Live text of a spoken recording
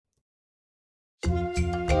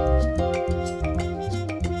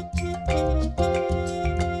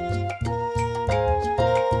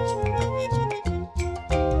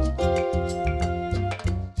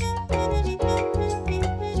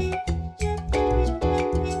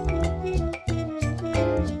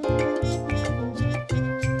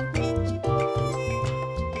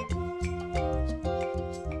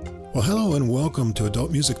Well, hello and welcome to Adult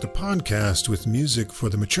Music, the podcast with music for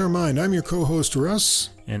the mature mind. I'm your co-host, Russ.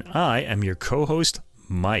 And I am your co-host,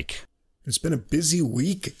 Mike. It's been a busy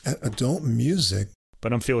week at Adult Music.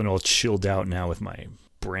 But I'm feeling all chilled out now with my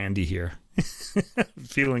brandy here.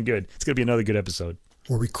 Feeling good. It's going to be another good episode.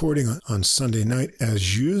 We're recording on Sunday night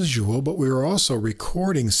as usual, but we are also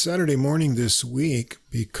recording Saturday morning this week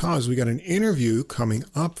because we got an interview coming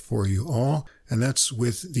up for you all, and that's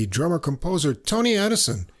with the drummer-composer Tony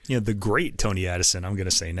Addison. Yeah, the great Tony Addison, I'm going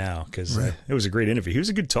to say now, because it was a great interview. He was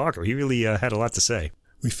a good talker. He really had a lot to say.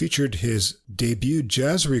 We featured his debut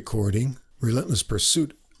jazz recording, Relentless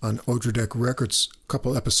Pursuit, on Odradek Records a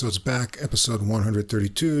couple episodes back, episode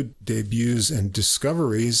 132, Debuts and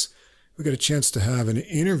Discoveries. We got a chance to have an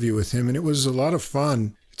interview with him, and it was a lot of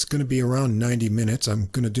fun. It's going to be around 90 minutes. I'm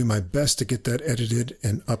going to do my best to get that edited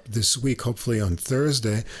and up this week, hopefully on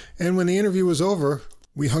Thursday. And when the interview was over,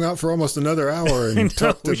 we hung out for almost another hour and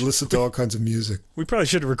talked and listened to all kinds of music. We probably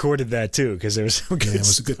should have recorded that, too, because there was some good it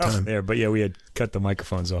was a good time there. But yeah, we had cut the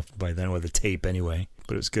microphones off by then with a tape anyway,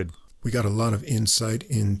 but it was good. We got a lot of insight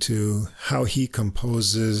into how he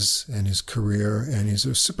composes and his career, and he's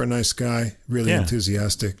a super nice guy, really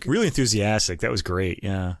enthusiastic. Really enthusiastic. That was great,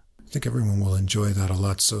 yeah. I think everyone will enjoy that a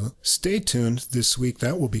lot, so stay tuned this week.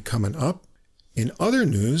 That will be coming up. In other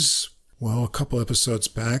news, well, a couple episodes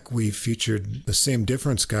back, we featured the Same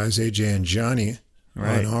Difference guys, AJ and Johnny,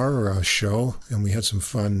 on our show, and we had some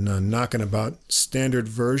fun knocking about standard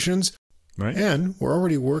versions. Right. And we're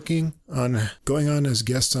already working on going on as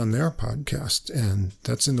guests on their podcast, and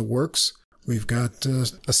that's in the works. We've got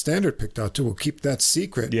a standard picked out, too. We'll keep that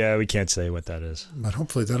secret. Yeah, we can't say what that is. But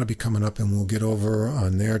hopefully that'll be coming up, and we'll get over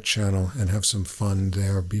on their channel and have some fun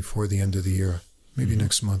there before the end of the year, maybe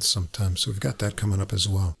next month sometime. So we've got that coming up as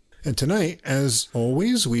well. And tonight, as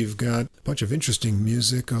always, we've got a bunch of interesting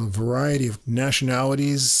music, a variety of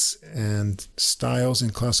nationalities and styles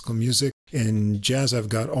in classical music. In jazz, I've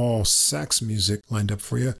got all sax music lined up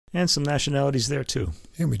for you. And some nationalities there, too.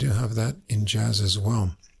 Yeah, we do have that in jazz as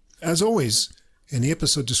well. As always, in the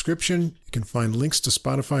episode description, you can find links to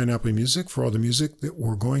Spotify and Apple Music for all the music that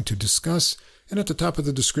we're going to discuss. And at the top of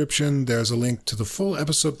the description, there's a link to the full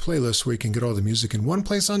episode playlist where you can get all the music in one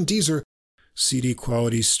place on Deezer. CD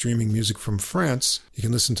quality streaming music from France. You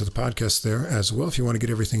can listen to the podcast there as well if you want to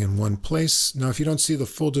get everything in one place. Now, if you don't see the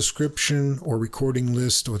full description or recording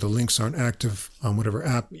list or the links aren't active on whatever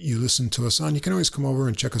app you listen to us on, you can always come over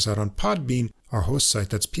and check us out on Podbean, our host site.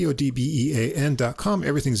 That's podbean.com.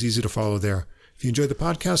 Everything's easy to follow there. If you enjoyed the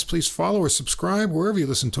podcast, please follow or subscribe wherever you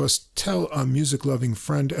listen to us. Tell a music-loving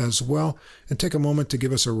friend as well, and take a moment to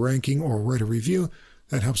give us a ranking or write a review.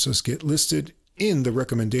 That helps us get listed in the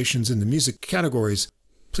recommendations in the music categories.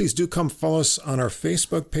 Please do come follow us on our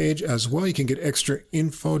Facebook page as well. You can get extra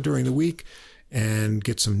info during the week and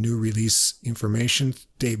get some new release information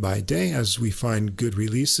day by day as we find good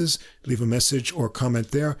releases. Leave a message or comment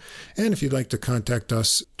there. And if you'd like to contact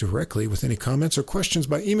us directly with any comments or questions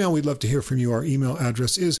by email, we'd love to hear from you. Our email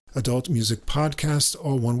address is adultmusicpodcast,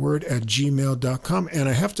 all one word, @gmail.com. And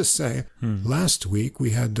I have to say, last week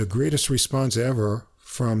we had the greatest response ever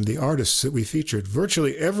from the artists that we featured.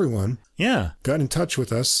 Virtually everyone got in touch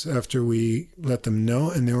with us after we let them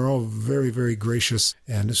know, and they were all very, very gracious.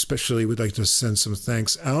 And especially we'd like to send some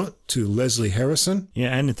thanks out to Leslie Harrison.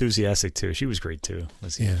 Yeah, and enthusiastic, too. She was great, too,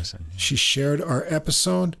 Leslie Harrison. Yeah. She shared our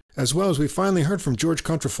episode, as well as we finally heard from George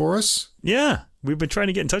Contraforis. Yeah, we've been trying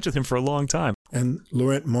to get in touch with him for a long time. And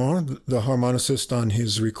Laurent Moore, the harmonicist on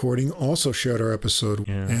his recording, also shared our episode.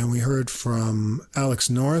 Yeah. And we heard from Alex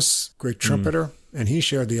Norris, great trumpeter, and he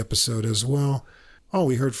shared the episode as well. Oh,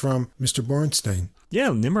 we heard from Mr. Bornstein. Yeah,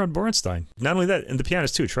 Nimrod Bornstein. Not only that, and the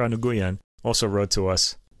pianist too, Tra Nguyen, also wrote to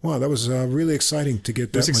us. Wow, that was really exciting to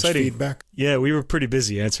get that much feedback. Yeah, we were pretty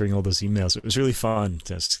busy answering all those emails. It was really fun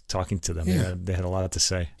just talking to them. Yeah. They had a lot to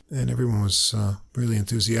say. And everyone was really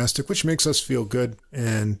enthusiastic, which makes us feel good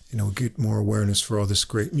and, get more awareness for all this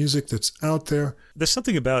great music that's out there. There's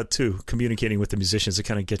something about, too, communicating with the musicians that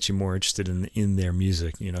kind of gets you more interested in their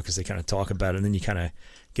music, because they kind of talk about it, and then you kind of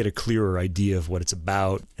get a clearer idea of what it's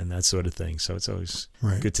about and that sort of thing. So it's always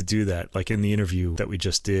good to do that. Like in the interview that we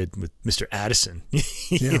just did with Mr. Addison,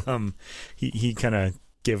 he kind of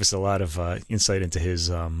gave us a lot of insight into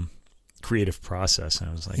his creative process. And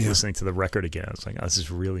I was like listening to the record again. I was like, oh, this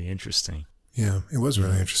is really interesting. Yeah, it was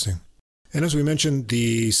really interesting. And as we mentioned,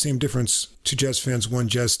 the Same Difference, Two Jazz Fans, One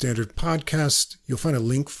Jazz Standard podcast, you'll find a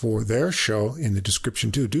link for their show in the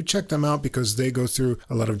description too. Do check them out because they go through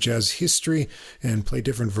a lot of jazz history and play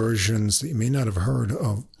different versions that you may not have heard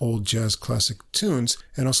of old jazz classic tunes.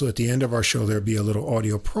 And also at the end of our show, there'll be a little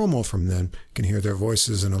audio promo from them. You can hear their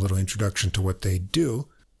voices and a little introduction to what they do.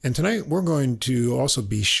 And tonight we're going to also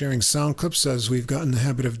be sharing sound clips as we've gotten the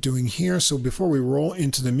habit of doing here. So before we roll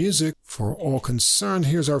into the music, for all concerned,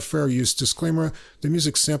 here's our fair use disclaimer. The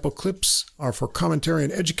music sample clips are for commentary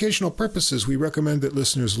and educational purposes. We recommend that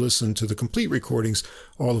listeners listen to the complete recordings,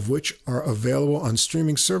 all of which are available on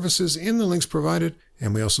streaming services in the links provided.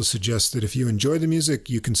 And we also suggest that if you enjoy the music,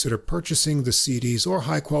 you consider purchasing the CDs or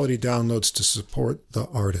high-quality downloads to support the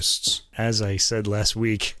artists. As I said last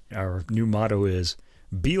week, our new motto is,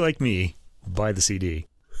 be like me, buy the CD.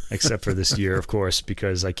 Except for this year, of course,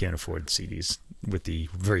 because I can't afford CDs with the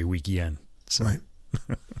very weak yen. So. Right.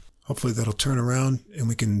 Hopefully that'll turn around and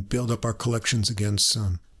we can build up our collections again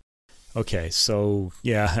soon. Okay, so,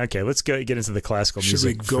 let's get into the classical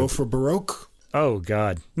music. Should we go for Baroque? Oh,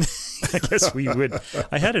 God. I guess we would.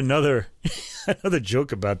 I had another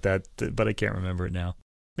joke about that, but I can't remember it now.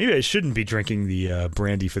 Maybe I shouldn't be drinking the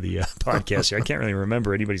brandy for the podcast here. I can't really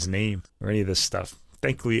remember anybody's name or any of this stuff.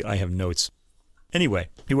 Thankfully, I have notes. Anyway,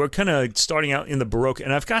 we're kind of starting out in the Baroque,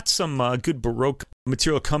 and I've got some good Baroque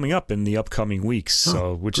material coming up in the upcoming weeks,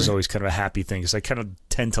 which is always kind of a happy thing, because I kind of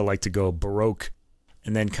tend to like to go Baroque,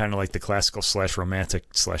 and then kind of like the classical / romantic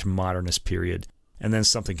 / modernist period, and then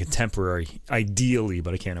something contemporary, ideally,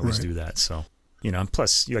 but I can't always do that. So,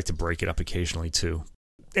 plus you like to break it up occasionally, too.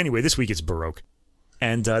 Anyway, this week it's Baroque.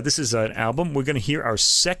 And this is an album. We're going to hear our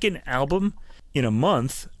second album in a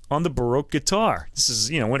month on the Baroque guitar. This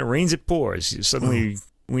is, when it rains, it pours. Suddenly,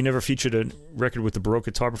 we never featured a record with the Baroque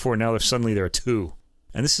guitar before. Now, suddenly, there are two.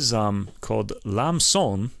 And this is called L'Âme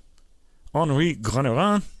Sonne, Henri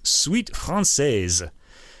Grannerin, Suite Française.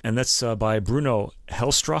 And that's by Bruno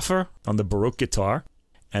Hellstroffer on the Baroque guitar.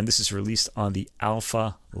 And this is released on the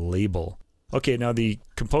Alpha label. Okay, now the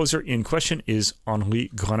composer in question is Henri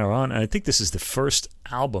Grannerin, and I think this is the first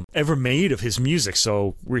album ever made of his music,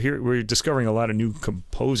 so we're discovering a lot of new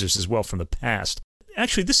composers as well from the past.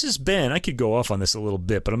 Actually, this has been, I could go off on this a little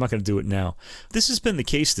bit, but I'm not going to do it now. This has been the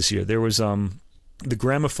case this year. There was the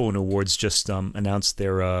Gramophone Awards just announced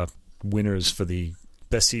their winners for the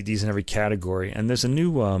best CDs in every category, and there's a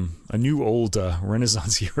new old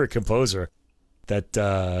Renaissance era composer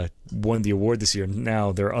that won the award this year.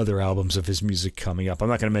 Now there are other albums of his music coming up. I'm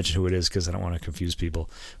not going to mention who it is because I don't want to confuse people,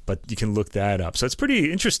 but you can look that up. So it's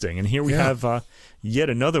pretty interesting. And here we have yet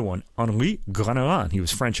another one, Henri Grannerin. He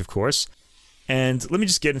was French, of course. And let me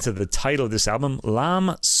just get into the title of this album,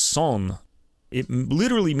 L'Âme Sonne. It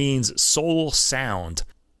literally means soul sound.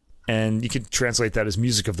 And you can translate that as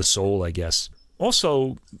music of the soul, I guess.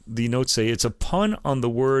 Also, the notes say it's a pun on the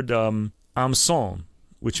word hameçon,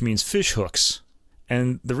 which means fish hooks.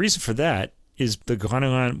 And the reason for that is the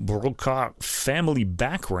Grannerin Baroque family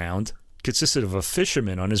background consisted of a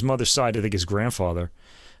fisherman on his mother's side. I think his grandfather.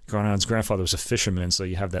 Grannerin's grandfather was a fisherman, so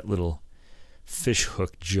you have that little fish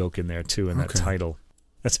hook joke in there, too, in that title.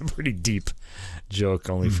 That's a pretty deep joke,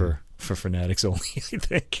 only for fanatics only, I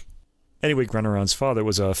think. Anyway, Grannerin's father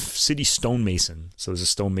was a city stonemason, so there's a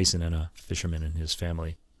stonemason and a fisherman in his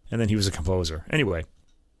family. And then he was a composer. Anyway.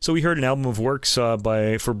 So we heard an album of works for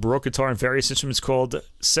Baroque guitar and various instruments called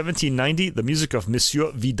 1790, The Music of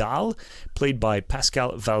Monsieur Vidal, played by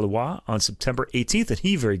Pascal Valois on September 18th. And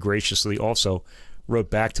he very graciously also wrote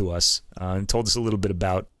back to us and told us a little bit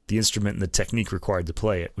about the instrument and the technique required to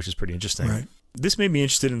play it, which is pretty interesting. Right. This made me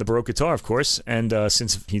interested in the Baroque guitar, of course, and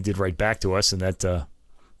since he did write back to us, and that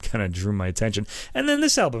kind of drew my attention. And then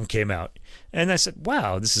this album came out. And I said,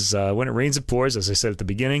 wow, this is When It Rains, It Pours, as I said at the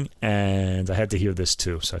beginning, and I had to hear this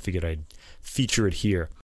too, so I figured I'd feature it here.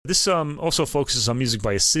 This also focuses on music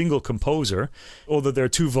by a single composer, although there are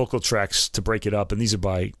two vocal tracks to break it up, and these are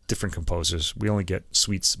by different composers. We only get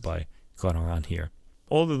suites by Grannerin here.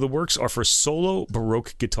 All of the works are for solo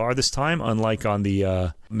Baroque guitar this time, unlike on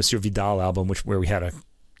the Monsieur Vidal album, where we had a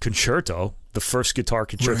concerto, the first guitar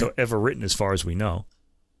concerto ever written as far as we know,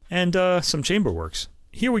 and some chamber works.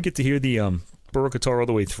 Here we get to hear the Baroque guitar all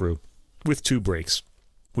the way through, with two breaks,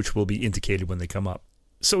 which will be indicated when they come up.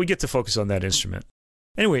 So we get to focus on that instrument.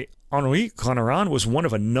 Anyway, Henri Grannerin was one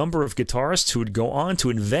of a number of guitarists who would go on to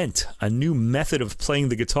invent a new method of playing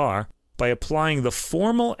the guitar by applying the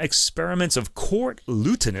formal experiments of court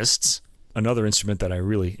lutenists, another instrument that I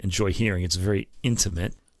really enjoy hearing, it's very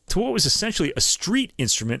intimate, to what was essentially a street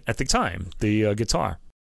instrument at the time, the guitar.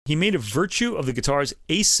 He made a virtue of the guitar's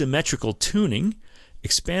asymmetrical tuning,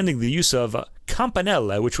 expanding the use of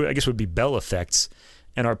campanelle, which I guess would be bell effects,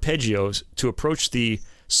 and arpeggios to approach the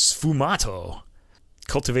sfumato,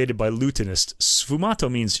 cultivated by lutenists.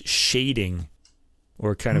 Sfumato means shading,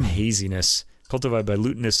 or kind of haziness, cultivated by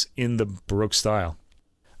lutenists in the Baroque style.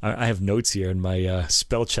 I have notes here, and my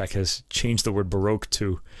spell check has changed the word Baroque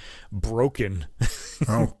to broken.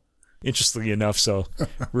 Oh. interestingly enough. So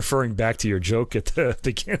referring back to your joke at the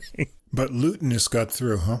beginning. But lutenist got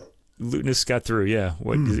through, huh? Lutenist got through, yeah.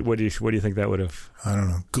 What do you think that would have? I don't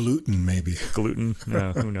know. Gluten, maybe. Gluten?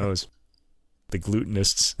 No, who knows? The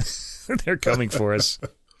glutenists. They're coming for us.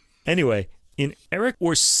 Anyway, in Eric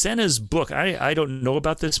Orsena's book, I don't know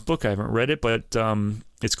about this book. I haven't read it, but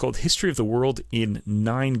it's called History of the World in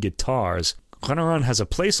 9 Guitars. Renan has a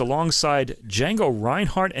place alongside Django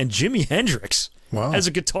Reinhardt and Jimi Hendrix as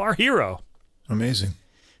a guitar hero. Amazing.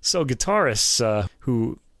 So guitarists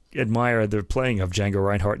who admire the playing of Django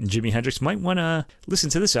Reinhardt and Jimi Hendrix might want to listen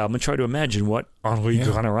to this album and try to imagine what Henri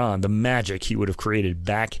Renan, the magic he would have created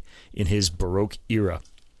back in his Baroque era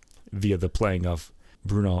via the playing of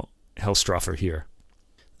Bruno Hellstroffer here.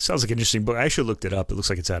 Sounds like an interesting book. I actually looked it up. It looks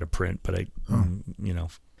like it's out of print, but it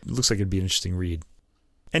looks like it'd be an interesting read.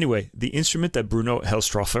 Anyway, the instrument that Bruno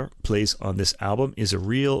Hellstroffer plays on this album is a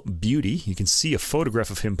real beauty. You can see a photograph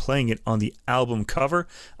of him playing it on the album cover.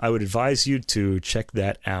 I would advise you to check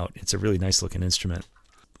that out. It's a really nice-looking instrument.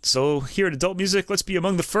 So here at Adult Music, let's be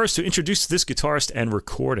among the first to introduce this guitarist and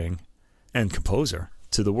recording and composer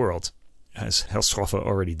to the world, as Hellstroffer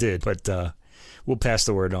already did, but we'll pass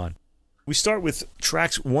the word on. We start with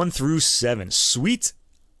tracks 1 through 7. Suite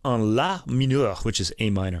en La mineur, which is A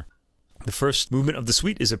minor. The first movement of the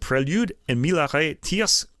suite is a prelude and milare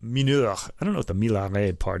tierce mineur. I don't know what the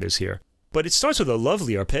milare part is here, but it starts with a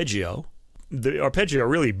lovely arpeggio. The arpeggio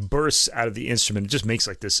really bursts out of the instrument. It just makes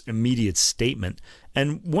like this immediate statement.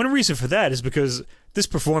 And one reason for that is because this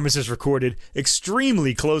performance is recorded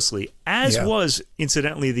extremely closely, as was,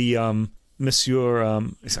 incidentally, the Monsieur,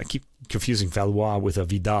 I keep confusing Valois with a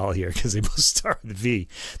Vidal here because they both start with V.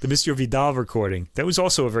 The Monsieur Vidal recording, that was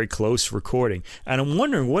also a very close recording. And I'm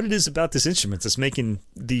wondering what it is about this instrument that's making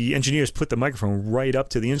the engineers put the microphone right up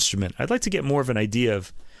to the instrument. I'd like to get more of an idea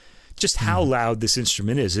of just how loud this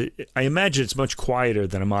instrument is. I imagine it's much quieter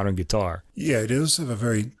than a modern guitar. Yeah, it does have a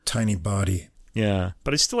very tiny body. Yeah,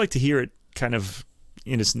 but I'd still like to hear it kind of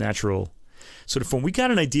in its natural sort of form. We got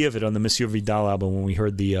an idea of it on the Monsieur Vidal album when we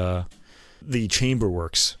heard the chamber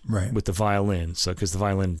works with the violin, so because the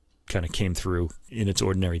violin kind of came through in its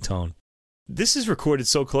ordinary tone. This is recorded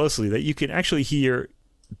so closely that you can actually hear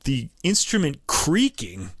the instrument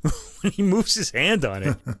creaking when he moves his hand on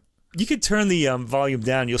it. You could turn the volume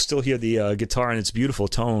down, you'll still hear the guitar in its beautiful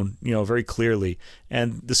tone, very clearly,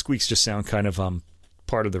 and the squeaks just sound kind of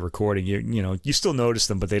part of the recording. You still notice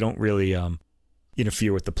them, but they don't really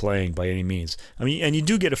interfere with the playing by any means. I mean, and you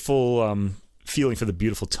do get a full feeling for the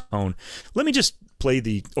beautiful tone. Let me just play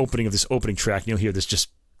the opening of this opening track, and you'll hear this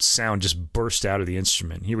sound just burst out of the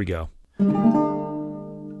instrument. Here we go.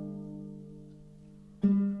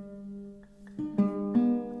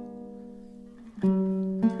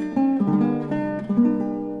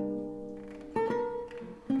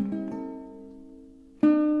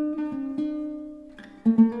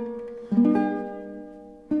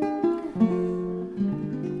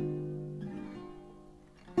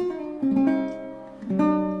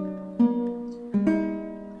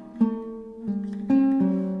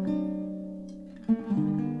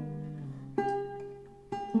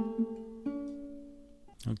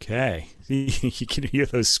 Okay, you can hear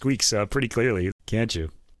those squeaks pretty clearly, can't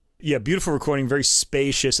you? Yeah, beautiful recording, very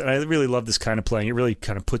spacious, and I really love this kind of playing. It really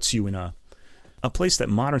kind of puts you in a place that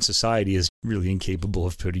modern society is really incapable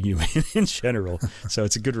of putting you in general. So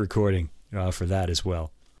it's a good recording for that as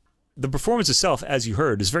well. The performance itself, as you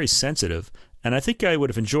heard, is very sensitive, and I think I would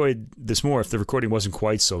have enjoyed this more if the recording wasn't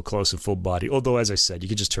quite so close and full body, although, as I said, you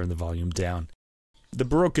could just turn the volume down. The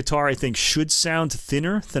Baroque guitar, I think, should sound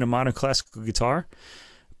thinner than a modern classical guitar,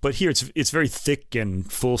 but here it's very thick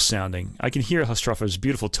and full sounding. I can hear Hellstroffer's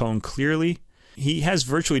beautiful tone clearly. He has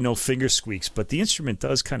virtually no finger squeaks, but the instrument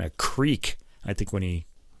does kind of creak, I think, when he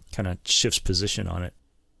kind of shifts position on it.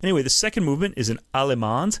 Anyway, the second movement is an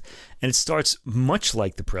allemande, and it starts much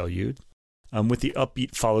like the prelude, with the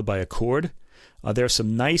upbeat followed by a chord. There are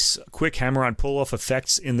some nice, quick hammer-on pull-off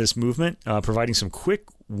effects in this movement, providing some quick,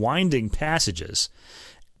 winding passages.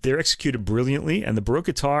 They're executed brilliantly, and the Baroque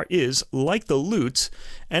guitar is, like the lute,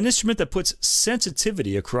 an instrument that puts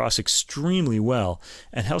sensitivity across extremely well,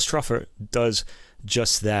 and Hellstroffer does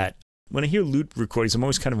just that. When I hear lute recordings, I'm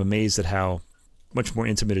always kind of amazed at how much more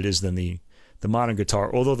intimate it is than the modern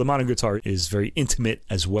guitar, although the modern guitar is very intimate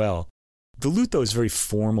as well. The lute, though, is very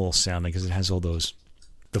formal sounding because it has all those...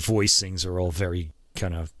 The voicings are all very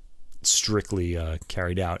kind of strictly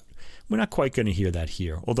carried out. We're not quite going to hear that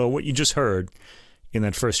here, although what you just heard in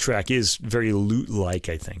that first track is very lute-like,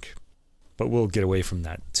 I think. But we'll get away from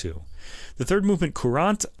that, too. The third movement,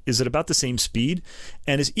 Courante, is at about the same speed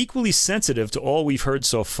and is equally sensitive to all we've heard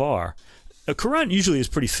so far. A courant usually is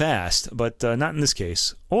pretty fast, but not in this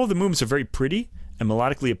case. All the movements are very pretty and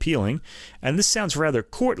melodically appealing, and this sounds rather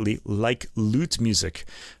courtly, like lute music.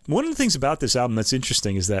 One of the things about this album that's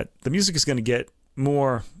interesting is that the music is going to get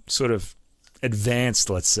more sort of advanced,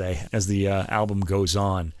 let's say, as the album goes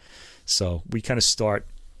on. So we kind of start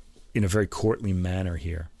in a very courtly manner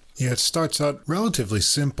here. Yeah, it starts out relatively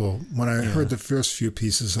simple. When I heard the first few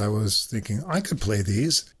pieces, I was thinking, I could play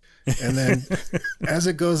these. And then as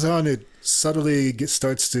it goes on, it subtly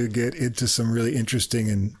starts to get into some really interesting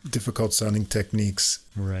and difficult sounding techniques.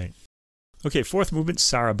 Right. Okay, fourth movement,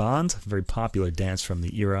 Sarabande, very popular dance from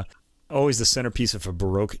the era. Always the centerpiece of a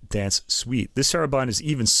Baroque dance suite. This Sarabande is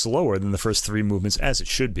even slower than the first three movements, as it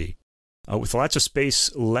should be, with lots of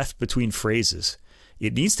space left between phrases.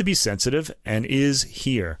 It needs to be sensitive, and is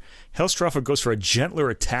here. Hellstroffer goes for a gentler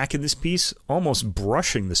attack in this piece, almost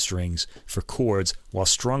brushing the strings for chords while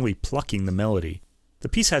strongly plucking the melody. The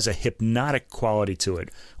piece has a hypnotic quality to it,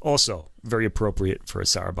 also very appropriate for a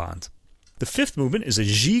sarabande. The fifth movement is a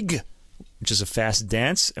gigue, which is a fast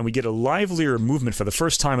dance, and we get a livelier movement for the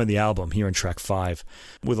first time on the album here in track 5,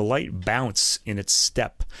 with a light bounce in its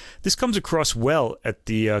step. This comes across well at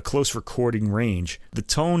the close recording range. The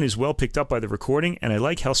tone is well picked up by the recording, and I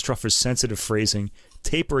like Hellstroffer's sensitive phrasing,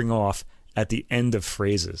 tapering off at the end of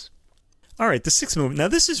phrases. All right, the sixth movement. Now,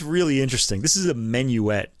 this is really interesting. This is a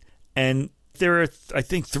minuet, and there are, I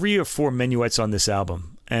think, 3 or 4 minuets on this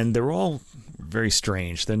album, and they're all very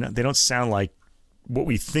strange. They don't sound like what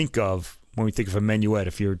we think of when we think of a minuet,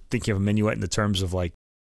 if you're thinking of a minuet in the terms of like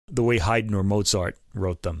the way Haydn or Mozart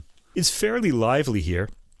wrote them. It's fairly lively here.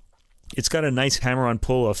 It's got a nice hammer-on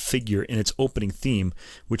pull-off figure in its opening theme,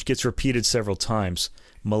 which gets repeated several times.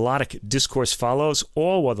 Melodic discourse follows,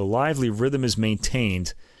 all while the lively rhythm is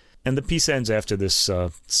maintained. And the piece ends after this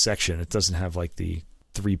section. It doesn't have like the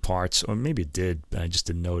 3 parts, or maybe it did, but I just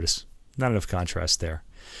didn't notice. Not enough contrast there.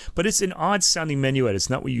 But it's an odd-sounding minuet. It's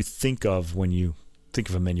not what you think of when you think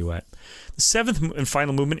of a minuet. The seventh and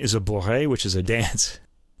final movement is a bourrée, which is a dance.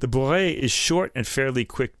 The bourrée is short and fairly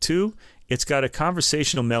quick too. It's got a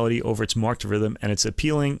conversational melody over its marked rhythm, and it's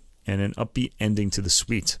appealing and an upbeat ending to the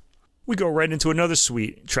suite. We go right into another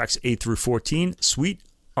suite, tracks 8 through 14, Suite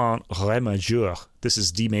en Ré majeur. This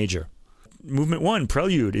is D major. Movement 1,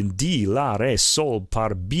 Prelude in D, La, Ré, Sol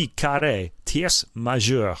par B carré, tierce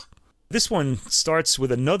majeur. This one starts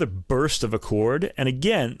with another burst of a chord, and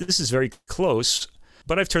again, this is very close,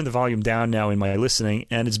 but I've turned the volume down now in my listening,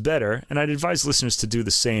 and it's better, and I'd advise listeners to do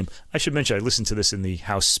the same. I should mention I listened to this in the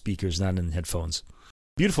house speakers, not in headphones.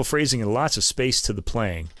 Beautiful phrasing and lots of space to the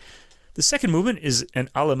playing. The second movement is an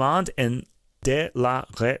Allemande en De, La,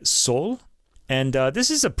 Ré, Sol, and this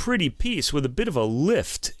is a pretty piece with a bit of a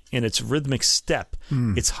lift in its rhythmic step.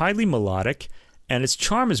 It's highly melodic, and its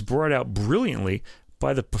charm is brought out brilliantly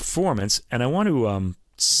by the performance, and I want to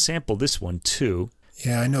sample this one too.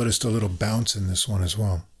 Yeah, I noticed a little bounce in this one as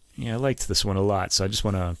well. Yeah, I liked this one a lot, so I just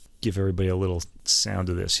want to give everybody a little sound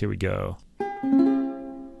of this. Here we go.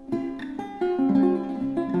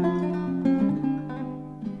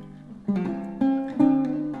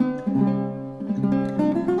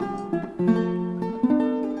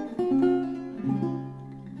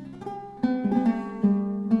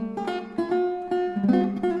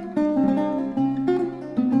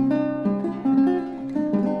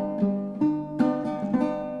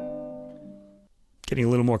 Getting a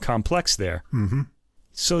little more complex there. Mm-hmm.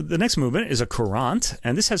 So the next movement is a courant,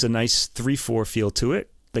 and this has a nice 3/4 feel to it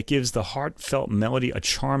that gives the heartfelt melody a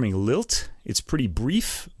charming lilt. It's pretty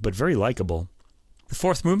brief, but very likable. The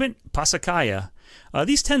fourth movement, Passacaglia.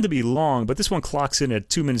 These tend to be long, but this one clocks in at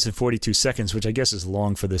 2 minutes and 42 seconds, which I guess is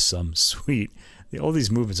long for this suite. All these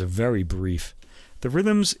movements are very brief. The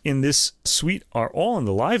rhythms in this suite are all on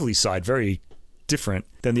the lively side, very different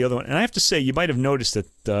than the other one. And I have to say, you might have noticed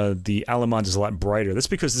that the Allemande is a lot brighter. That's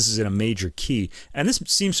because this is in a major key. And this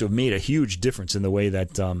seems to have made a huge difference in the way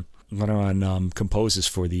that Gounod composes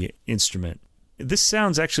for the instrument. This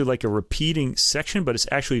sounds actually like a repeating section, but it's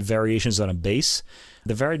actually variations on a bass.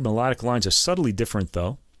 The varied melodic lines are subtly different,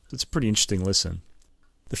 though. It's a pretty interesting listen.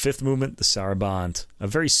 The fifth movement, the sarabande. A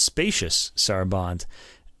very spacious sarabande.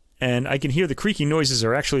 And I can hear the creaking noises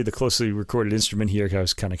are actually the closely recorded instrument here. I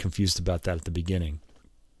was kind of confused about that at the beginning.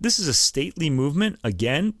 This is a stately movement,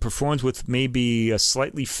 again, performed with maybe a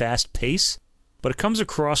slightly fast pace, but it comes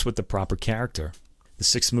across with the proper character. The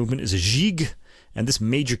sixth movement is a gigue, and this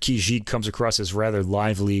major key gigue comes across as rather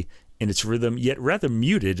lively in its rhythm, yet rather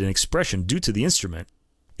muted in expression due to the instrument.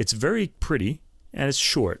 It's very pretty, and it's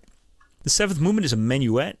short. The seventh movement is a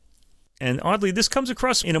minuet, and oddly, this comes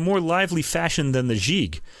across in a more lively fashion than the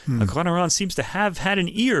gigue. Gounod seems to have had an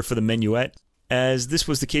ear for the minuet, as this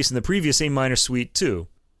was the case in the previous A minor suite too.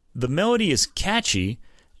 The melody is catchy,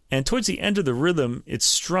 and towards the end of the rhythm, it's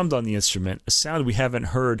strummed on the instrument, a sound we haven't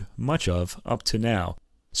heard much of up to now.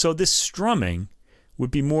 So this strumming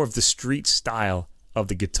would be more of the street style of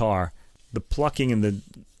the guitar. The plucking and the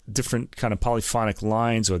different kind of polyphonic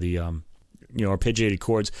lines or the arpeggiated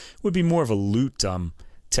chords would be more of a lute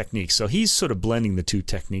technique. So he's sort of blending the two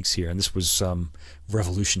techniques here, and this was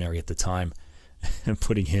revolutionary at the time. And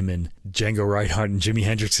putting him in Django Reinhardt and Jimi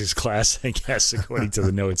Hendrix's class, I guess, according to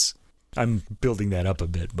the notes. I'm building that up a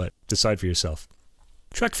bit, but decide for yourself.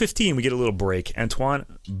 Track 15, we get a little break. Antoine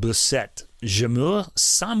Bessette, Je meurs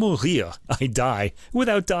sans mourir. I die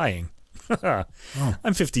without dying. Oh.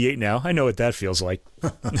 I'm 58 now. I know what that feels like.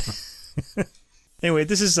 Anyway,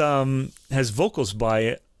 this is has vocals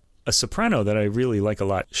by a soprano that I really like a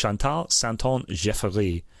lot, Chantal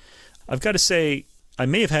Santon-Jeffery. I've got to say, I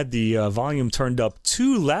may have had the volume turned up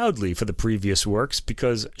too loudly for the previous works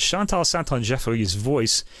because Chantal Santon-Jeffery's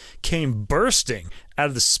voice came bursting out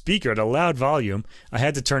of the speaker at a loud volume. I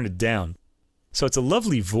had to turn it down. So it's a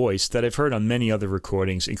lovely voice that I've heard on many other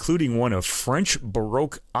recordings, including one of French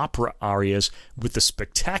Baroque opera arias with the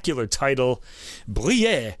spectacular title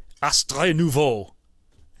Briller, Astre Nouveau.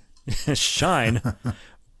 Shine,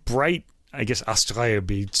 bright, I guess Astre would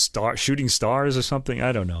be shooting stars or something,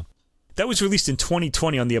 I don't know. That was released in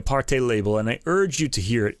 2020 on the Aparte label, and I urge you to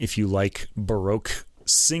hear it if you like Baroque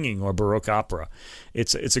singing or Baroque opera.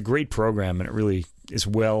 It's a great program, and it really is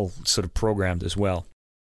well sort of programmed as well.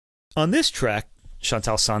 On this track,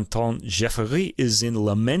 Chantal Santon-Jeffery is in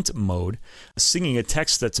lament mode, singing a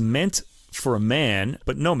text that's meant for a man,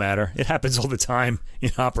 but no matter, it happens all the time,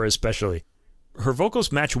 in opera especially. Her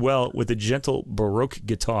vocals match well with the gentle Baroque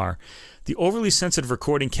guitar. The overly sensitive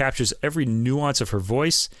recording captures every nuance of her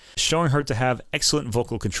voice, showing her to have excellent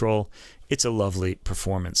vocal control. It's a lovely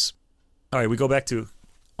performance. All right, we go back to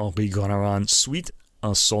Henri Gonaran, Suite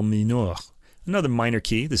en Sol mineur. Another minor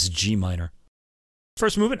key. This is G minor.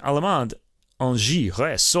 First movement, Allemande, en G,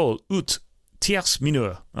 Ré, Sol, Ut, tierce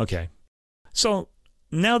mineur. Okay. So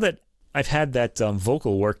now that I've had that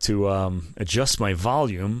vocal work to adjust my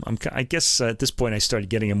volume, I guess at this point I started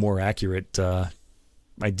getting a more accurate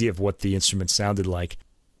idea of what the instrument sounded like.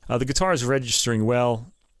 The guitar is registering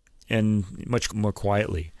well and much more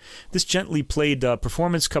quietly. This gently played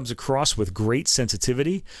performance comes across with great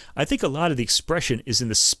sensitivity. I think a lot of the expression is in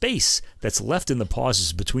the space that's left in the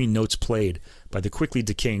pauses between notes played by the quickly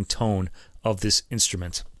decaying tone of this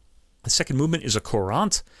instrument. The second movement is a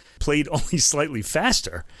courante, played only slightly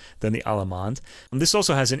faster than the Allemande. And this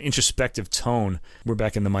also has an introspective tone. We're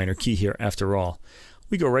back in the minor key here after all.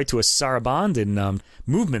 We go right to a sarabande in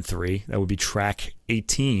movement 3. That would be track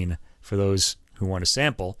 18 for those who want to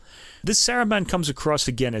sample. This sarabande comes across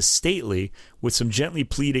again as stately with some gently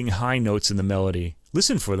pleading high notes in the melody.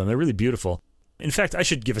 Listen for them. They're really beautiful. In fact, I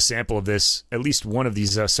should give a sample of this, at least one of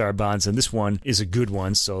these sarabandes, and this one is a good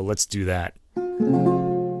one, so let's do that.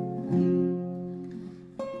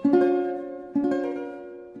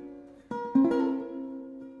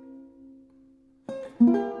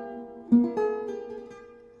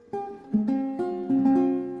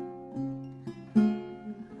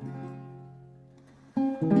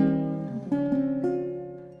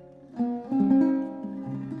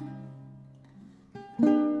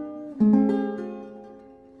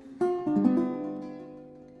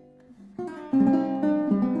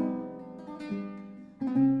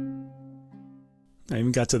 I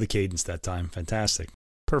even got to the cadence that time. Fantastic.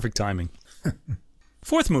 Perfect timing.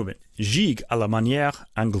 Fourth movement, Gigue à la manière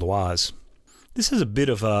angloise. This has a bit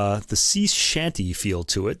of the sea shanty feel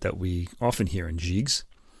to it that we often hear in jigues.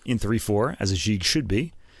 In 3/4, as a jigue should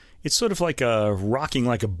be. It's sort of like a rocking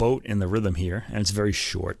like a boat in the rhythm here, and it's very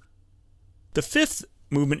short. The fifth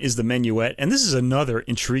movement is the minuet, and this is another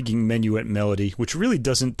intriguing minuet melody, which really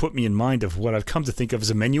doesn't put me in mind of what I've come to think of as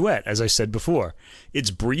a minuet, as I said before.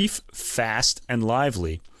 It's brief, fast, and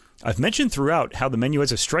lively. I've mentioned throughout how the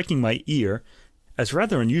minuets are striking my ear as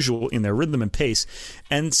rather unusual in their rhythm and pace,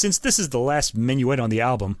 and since this is the last minuet on the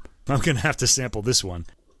album, I'm going to have to sample this one.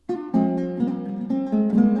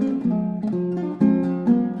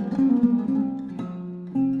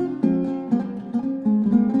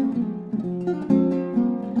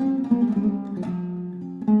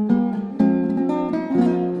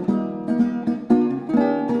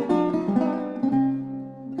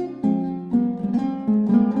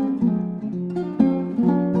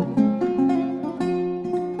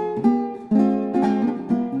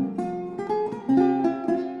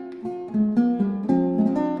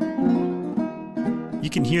 You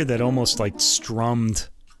can hear that almost like strummed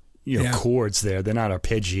chords there. They're not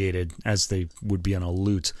arpeggiated as they would be on a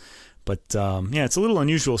lute. But yeah, it's a little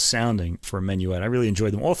unusual sounding for a minuet. I really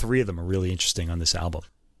enjoyed them. All three of them are really interesting on this album.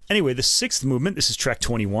 Anyway, the sixth movement, this is track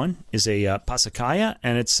 21, is a passacaglia,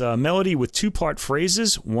 and it's a melody with two-part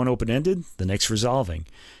phrases, one open-ended, the next resolving.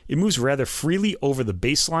 It moves rather freely over the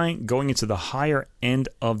bass line, going into the higher end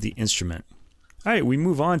of the instrument. All right, we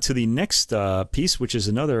move on to the next piece, which is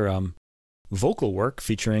another vocal work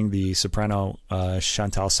featuring the soprano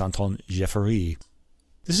Chantal Santon-Jeffery.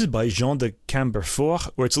 This is by Jean de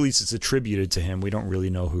Camberfort, or at least it's attributed to him. We don't really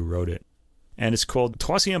know who wrote it. And it's called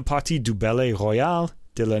Troisième partie du ballet royal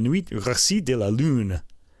de la nuit, Récit de la lune.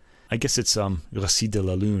 I guess it's Récit de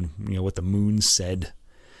la lune, what the moon said.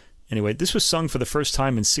 Anyway, this was sung for the first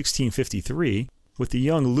time in 1653, with the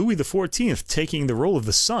young Louis XIV taking the role of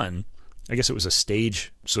the sun. I guess it was a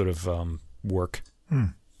stage sort of work,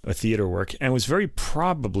 a theater work, and was very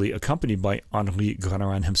probably accompanied by Henri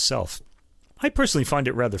Granarand himself. I personally find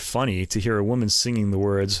it rather funny to hear a woman singing the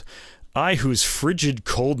words, "I whose frigid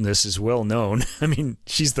coldness is well known." I mean,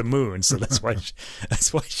 she's the moon, so that's why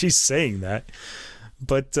she's saying that.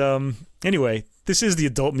 But anyway, this is the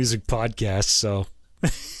Adult Music Podcast, so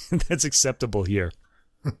that's acceptable here.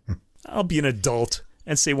 I'll be an adult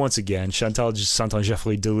and say once again, Chantal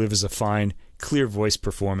Santon-Jeffery delivers a fine, clear voice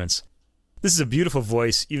performance. This is a beautiful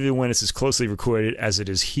voice, even when it's as closely recorded as it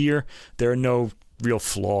is here. There are no real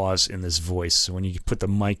flaws in this voice. When you put the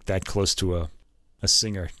mic that close to a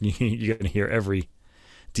singer, you're going to hear every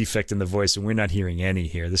defect in the voice, and we're not hearing any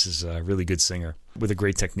here. This is a really good singer with a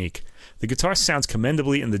great technique. The guitar sounds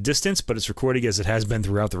commendably in the distance, but it's recording as it has been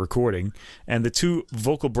throughout the recording, and the two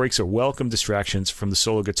vocal breaks are welcome distractions from the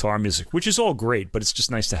solo guitar music, which is all great, but it's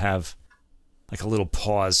just nice to have like a little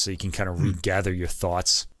pause so you can kind of regather your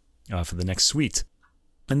thoughts for the next suite.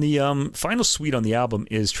 And the final suite on the album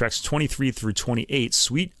is tracks 23 through 28,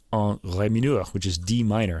 Suite en Ré mineur, which is D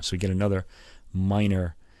minor, so we get another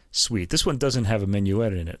minor suite. This one doesn't have a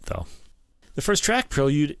minuet in it, though. The first track,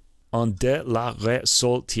 Prelude en De La Ré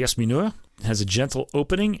Sol Tierce mineur, has a gentle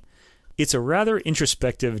opening. It's a rather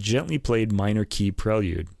introspective, gently played minor key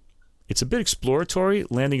prelude. It's a bit exploratory,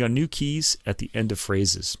 landing on new keys at the end of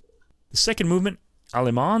phrases. The second movement,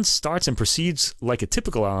 Allemande, starts and proceeds like a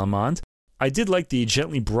typical Allemande. I did like the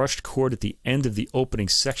gently brushed chord at the end of the opening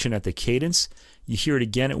section at the cadence. You hear it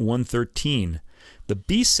again at 113. The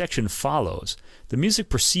B section follows. The music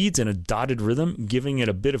proceeds in a dotted rhythm, giving it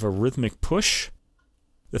a bit of a rhythmic push.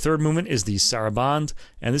 The third movement is the sarabande,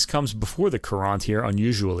 and this comes before the courante here,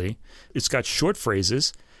 unusually. It's got short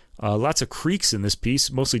phrases, lots of creaks in this piece,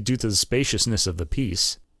 mostly due to the spaciousness of the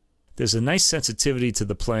piece. There's a nice sensitivity to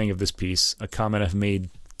the playing of this piece, a comment I've made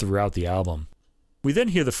throughout the album. We then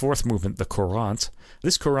hear the fourth movement, the courante.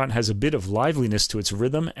 This courante has a bit of liveliness to its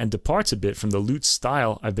rhythm and departs a bit from the lute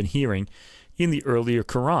style I've been hearing in the earlier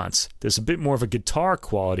courantes. There's a bit more of a guitar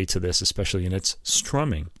quality to this, especially in its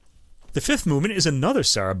strumming. The fifth movement is another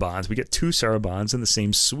sarabande. We get two sarabandes in the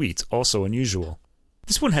same suite, also unusual.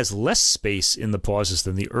 This one has less space in the pauses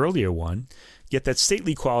than the earlier one, yet that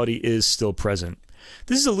stately quality is still present.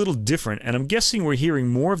 This is a little different, and I'm guessing we're hearing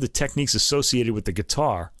more of the techniques associated with the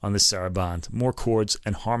guitar on this sarabande, more chords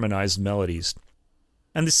and harmonized melodies.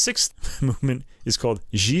 And the sixth movement is called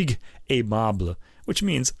Gigue aimable, which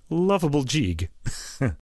means lovable jig.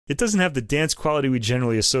 It doesn't have the dance quality we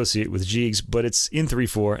generally associate with jigs, but it's in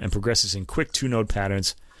 3/4 and progresses in quick two-note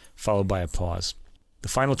patterns, followed by a pause. The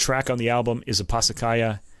final track on the album is a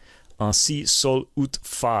passacaglia en si sol ut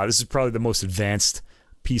fa. This is probably the most advanced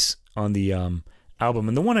piece on the album,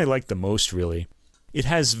 and the one I like the most, really. It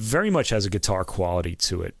very much has a guitar quality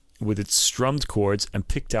to it, with its strummed chords and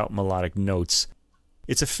picked out melodic notes.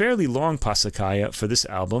 It's a fairly long passacaglia for this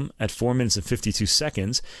album, at 4 minutes and 52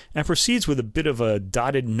 seconds, and proceeds with a bit of a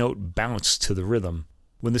dotted note bounce to the rhythm.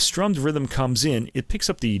 When the strummed rhythm comes in, it picks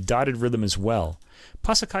up the dotted rhythm as well.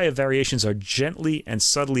 Passacaglia variations are gently and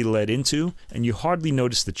subtly led into, and you hardly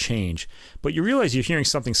notice the change, but you realize you're hearing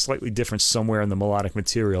something slightly different somewhere in the melodic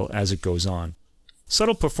material as it goes on.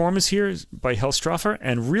 Subtle performance here by Hellstroffer,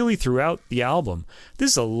 and really throughout the album.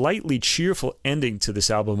 This is a lightly cheerful ending to this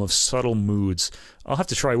album of subtle moods. I'll have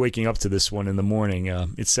to try waking up to this one in the morning.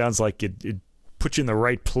 It sounds like it puts you in the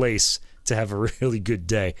right place to have a really good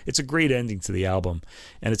day. It's a great ending to the album,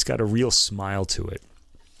 and it's got a real smile to it.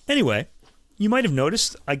 Anyway, you might have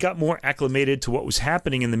noticed I got more acclimated to what was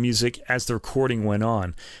happening in the music as the recording went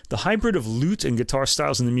on. The hybrid of lute and guitar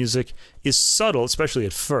styles in the music is subtle, especially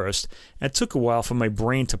at first, and it took a while for my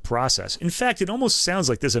brain to process. In fact, it almost sounds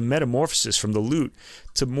like there's a metamorphosis from the lute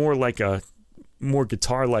to more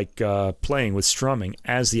guitar-like playing with strumming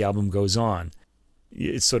as the album goes on.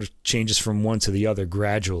 It sort of changes from one to the other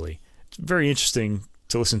gradually. It's very interesting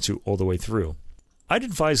to listen to all the way through. I'd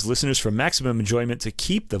advise listeners for maximum enjoyment to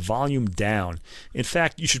keep the volume down. In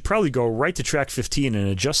fact, you should probably go right to track 15 and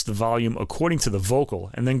adjust the volume according to the vocal,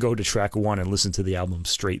 and then go to track 1 and listen to the album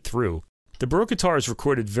straight through. The Baroque guitar is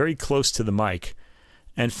recorded very close to the mic,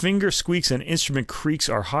 and finger squeaks and instrument creaks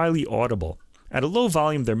are highly audible. At a low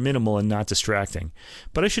volume, they're minimal and not distracting.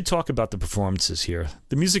 But I should talk about the performances here.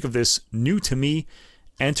 The music of this new to me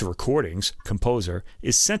and to recordings composer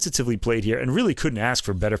is sensitively played here, and really couldn't ask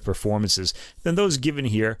for better performances than those given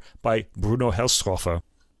here by Bruno Hellstroffer.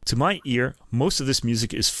 To my ear, most of this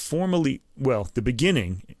music is formally,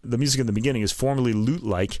 the music in the beginning is formally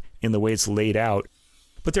lute-like in the way it's laid out,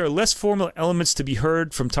 but there are less formal elements to be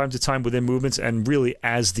heard from time to time within movements, and really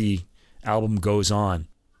as the album goes on.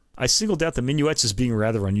 I singled out the minuets as being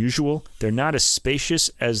rather unusual. They're not as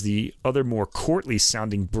spacious as the other more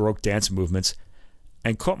courtly-sounding Baroque dance movements,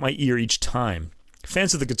 and caught my ear each time.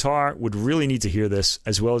 Fans of the guitar would really need to hear this,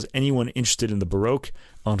 as well as anyone interested in the Baroque.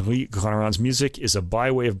 Henri Guéraran's music is a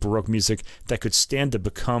byway of Baroque music that could stand to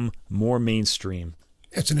become more mainstream.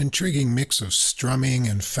 It's an intriguing mix of strumming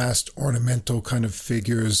and fast ornamental kind of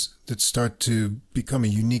figures that start to become a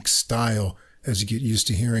unique style as you get used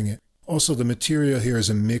to hearing it. Also, the material here is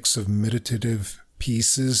a mix of meditative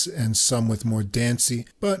pieces and some with more dancey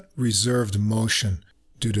but reserved motion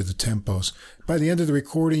due to the tempos. By the end of the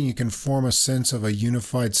recording, you can form a sense of a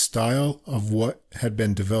unified style of what had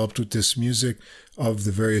been developed with this music, of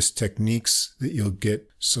the various techniques that you'll get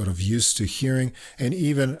sort of used to hearing, and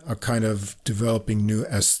even a kind of developing new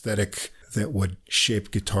aesthetic that would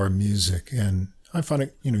shape guitar music. And I found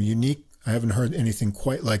it, unique. I haven't heard anything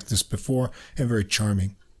quite like this before, and very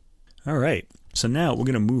charming. All right. So now we're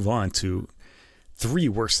going to move on to 3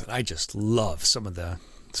 works that I just love. Some of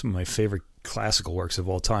my favorite classical works of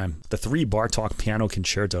all time. The 3 Bartók piano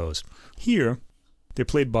concertos. Here, they're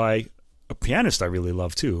played by a pianist I really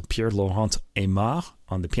love too, Pierre-Laurent Aimard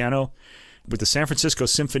on the piano, with the San Francisco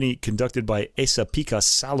Symphony conducted by Esa-Pekka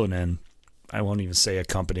Salonen. I won't even say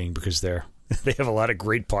accompanying because they have a lot of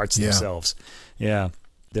great parts themselves. Yeah,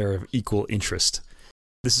 they're of equal interest.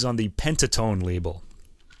 This is on the Pentatone label.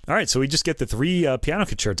 All right, so we just get the 3 piano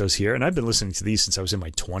concertos here, and I've been listening to these since I was in my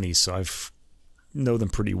 20s, so I've know them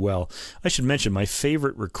pretty well. I should mention my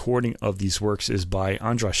favorite recording of these works is by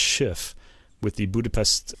András Schiff with the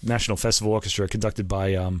Budapest National Festival Orchestra, conducted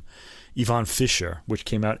by Ivan Fischer, which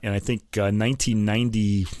came out in, I think,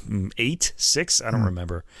 1998, 6? I don't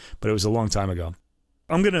remember, but it was a long time ago.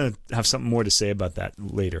 I'm going to have something more to say about that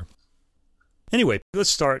later. Anyway, let's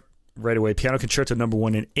start right away. Piano Concerto No.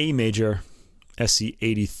 1 in A major, SC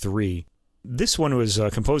 83. This one was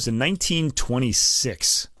composed in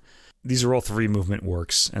 1926. These are all 3-movement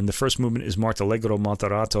works, and the first movement is marked Allegro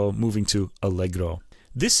moderato, moving to Allegro.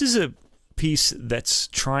 This is a piece that's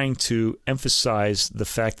trying to emphasize the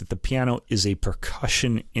fact that the piano is a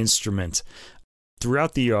percussion instrument.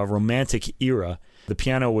 Throughout the Romantic era, the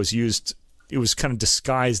piano was used, it was kind of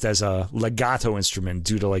disguised as a legato instrument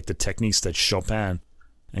due to like the techniques that Chopin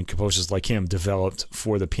and composers like him developed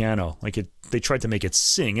for the piano. They tried to make it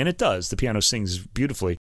sing, and it does. The piano sings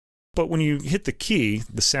beautifully. But when you hit the key,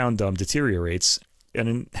 the sound deteriorates,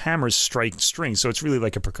 and hammers strike strings, so it's really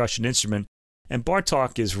like a percussion instrument. And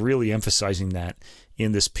Bartók is really emphasizing that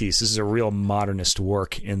in this piece. This is a real modernist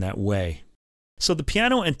work in that way. So the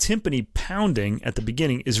piano and timpani pounding at the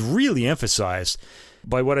beginning is really emphasized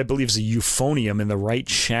by what I believe is a euphonium in the right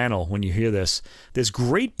channel when you hear this. There's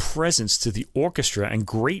great presence to the orchestra and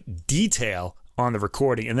great detail on the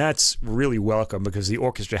recording, and that's really welcome because the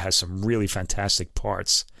orchestra has some really fantastic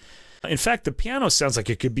parts. In fact, the piano sounds like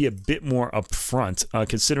it could be a bit more upfront,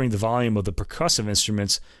 considering the volume of the percussive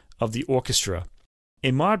instruments of the orchestra.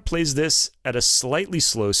 Aimard plays this at a slightly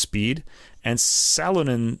slow speed, and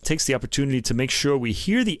Salonen takes the opportunity to make sure we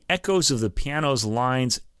hear the echoes of the piano's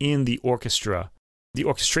lines in the orchestra. The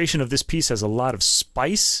orchestration of this piece has a lot of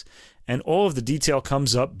spice, and all of the detail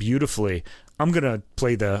comes up beautifully. I'm going to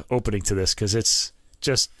play the opening to this because it's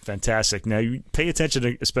just fantastic. Now, you pay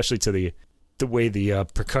attention especially to the way the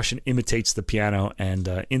percussion imitates the piano and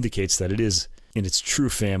indicates that it is in its true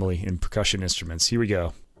family in percussion instruments. Here we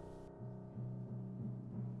go.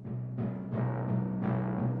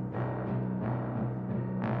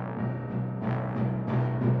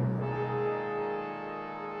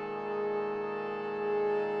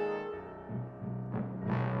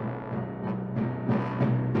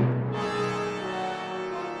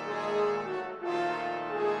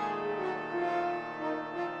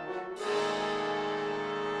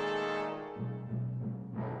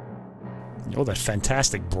 Oh, that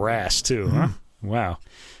fantastic brass, too, huh? Wow.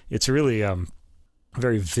 It's really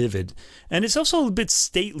very vivid. And it's also a bit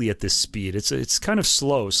stately at this speed. It's kind of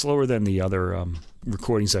slower than the other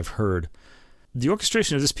recordings I've heard. The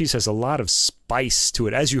orchestration of this piece has a lot of spice to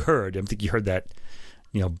it, as you heard. I think you heard that,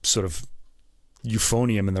 sort of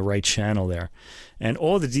euphonium in the right channel there. And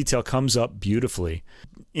all the detail comes up beautifully.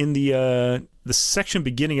 In the section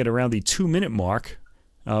beginning at around the 2-minute mark,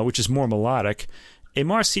 which is more melodic,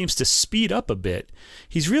 Aymar seems to speed up a bit.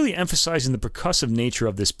 He's really emphasizing the percussive nature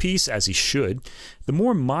of this piece, as he should. The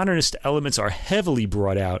more modernist elements are heavily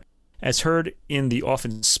brought out, as heard in the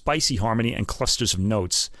often spicy harmony and clusters of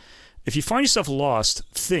notes. If you find yourself lost,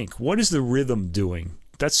 think, what is the rhythm doing?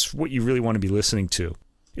 That's what you really want to be listening to.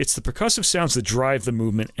 It's the percussive sounds that drive the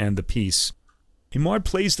movement and the piece. Aymar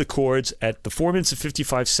plays the chords at the 4 minutes and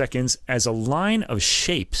 55 seconds as a line of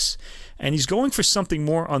shapes, and he's going for something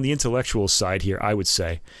more on the intellectual side here, I would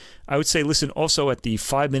say. I would say listen also at the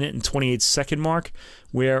 5 minute and 28 second mark,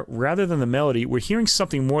 where rather than the melody, we're hearing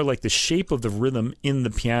something more like the shape of the rhythm in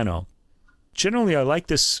the piano. Generally, I like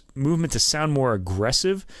this movement to sound more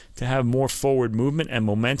aggressive, to have more forward movement and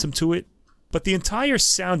momentum to it. But the entire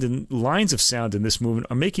sound and lines of sound in this movement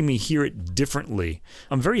are making me hear it differently.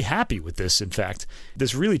 I'm very happy with this, in fact.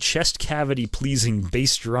 This really chest cavity pleasing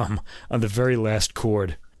bass drum on the very last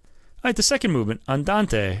chord. All right, the second movement,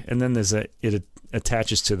 Andante, and then it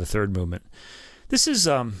attaches to the third movement. This is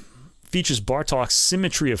features Bartók's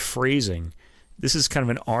symmetry of phrasing. This is kind of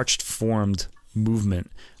an arched formed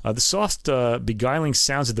movement. The soft, beguiling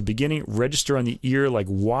sounds at the beginning register on the ear like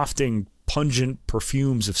wafting, pungent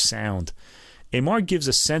perfumes of sound. Aymar gives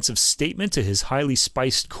a sense of statement to his highly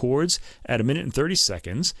spiced chords at 1 minute and 30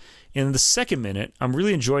 seconds. In the second minute, I'm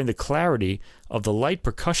really enjoying the clarity of the light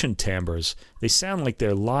percussion timbres. They sound like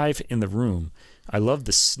they're live in the room. I love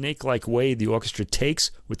the snake-like way the orchestra takes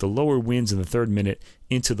with the lower winds in the third minute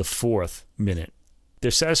into the fourth minute. They're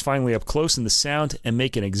satisfyingly up close in the sound and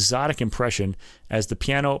make an exotic impression as the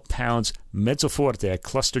piano pounds mezzo forte at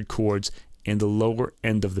clustered chords in the lower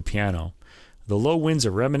end of the piano. The low winds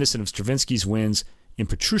are reminiscent of Stravinsky's winds in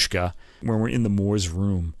Petrushka when we're in the Moor's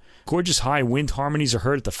room. Gorgeous high wind harmonies are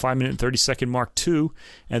heard at the 5 minute and 30 second mark too,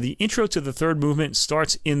 and the intro to the third movement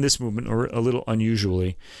starts in this movement, or a little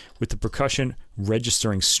unusually, with the percussion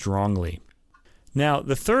registering strongly. Now,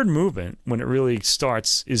 the third movement, when it really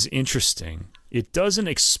starts, is interesting. It doesn't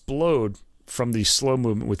explode from the slow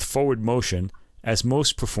movement with forward motion, as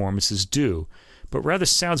most performances do, but rather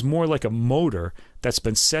sounds more like a motor that's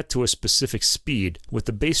been set to a specific speed, with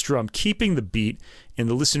the bass drum keeping the beat in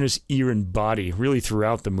the listener's ear and body really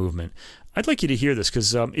throughout the movement. I'd like you to hear this,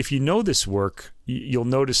 because if you know this work, you'll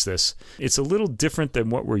notice this. It's a little different than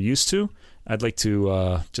what we're used to. I'd like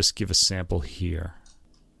to just give a sample here.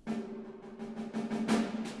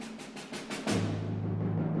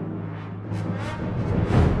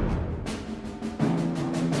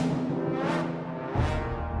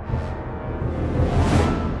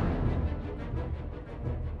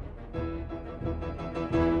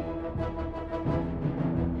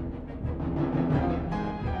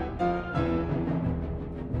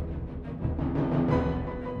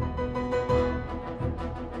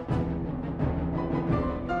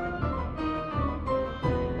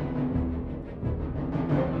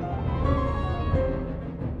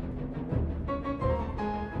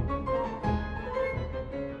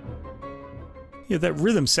 Yeah, that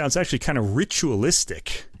rhythm sounds actually kind of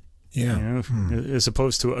ritualistic. Yeah. As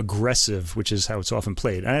opposed to aggressive, which is how it's often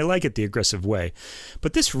played. And I like it the aggressive way.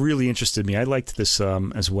 But this really interested me. I liked this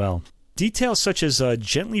as well. Details such as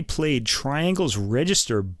gently played triangles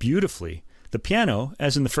register beautifully. The piano,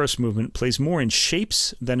 as in the first movement, plays more in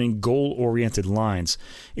shapes than in goal-oriented lines.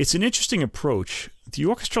 It's an interesting approach. The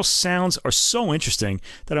orchestral sounds are so interesting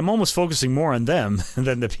that I'm almost focusing more on them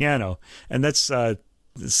than the piano. And that's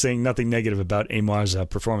saying nothing negative about Aymar's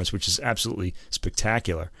performance, which is absolutely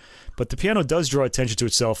spectacular. But the piano does draw attention to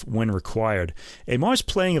itself when required. Aymar's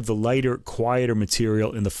playing of the lighter, quieter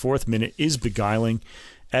material in the fourth minute is beguiling,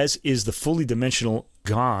 as is the fully dimensional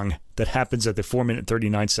gong that happens at the 4 minute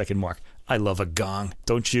 39 second mark. I love a gong,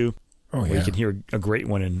 don't you? Oh, yeah. You can hear a great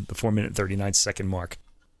one in the 4 minute 39 second mark.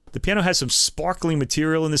 The piano has some sparkling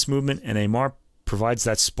material in this movement, and Aymar provides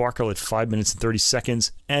that sparkle at 5 minutes and 30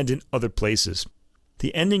 seconds and in other places.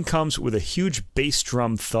 The ending comes with a huge bass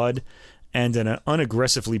drum thud and an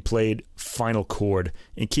unaggressively played final chord,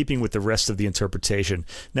 in keeping with the rest of the interpretation.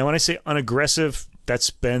 Now, when I say unaggressive, that's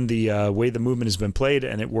been the way the movement has been played,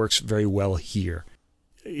 and it works very well here.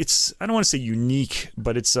 It's, I don't want to say unique,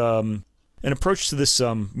 but it's an approach to this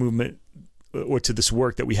movement, or to this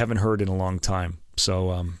work, that we haven't heard in a long time.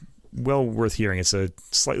 So, well worth hearing. It's a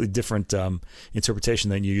slightly different interpretation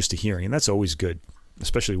than you're used to hearing, and that's always good,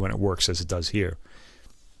 especially when it works as it does here.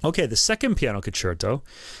 Okay, the second piano concerto,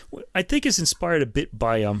 I think, is inspired a bit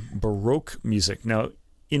by Baroque music. Now,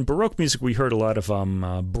 in Baroque music, we heard a lot of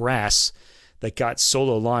brass that got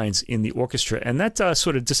solo lines in the orchestra, and that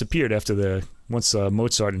sort of disappeared once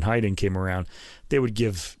Mozart and Haydn came around. They would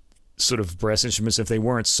give sort of brass instruments. If they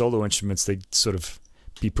weren't solo instruments, they'd sort of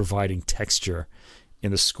be providing texture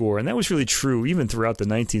in the score, and that was really true even throughout the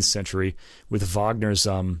 19th century with Wagner's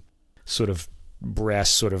sort of brass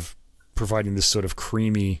sort of providing this sort of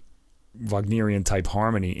creamy Wagnerian type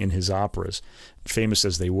harmony in his operas, famous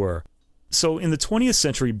as they were. So in the 20th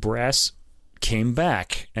century, brass came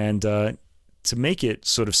back, and to make it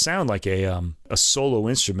sort of sound like a solo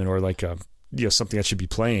instrument, or like something that should be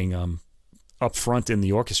playing up front in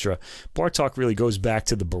the orchestra, Bartók really goes back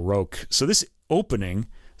to the Baroque. So this opening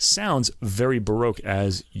sounds very Baroque,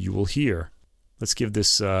 as you will hear. Let's give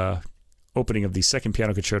this opening of the second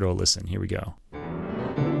piano concerto a listen. Here we go.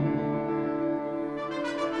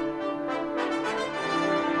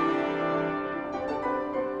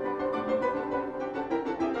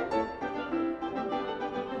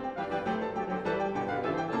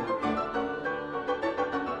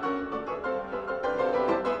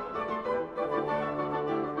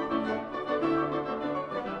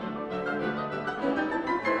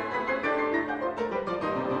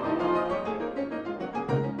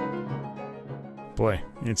 Boy,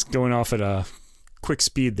 it's going off at a quick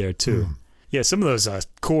speed there, too. Yeah, some of those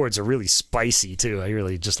chords are really spicy, too. I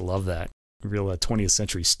really just love that. Real 20th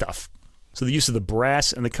century stuff. So the use of the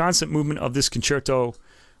brass and the constant movement of this concerto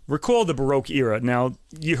recall the Baroque era. Now,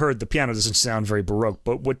 you heard the piano doesn't sound very Baroque,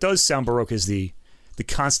 but what does sound Baroque is the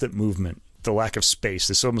constant movement, the lack of space.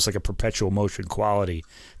 There's almost like a perpetual motion quality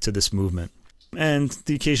to this movement. And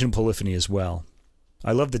the occasional polyphony as well.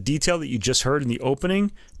 I love the detail that you just heard in the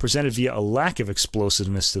opening, presented via a lack of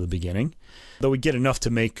explosiveness to the beginning, though we get enough to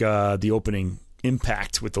make the opening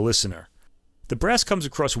impact with the listener. The brass comes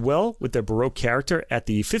across well with their Baroque character at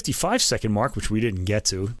the 55-second mark, which we didn't get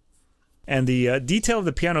to, and the detail of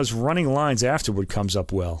the piano's running lines afterward comes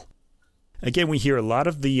up well. Again, we hear a lot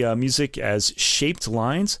of the music as shaped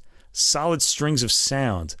lines, solid strings of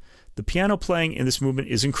sound. The piano playing in this movement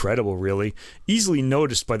is incredible, really, easily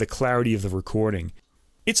noticed by the clarity of the recording.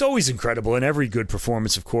 It's always incredible in every good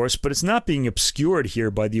performance, of course, but it's not being obscured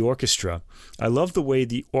here by the orchestra. I love the way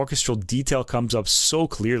the orchestral detail comes up so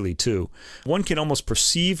clearly, too. One can almost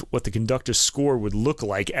perceive what the conductor's score would look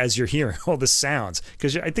like as you're hearing all the sounds,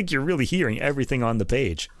 because I think you're really hearing everything on the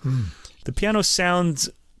page. The piano sounds,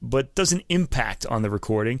 but doesn't impact on the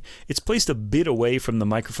recording. It's placed a bit away from the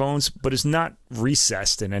microphones, but is not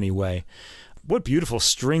recessed in any way. What beautiful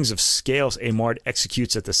strings of scales Aimard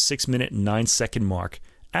executes at the 6-minute and 9-second mark.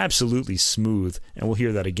 Absolutely smooth, and we'll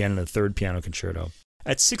hear that again in the third piano concerto.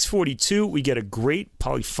 At 6:42, we get a great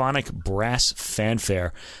polyphonic brass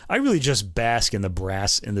fanfare. I really just bask in the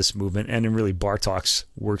brass in this movement, and in really Bartók's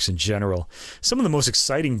works in general. Some of the most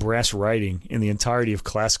exciting brass writing in the entirety of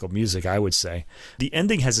classical music, I would say. The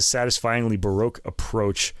ending has a satisfyingly Baroque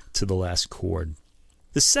approach to the last chord.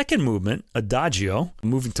 The second movement, Adagio,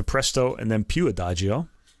 moving to Presto and then più Adagio,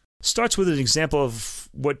 starts with an example of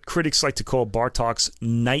what critics like to call Bartók's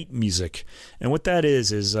night music. And what that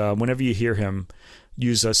is whenever you hear him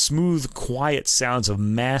use smooth, quiet sounds of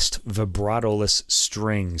massed, vibrato-less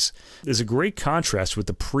strings. There's a great contrast with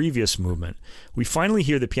the previous movement. We finally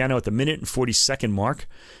hear the piano at the minute and 40-second mark.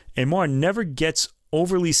 Aimard never gets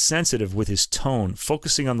overly sensitive with his tone,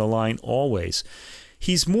 focusing on the line always.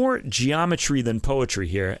 He's more geometry than poetry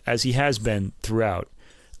here, as he has been throughout.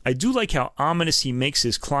 I do like how ominous he makes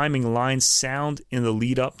his climbing lines sound in the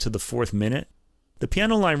lead up to the 4th minute. The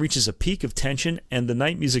piano line reaches a peak of tension, and the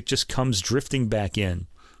night music just comes drifting back in.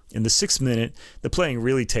 In the 6th minute, the playing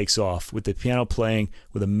really takes off, with the piano playing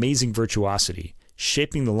with amazing virtuosity,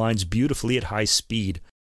 shaping the lines beautifully at high speed.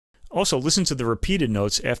 Also, listen to the repeated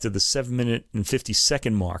notes after the 7-minute and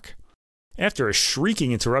 50-second mark. After a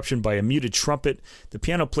shrieking interruption by a muted trumpet, the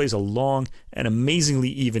piano plays a long and amazingly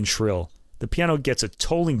even trill. The piano gets a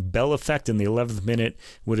tolling bell effect in the 11th minute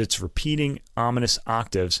with its repeating, ominous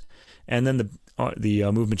octaves, and then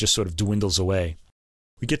the movement just sort of dwindles away.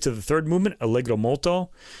 We get to the third movement, Allegro molto,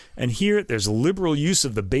 and here there's liberal use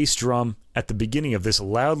of the bass drum at the beginning of this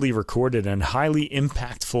loudly recorded and highly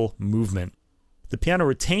impactful movement. The piano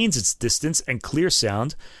retains its distance and clear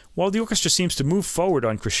sound, while the orchestra seems to move forward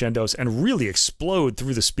on crescendos and really explode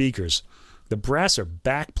through the speakers. The brass are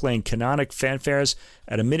back playing canonic fanfares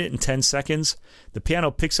at a minute and 10 seconds. The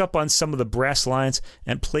piano picks up on some of the brass lines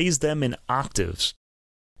and plays them in octaves.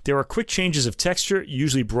 There are quick changes of texture,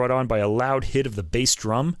 usually brought on by a loud hit of the bass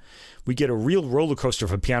drum. We get a real roller coaster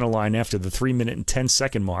of a piano line after the 3-minute and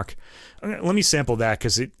 10-second mark. Let me sample that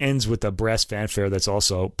because it ends with a brass fanfare that's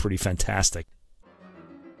also pretty fantastic.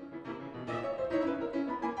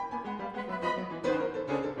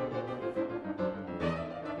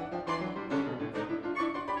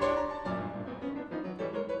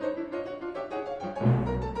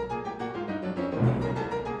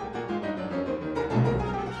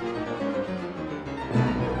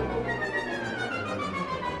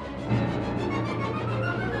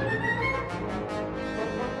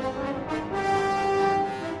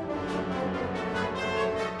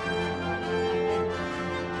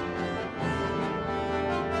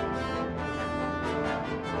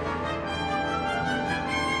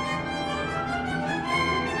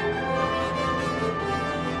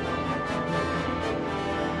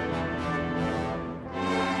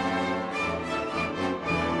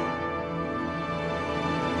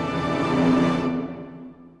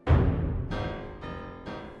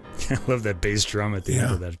 I love that bass drum at the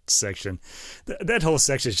end of that section. That whole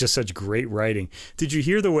section is just such great writing. Did you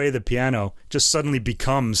hear the way the piano just suddenly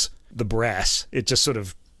becomes the brass? It just sort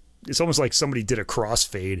of, it's almost like somebody did a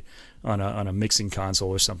crossfade on a mixing console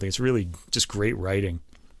or something. It's really just great writing.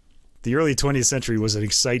 The early 20th century was an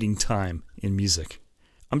exciting time in music.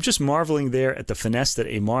 I'm just marveling there at the finesse that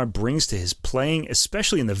Aimar brings to his playing,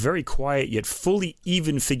 especially in the very quiet yet fully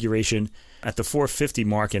even figuration at the 450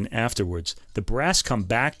 mark and afterwards. The brass come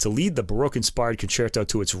back to lead the Baroque-inspired concerto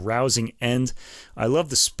to its rousing end. I love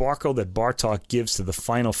the sparkle that Bartók gives to the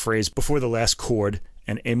final phrase before the last chord,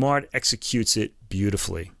 and Aimar executes it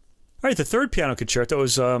beautifully. All right, the third piano concerto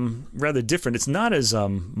is rather different. It's not as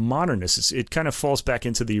modernist. It kind of falls back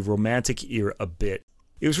into the Romantic era a bit.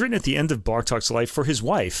 It was written at the end of Bartók's life for his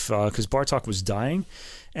wife, because Bartók was dying,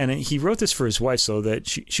 and he wrote this for his wife so that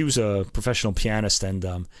she was a professional pianist,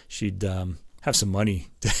 and she'd have some money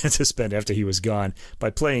to spend after he was gone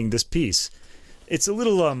by playing this piece. It's a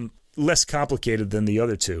little less complicated than the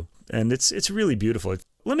other two, and it's really beautiful.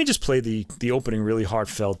 Let me just play the opening really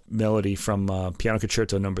heartfelt melody from Piano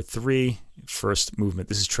Concerto Number 3, first movement.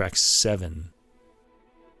 This is track 7.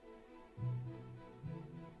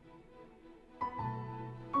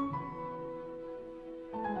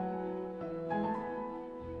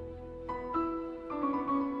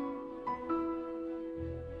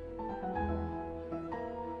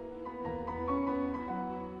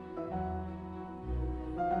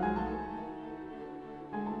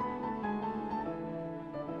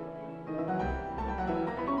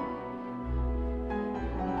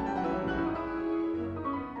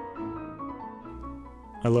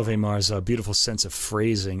 I love Aimar's beautiful sense of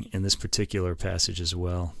phrasing in this particular passage as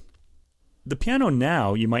well. The piano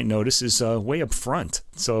now, you might notice, is way up front.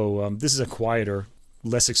 So this is a quieter,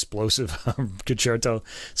 less explosive concerto.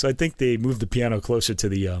 So I think they moved the piano closer to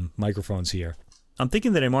the microphones here. I'm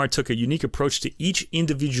thinking that Aimar took a unique approach to each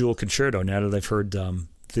individual concerto now that I've heard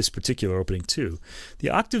this particular opening too.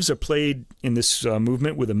 The octaves are played in this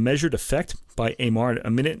movement with a measured effect by Aimar at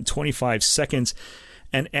 1 minute and 25 seconds.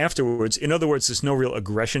 And afterwards, in other words, there's no real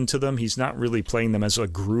aggression to them. He's not really playing them as a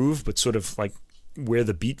groove, but sort of like where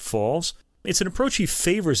the beat falls. It's an approach he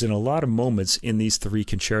favors in a lot of moments in these 3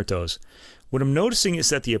 concertos. What I'm noticing is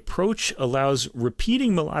that the approach allows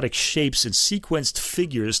repeating melodic shapes and sequenced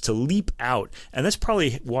figures to leap out. And that's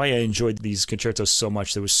probably why I enjoyed these concertos so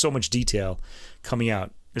much. There was so much detail coming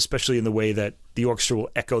out, especially in the way that the orchestra will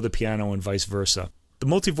echo the piano and vice versa. The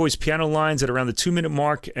multi-voice piano lines at around the 2-minute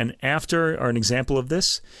mark and after are an example of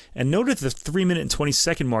this. And note at the 3-minute and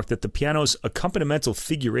 20-second mark that the piano's accompanimental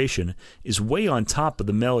figuration is way on top of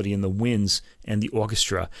the melody in the winds and the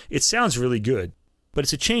orchestra. It sounds really good, but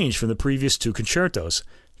it's a change from the previous 2 concertos.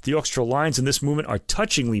 The orchestral lines in this movement are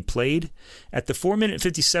touchingly played. At the 4-minute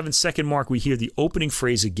and 57-second mark, we hear the opening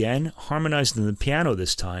phrase again, harmonized in the piano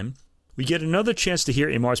this time. We get another chance to hear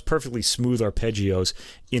Aimar's perfectly smooth arpeggios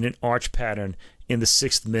in an arch pattern in the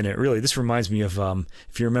 6th minute. Really, this reminds me of,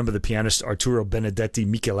 if you remember the pianist Arturo Benedetti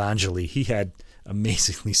Michelangeli, he had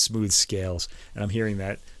amazingly smooth scales, and I'm hearing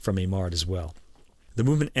that from Aimar as well. The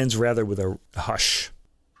movement ends rather with a hush.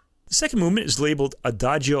 The second movement is labeled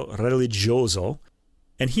Adagio Religioso,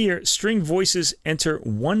 and here string voices enter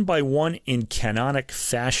one by one in canonic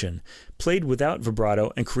fashion, played without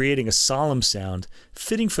vibrato and creating a solemn sound,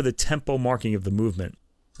 fitting for the tempo marking of the movement.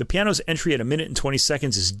 The piano's entry at 1 minute and 20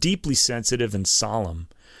 seconds is deeply sensitive and solemn.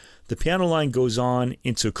 The piano line goes on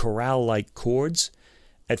into chorale-like chords.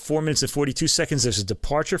 At 4 minutes and 42 seconds, there's a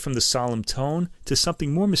departure from the solemn tone to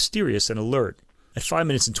something more mysterious and alert. At 5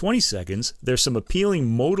 minutes and 20 seconds, there's some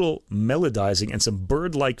appealing modal melodizing and some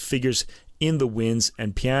bird-like figures in the winds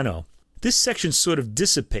and piano. This section sort of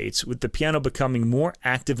dissipates, with the piano becoming more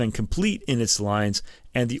active and complete in its lines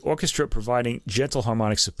and the orchestra providing gentle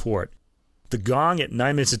harmonic support. The gong at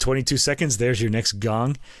 9 minutes and 22 seconds, there's your next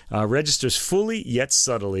gong, registers fully yet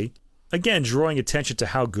subtly, again drawing attention to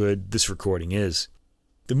how good this recording is.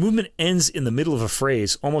 The movement ends in the middle of a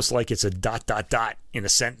phrase, almost like it's a ... in a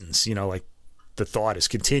sentence, like the thought is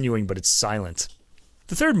continuing but it's silent.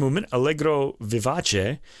 The third movement, Allegro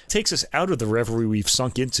vivace, takes us out of the reverie we've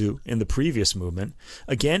sunk into in the previous movement.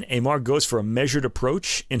 Again, Aimar goes for a measured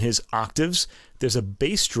approach in his octaves. There's a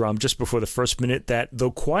bass drum just before the first minute that,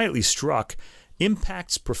 though quietly struck,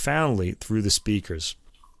 impacts profoundly through the speakers.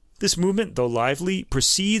 This movement, though lively,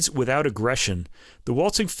 proceeds without aggression. The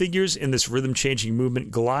waltzing figures in this rhythm-changing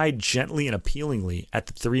movement glide gently and appealingly at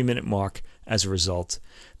the 3-minute mark as a result.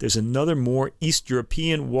 There's another more East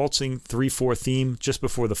European waltzing 3/4 theme just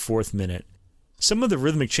before the 4th minute. Some of the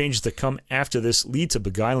rhythmic changes that come after this lead to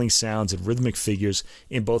beguiling sounds and rhythmic figures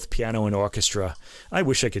in both piano and orchestra. I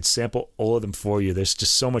wish I could sample all of them for you. There's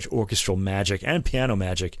just so much orchestral magic and piano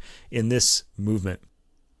magic in this movement.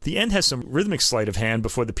 The end has some rhythmic sleight of hand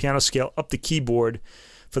before the piano scale up the keyboard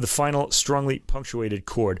for the final strongly punctuated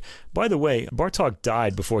chord. By the way, Bartók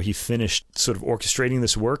died before he finished sort of orchestrating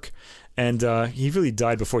this work, and he really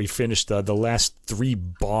died before he finished the last 3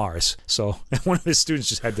 bars. So one of his students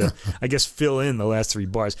just had to, I guess, fill in the last 3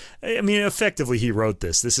 bars. I mean, effectively, he wrote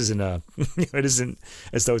this. This isn't it isn't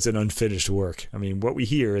as though it's an unfinished work. I mean, what we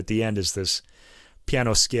hear at the end is this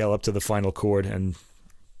piano scale up to the final chord and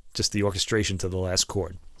just the orchestration to the last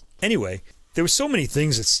chord. Anyway, there were so many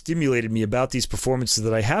things that stimulated me about these performances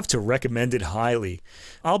that I have to recommend it highly.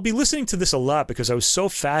 I'll be listening to this a lot because I was so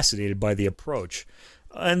fascinated by the approach.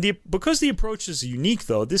 And because the approach is unique,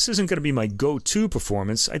 though, this isn't going to be my go-to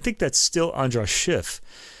performance. I think that's still Andras Schiff,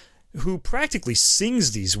 who practically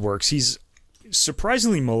sings these works. He's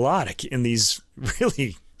surprisingly melodic in these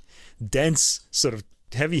really dense, sort of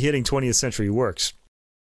heavy-hitting 20th century works.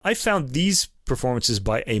 I found these performances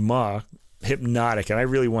by Aimar hypnotic, and I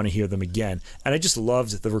really want to hear them again. And I just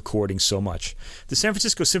loved the recording so much. The San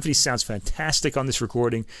Francisco Symphony sounds fantastic on this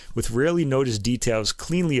recording, with rarely noticed details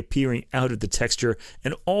cleanly appearing out of the texture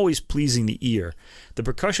and always pleasing the ear. The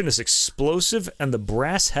percussion is explosive, and the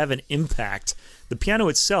brass have an impact. The piano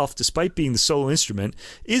itself, despite being the solo instrument,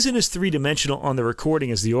 isn't as three-dimensional on the recording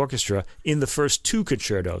as the orchestra in the first 2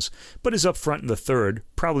 concertos, but is up front in the third,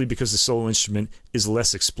 probably because the solo instrument is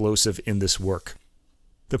less explosive in this work.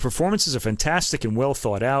 The performances are fantastic and well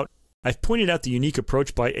thought out. I've pointed out the unique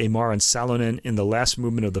approach by Aimar and Salonen in the last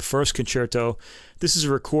movement of the first concerto. This is a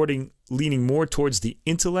recording leaning more towards the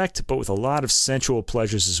intellect, but with a lot of sensual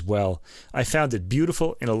pleasures as well. I found it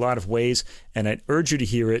beautiful in a lot of ways, and I'd urge you to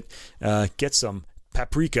hear it. Get some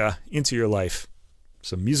paprika into your life.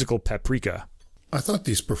 Some musical paprika. I thought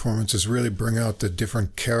these performances really bring out the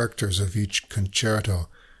different characters of each concerto.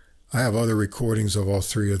 I have other recordings of all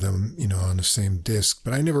 3 of them, on the same disc,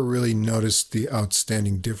 but I never really noticed the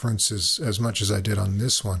outstanding differences as much as I did on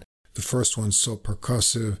this one. The first one's so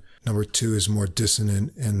percussive, number 2 is more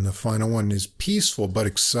dissonant, and the final one is peaceful but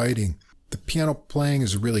exciting. The piano playing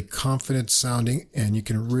is really confident sounding, and you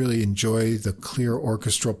can really enjoy the clear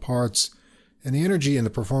orchestral parts. And the energy in the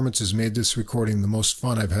performances made this recording the most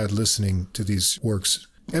fun I've had listening to these works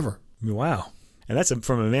ever. Wow. And that's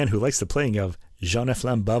from a man who likes the playing of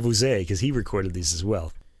Jean-Eflain Bavouzet, because he recorded these as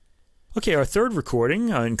well. Okay, our third recording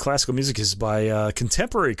in classical music is by a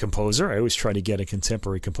contemporary composer. I always try to get a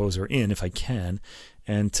contemporary composer in if I can.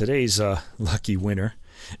 And today's lucky winner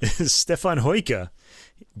is Stefan Heuke.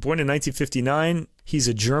 Born in 1959, he's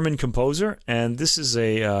a German composer, and this is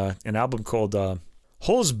an album called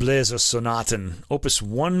Holzbläser Sonaten, Opus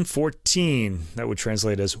 114. That would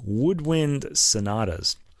translate as Woodwind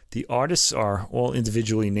Sonatas. The artists are all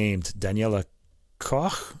individually named. Daniela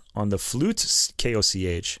Koch on the flute,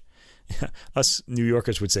 K-O-C-H. Us New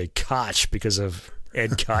Yorkers would say Koch because of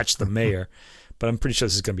Ed Koch, the mayor, but I'm pretty sure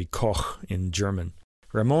this is going to be Koch in German.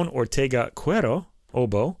 Ramon Ortega Cuero,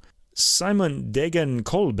 oboe. Simon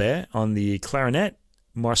Degen-Kolbe on the clarinet.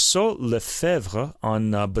 Marceau Lefebvre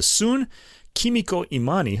on bassoon. Kimiko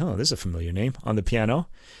Imani, this is a familiar name, on the piano.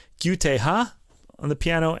 Gyute Ha on the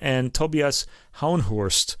piano, and Tobias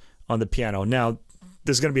Hauenhorst on the piano. Now,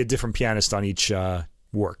 there's going to be a different pianist on each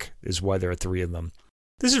work, is why there are 3 of them.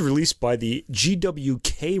 This is released by the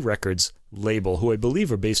GWK Records label, who I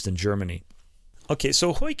believe are based in Germany. Okay,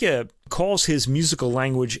 so Heuke calls his musical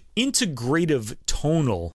language integrative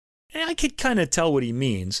tonal, and I could kind of tell what he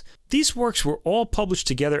means. These works were all published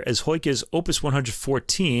together as Heuke's Opus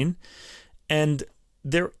 114, and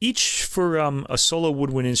they're each for a solo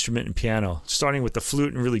woodwind instrument and piano, starting with the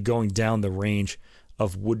flute and really going down the range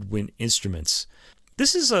of woodwind instruments.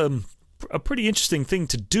 This is a pretty interesting thing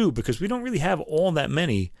to do because we don't really have all that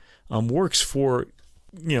many works for,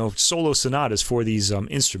 solo sonatas for these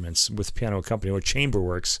instruments with piano accompaniment, or chamber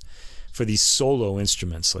works for these solo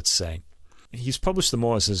instruments, let's say. He's published them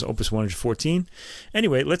all as his Opus 114.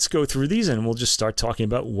 Anyway, let's go through these and we'll just start talking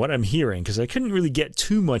about what I'm hearing, because I couldn't really get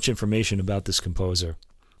too much information about this composer.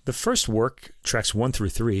 The first work, tracks 1 through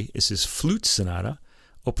 3, is his Flute Sonata,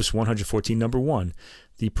 Opus 114, number 1.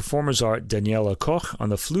 The performers are Daniela Koch on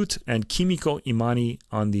the flute and Kimiko Imani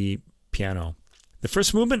on the piano. The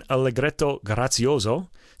first movement, Allegretto Grazioso,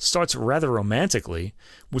 starts rather romantically,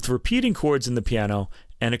 with repeating chords in the piano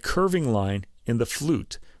and a curving line in the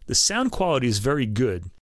flute. The sound quality is very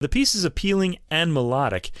good. The piece is appealing and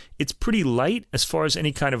melodic. It's pretty light as far as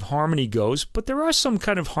any kind of harmony goes, but there are some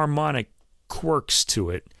kind of harmonic quirks to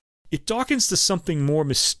it. It darkens to something more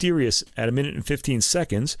mysterious at 1 minute and 15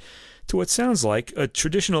 seconds to what sounds like a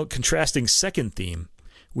traditional contrasting second theme.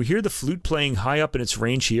 We hear the flute playing high up in its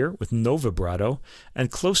range here with no vibrato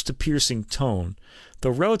and close to piercing tone, though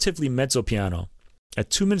relatively mezzo piano. At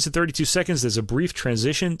 2 minutes and 32 seconds, there's a brief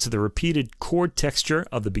transition to the repeated chord texture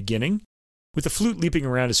of the beginning, with the flute leaping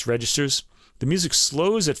around its registers. The music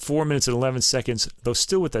slows at 4 minutes and 11 seconds, though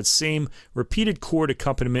still with that same repeated chord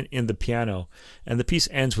accompaniment in the piano, and the piece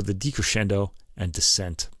ends with a decrescendo and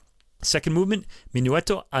descent. Second movement,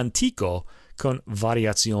 Minuetto Antico con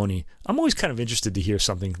Variazioni. I'm always kind of interested to hear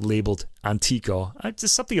something labeled Antico.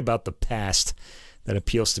 There's something about the past that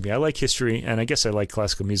appeals to me. I like history, and I guess I like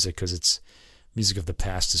classical music because it's music of the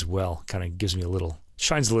past as well. Kind of gives me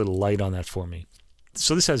shines a little light on that for me.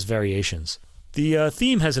 So this has variations. The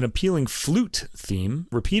theme has an appealing flute theme,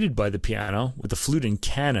 repeated by the piano, with the flute in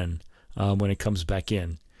canon when it comes back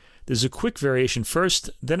in. There's a quick variation first,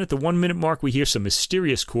 then at the 1 minute mark we hear some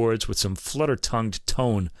mysterious chords with some flutter-tongued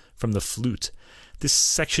tone from the flute. This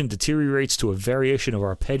section deteriorates to a variation of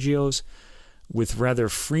arpeggios with rather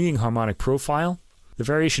freeing harmonic profile. The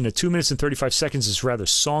variation at 2 minutes and 35 seconds is rather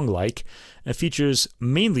song-like and features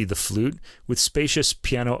mainly the flute with spacious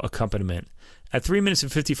piano accompaniment. At 3 minutes and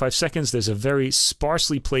 55 seconds, there's a very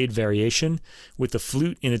sparsely played variation with the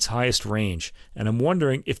flute in its highest range. And I'm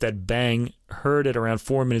wondering if that bang heard at around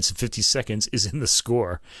 4 minutes and 50 seconds is in the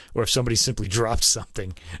score, or if somebody simply dropped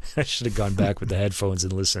something. I should have gone back with the headphones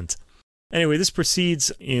and listened. Anyway, this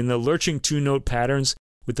proceeds in the lurching two-note patterns,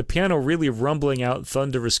 with the piano really rumbling out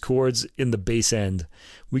thunderous chords in the bass end.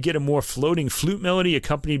 We get a more floating flute melody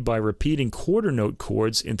accompanied by repeating quarter note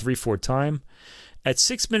chords in 3/4 time. At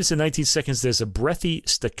 6 minutes and 19 seconds, there's a breathy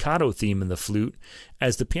staccato theme in the flute,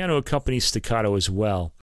 as the piano accompanies staccato as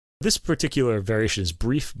well. This particular variation is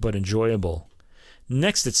brief but enjoyable.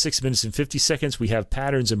 Next, at 6 minutes and 50 seconds, we have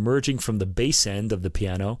patterns emerging from the bass end of the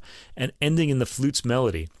piano and ending in the flute's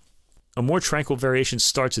melody. A more tranquil variation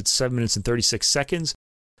starts at 7 minutes and 36 seconds,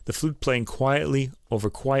 the flute playing quietly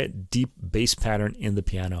over quiet, deep bass pattern in the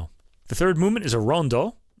piano. The third movement is a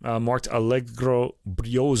rondo, marked Allegro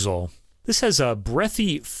Brioso. This has a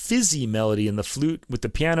breathy, fizzy melody in the flute with the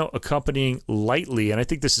piano accompanying lightly, and I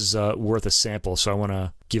think this is worth a sample, so I want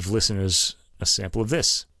to give listeners a sample of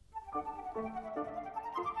this.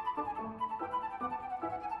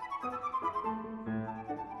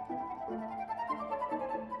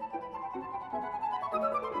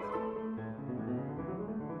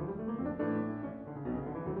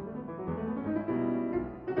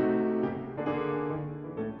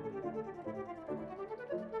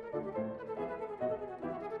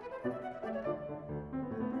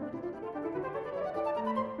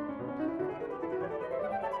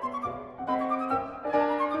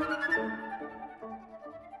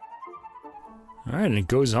 All right, and it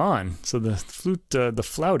goes on. So the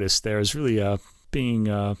flautist there is really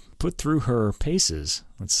being put through her paces,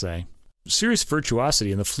 let's say. Serious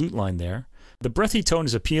virtuosity in the flute line there. The breathy tone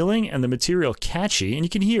is appealing and the material catchy, and you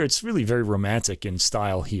can hear it's really very romantic in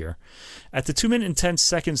style here. At the 2 minute and 10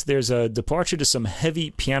 seconds, there's a departure to some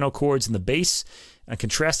heavy piano chords in the bass and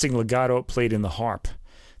contrasting legato played in the harp.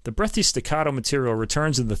 The breathy staccato material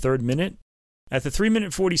returns in the 3rd minute. At the 3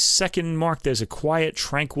 minute 40-second mark, there's a quiet,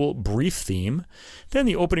 tranquil, brief theme. Then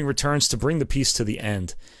the opening returns to bring the piece to the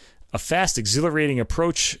end. A fast, exhilarating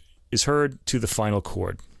approach is heard to the final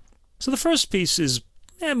chord. So the first piece is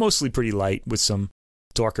mostly pretty light with some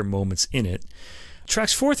darker moments in it.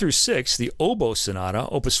 Tracks 4 through 6, the Oboe Sonata,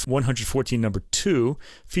 Opus 114 number 2,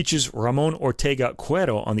 features Ramon Ortega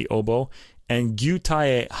Cuero on the oboe and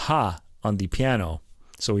Gyutae Ha on the piano.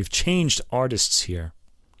 So we've changed artists here.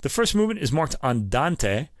 The first movement is marked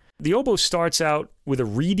Andante. The oboe starts out with a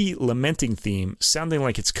reedy, lamenting theme, sounding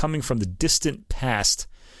like it's coming from the distant past.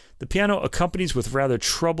 The piano accompanies with rather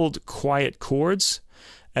troubled, quiet chords.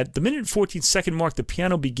 At the minute and 14-second mark, the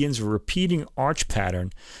piano begins a repeating arch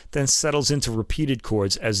pattern, then settles into repeated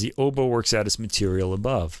chords as the oboe works out its material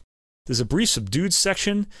above. There's a brief subdued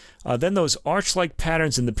section, then those arch-like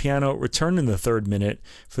patterns in the piano return in the third minute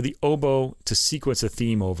for the oboe to sequence a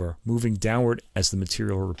theme over, moving downward as the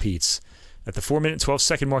material repeats. At the 4-minute and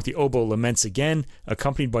 12-second mark, the oboe laments again,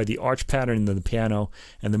 accompanied by the arch pattern in the piano,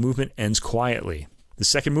 and the movement ends quietly. The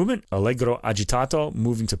second movement, allegro agitato,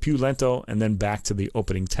 moving to più lento, and then back to the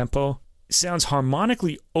opening tempo, sounds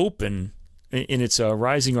harmonically open in its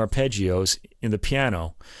rising arpeggios in the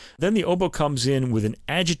piano. Then the oboe comes in with an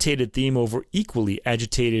agitated theme over equally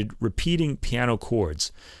agitated, repeating piano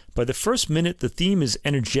chords. By the first minute, the theme is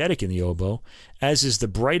energetic in the oboe, as is the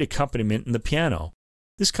bright accompaniment in the piano.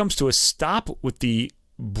 This comes to a stop with the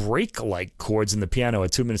break-like chords in the piano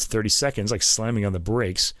at 2 minutes 30 seconds, like slamming on the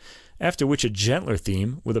brakes, after which a gentler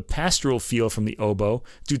theme with a pastoral feel from the oboe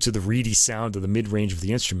due to the reedy sound of the mid-range of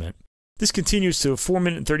the instrument. This continues to a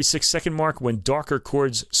 4-minute and 36-second mark when darker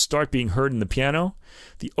chords start being heard in the piano.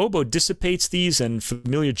 The oboe dissipates these and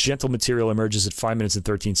familiar gentle material emerges at 5 minutes and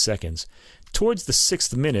 13 seconds. Towards the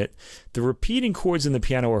 6th minute, the repeating chords in the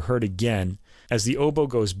piano are heard again as the oboe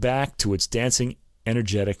goes back to its dancing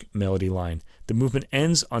energetic melody line. The movement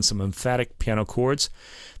ends on some emphatic piano chords.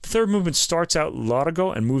 The third movement starts out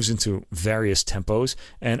largo and moves into various tempos,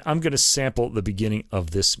 and I'm going to sample the beginning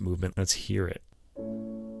of this movement. Let's hear it.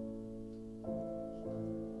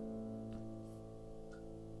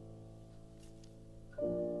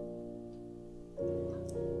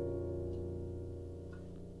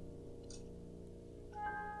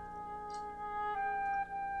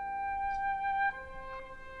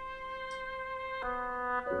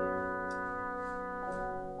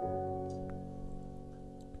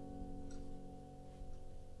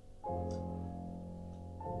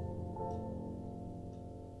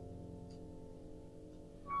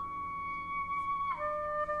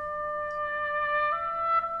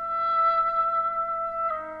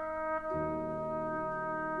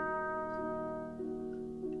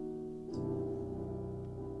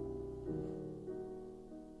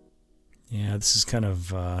 Yeah, this is kind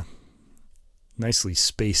of nicely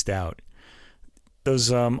spaced out. Those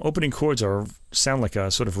opening chords sound like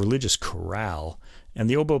a sort of religious chorale, and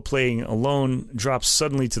the oboe playing alone drops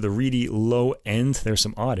suddenly to the reedy low end. There's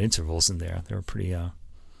some odd intervals in there. They're pretty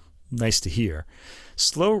nice to hear.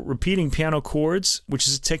 Slow repeating piano chords, which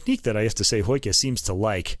is a technique that I have to say Hoyke seems to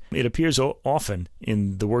like. It appears often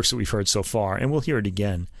in the works that we've heard so far, and we'll hear it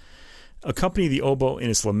again. Accompany the oboe in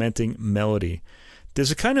its lamenting melody. There's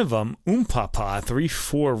a kind of papa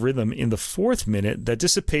 3/4 rhythm in the 4th minute that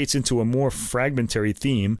dissipates into a more fragmentary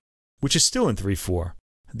theme, which is still in 3/4.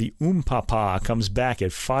 The papa comes back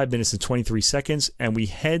at 5 minutes and 23 seconds, and we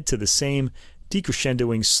head to the same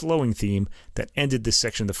decrescendoing, slowing theme that ended this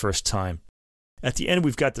section the first time. At the end,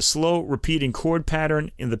 we've got the slow, repeating chord pattern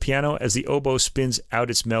in the piano as the oboe spins out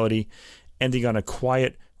its melody, ending on a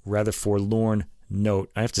quiet, rather forlorn note.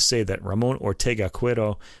 I have to say that Ramon Ortega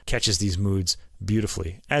Cuero catches these moods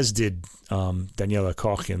beautifully, as did Daniela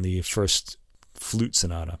Koch in the first flute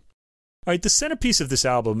sonata. All right, the centerpiece of this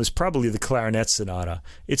album is probably the clarinet sonata.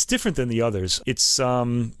 It's different than the others. It's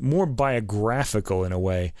more biographical in a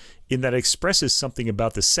way, in that it expresses something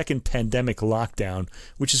about the second pandemic lockdown,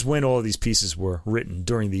 which is when all of these pieces were written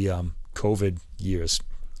during the COVID years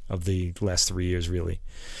of the last 3 years, really.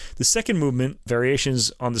 The second movement,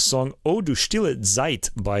 variations on the song O du stille Zeit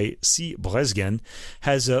by C. Bresgen,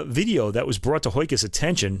 has a video that was brought to Hoyke's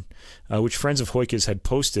attention, which friends of Hoyke's had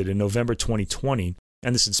posted in November 2020,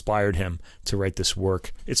 and this inspired him to write this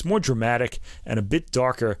work. It's more dramatic and a bit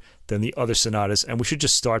darker than the other sonatas, and we should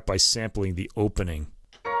just start by sampling the opening.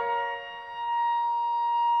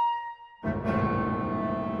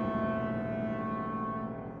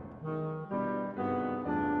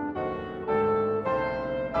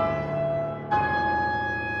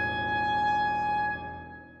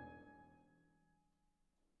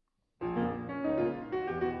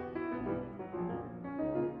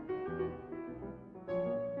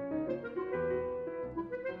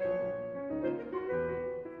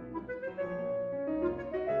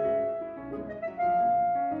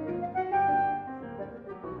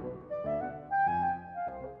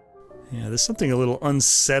 Yeah, there's something a little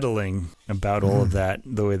unsettling about all of that,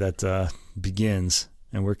 the way that begins,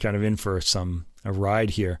 and we're kind of in for a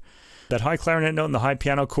ride here. That high clarinet note and the high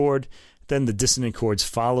piano chord, then the dissonant chords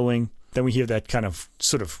following, then we hear that kind of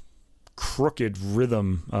sort of crooked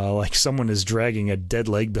rhythm, like someone is dragging a dead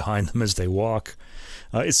leg behind them as they walk.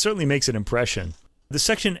 It certainly makes an impression. The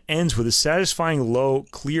section ends with a satisfying low,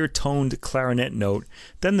 clear-toned clarinet note.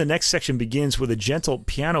 Then the next section begins with a gentle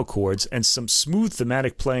piano chords and some smooth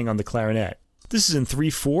thematic playing on the clarinet. This is in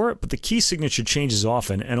 3/4, but the key signature changes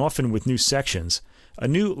often, and often with new sections. A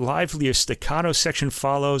new, livelier staccato section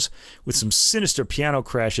follows, with some sinister piano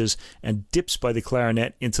crashes and dips by the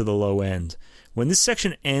clarinet into the low end. When this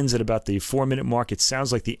section ends at about the 4-minute mark, it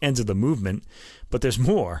sounds like the end of the movement, but there's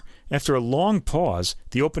more. After a long pause,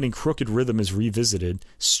 the opening crooked rhythm is revisited,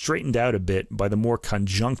 straightened out a bit by the more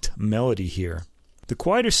conjunct melody here. The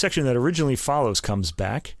quieter section that originally follows comes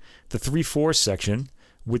back. The 3/4 section,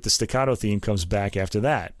 with the staccato theme, comes back after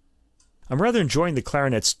that. I'm rather enjoying the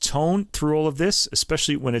clarinet's tone through all of this,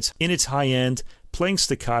 especially when it's in its high end, playing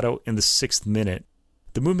staccato in the 6th minute.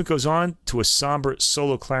 The movement goes on to a somber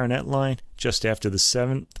solo clarinet line just after the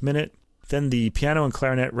 7th minute. Then the piano and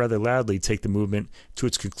clarinet rather loudly take the movement to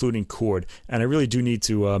its concluding chord. And I really do need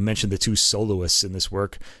to mention the two soloists in this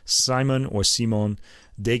work, Simon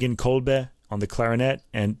Degen-Kolbe on the clarinet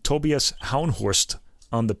and Tobias Hauenhorst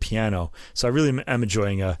on the piano. So I really am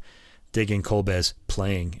enjoying Degen-Kolbe's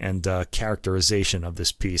playing and characterization of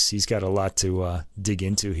this piece. He's got a lot to dig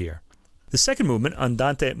into here. The second movement,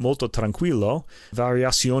 Andante molto tranquillo,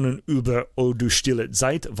 Variationen über O du stille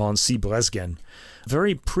Zeit von C. Bresgen.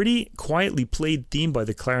 Very pretty, quietly played theme by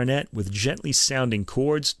the clarinet with gently sounding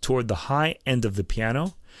chords toward the high end of the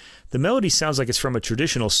piano. The melody sounds like it's from a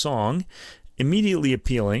traditional song, immediately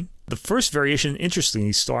appealing. The first variation,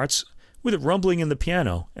 interestingly, starts with a rumbling in the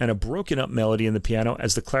piano and a broken up melody in the piano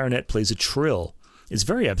as the clarinet plays a trill. It's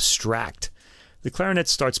very abstract. The clarinet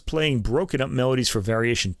starts playing broken up melodies for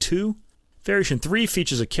variation 2. Variation 3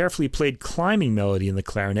 features a carefully played climbing melody in the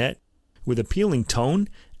clarinet with appealing tone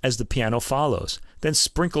as the piano follows, then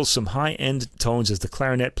sprinkles some high-end tones as the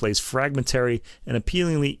clarinet plays fragmentary and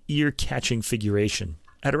appealingly ear-catching figuration.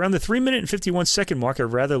 At around the 3-minute and 51-second mark, I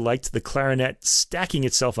rather liked the clarinet stacking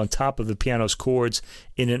itself on top of the piano's chords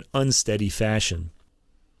in an unsteady fashion.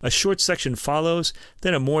 A short section follows,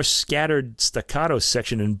 then a more scattered staccato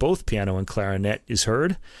section in both piano and clarinet is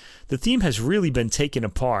heard. The theme has really been taken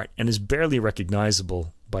apart and is barely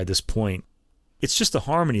recognizable by this point. It's just the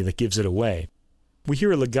harmony that gives it away. We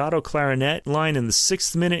hear a legato clarinet line in the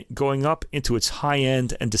 6th minute going up into its high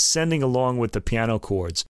end and descending along with the piano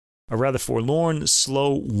chords. A rather forlorn,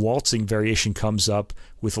 slow, waltzing variation comes up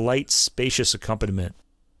with light, spacious accompaniment.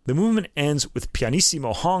 The movement ends with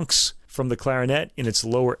pianissimo honks from the clarinet in its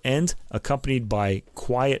lower end, accompanied by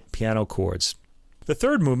quiet piano chords. The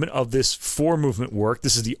third movement of this 4-movement work,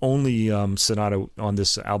 this is the only sonata on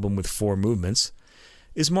this album with 4 movements,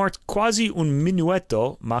 is marked quasi un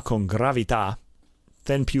minuetto ma con gravità,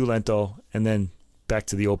 then più lento, and then back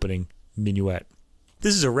to the opening minuet.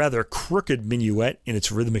 This is a rather crooked minuet in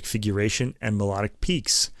its rhythmic figuration and melodic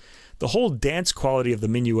peaks. The whole dance quality of the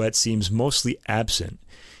minuet seems mostly absent.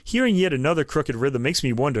 Hearing yet another crooked rhythm makes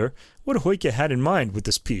me wonder what Hoyke had in mind with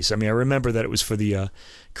this piece. I mean, I remember that it was for the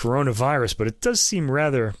coronavirus, but it does seem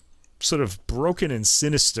rather sort of broken and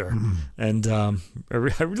sinister. And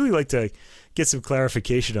I really like to get some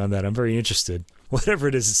clarification on that. I'm very interested. Whatever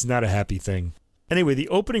it is, it's not a happy thing. Anyway, the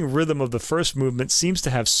opening rhythm of the first movement seems to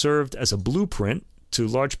have served as a blueprint to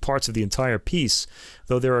large parts of the entire piece,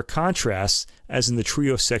 though there are contrasts, as in the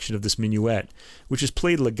trio section of this minuet, which is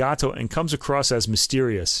played legato and comes across as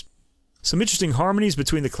mysterious. Some interesting harmonies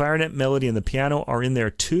between the clarinet melody and the piano are in there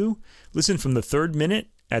too. Listen from the 3rd minute.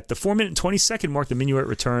 At the 4-minute and 20-second mark, the minuet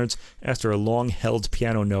returns after a long-held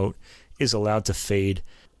piano note is allowed to fade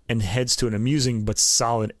and heads to an amusing but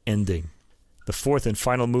solid ending. The 4th and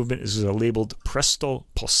final movement is labeled Presto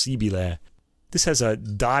Possibile. This has a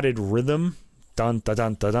dotted rhythm,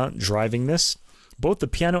 dun-da-dun-da-dun, driving this. Both the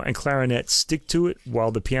piano and clarinet stick to it,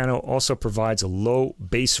 while the piano also provides a low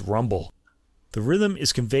bass rumble. The rhythm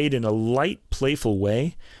is conveyed in a light, playful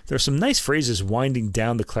way. There are some nice phrases winding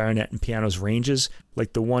down the clarinet and piano's ranges,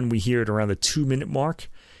 like the one we hear at around the 2-minute mark.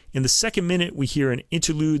 In the 2nd minute, we hear an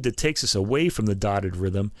interlude that takes us away from the dotted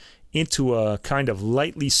rhythm into a kind of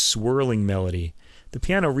lightly swirling melody. The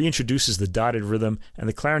piano reintroduces the dotted rhythm, and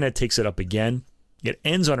the clarinet takes it up again. It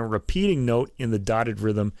ends on a repeating note in the dotted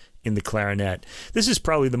rhythm in the clarinet. This is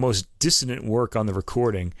probably the most dissonant work on the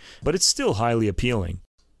recording, but it's still highly appealing.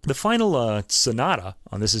 The final sonata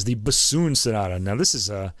on this is the bassoon sonata. Now, this is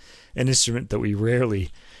an instrument that we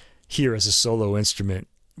rarely hear as a solo instrument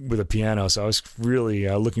with a piano, so I was really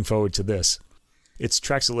looking forward to this. It's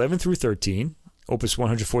tracks 11 through 13, Opus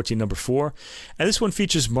 114, number 4, and this one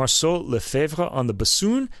features Marceau Lefebvre on the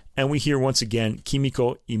bassoon, and we hear once again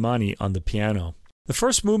Kimiko Imani on the piano. The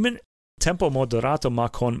first movement tempo moderato ma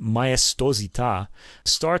con maestosità,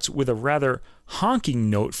 starts with a rather honking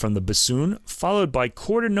note from the bassoon, followed by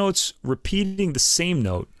quarter notes repeating the same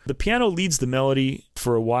note. The piano leads the melody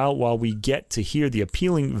for a while we get to hear the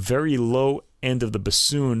appealing very low end of the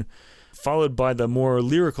bassoon, followed by the more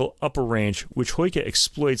lyrical upper range, which Hoyke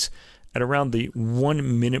exploits at around the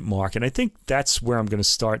 1 minute mark. And I think that's where I'm going to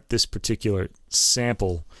start this particular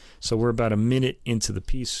sample. So we're about a minute into the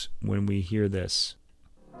piece when we hear this.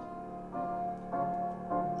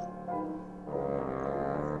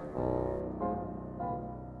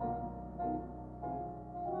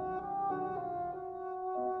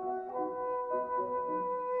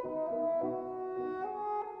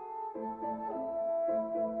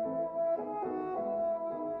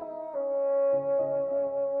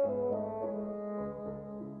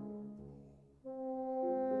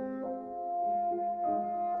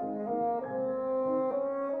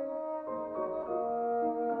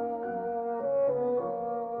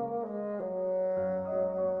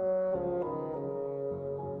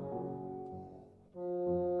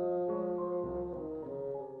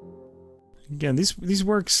 Again, these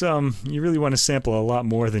works, you really want to sample a lot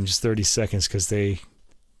more than just 30 seconds because they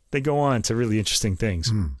go on to really interesting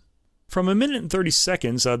things. From a minute and 30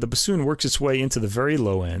 seconds, the bassoon works its way into the very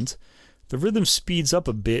low end. The rhythm speeds up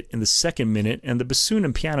a bit in the second minute, and the bassoon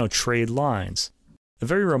and piano trade lines. A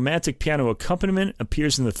very romantic piano accompaniment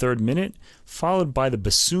appears in the third minute, followed by the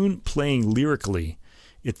bassoon playing lyrically.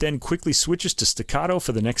 It then quickly switches to staccato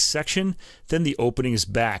for the next section, then the opening is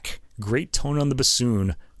back. Great tone on the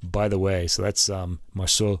bassoon, by the way. So that's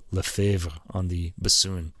Marceau Lefebvre on the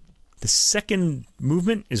bassoon. The second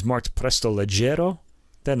movement is marked presto leggero,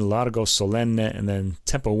 then largo solenne, and then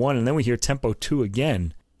tempo 1, and then we hear tempo 2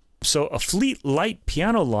 again. So a fleet light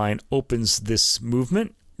piano line opens this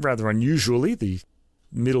movement, rather unusually. The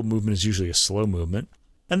middle movement is usually a slow movement,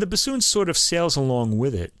 and the bassoon sort of sails along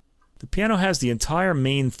with it. The piano has the entire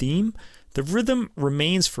main theme. The rhythm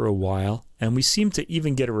remains for a while, and we seem to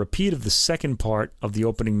even get a repeat of the second part of the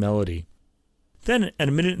opening melody. Then, at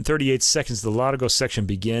a minute and 38 seconds, the largo section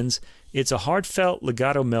begins. It's a heartfelt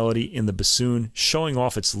legato melody in the bassoon, showing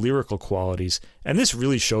off its lyrical qualities, and this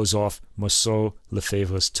really shows off Marceau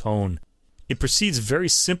Lefebvre's tone. It proceeds very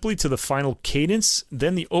simply to the final cadence,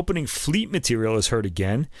 then the opening fleet material is heard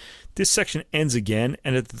again. This section ends again,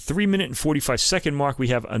 and at the 3 minute and 45 second mark, we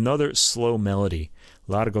have another slow melody,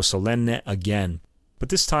 largo solenne again, but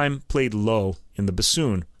this time played low in the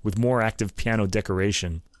bassoon with more active piano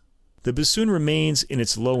decoration. The bassoon remains in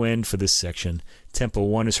its low end for this section. Tempo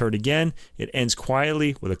 1 is heard again. It ends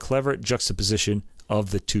quietly with a clever juxtaposition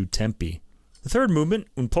of the two tempi. The third movement,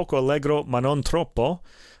 un poco allegro ma non troppo,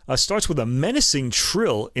 starts with a menacing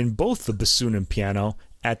trill in both the bassoon and piano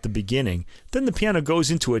at the beginning. Then the piano goes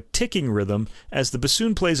into a ticking rhythm as the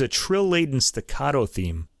bassoon plays a trill-laden staccato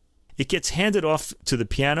theme. It gets handed off to the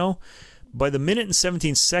piano. By the minute and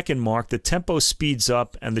 17 second mark, the tempo speeds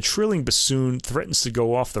up and the trilling bassoon threatens to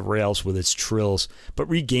go off the rails with its trills, but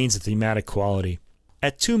regains the thematic quality.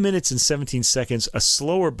 At 2 minutes and 17 seconds, a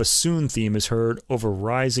slower bassoon theme is heard over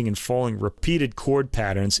rising and falling repeated chord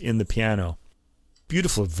patterns in the piano.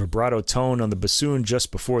 Beautiful vibrato tone on the bassoon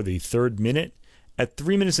just before the third minute. At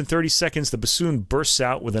 3 minutes and 30 seconds, the bassoon bursts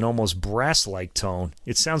out with an almost brass-like tone.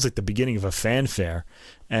 It sounds like the beginning of a fanfare,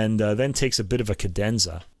 and then takes a bit of a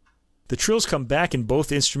cadenza. The trills come back in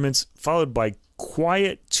both instruments, followed by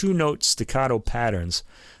quiet two-note staccato patterns.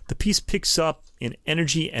 The piece picks up in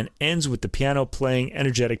energy and ends with the piano playing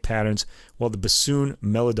energetic patterns while the bassoon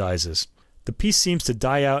melodizes. The piece seems to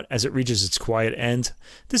die out as it reaches its quiet end.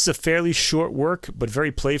 This is a fairly short work, but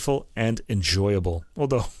very playful and enjoyable.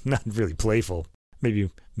 Although not really playful, maybe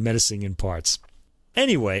menacing in parts.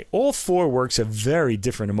 Anyway, all four works have very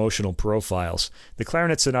different emotional profiles, the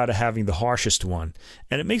Clarinet Sonata having the harshest one,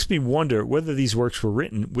 and it makes me wonder whether these works were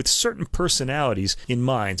written with certain personalities in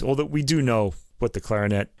mind, although we do know what the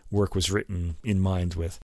clarinet work was written in mind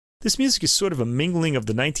with. This music is sort of a mingling of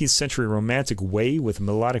the 19th century romantic way with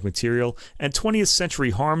melodic material and 20th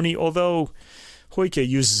century harmony, although Hoyke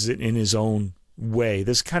uses it in his own way.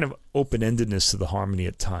 There's kind of open-endedness to the harmony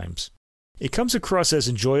at times. It comes across as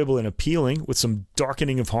enjoyable and appealing, with some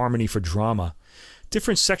darkening of harmony for drama.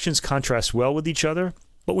 Different sections contrast well with each other,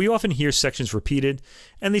 but we often hear sections repeated,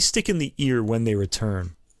 and they stick in the ear when they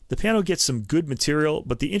return. The piano gets some good material,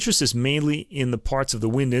 but the interest is mainly in the parts of the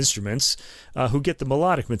wind instruments, who get the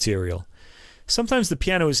melodic material. Sometimes the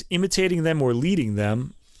piano is imitating them or leading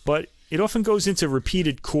them, but it often goes into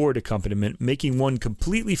repeated chord accompaniment, making one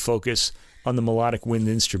completely focus on the melodic wind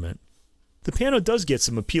instrument. The piano does get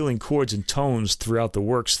some appealing chords and tones throughout the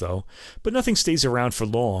works, though, but nothing stays around for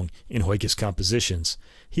long in Hoyke's compositions.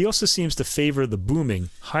 He also seems to favor the booming,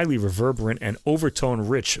 highly reverberant, and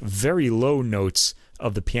overtone-rich, very low notes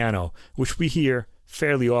of the piano, which we hear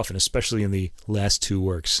fairly often, especially in the last two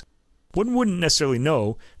works. One wouldn't necessarily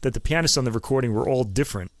know that the pianists on the recording were all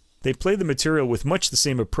different. They play the material with much the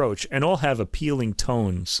same approach and all have appealing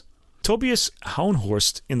tones. Tobias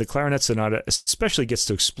Hauenhorst in the Clarinet Sonata especially gets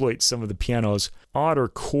to exploit some of the piano's odder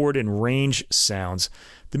chord and range sounds.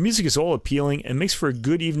 The music is all appealing and makes for a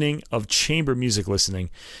good evening of chamber music listening.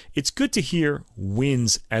 It's good to hear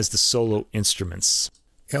winds as the solo instruments.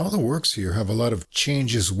 Yeah, all the works here have a lot of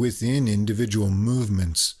changes within individual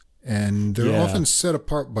movements, and they're often set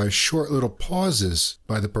apart by short little pauses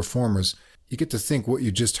by the performers. You get to think what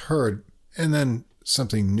you just heard, and then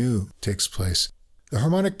something new takes place. The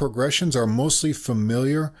harmonic progressions are mostly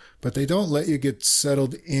familiar, but they don't let you get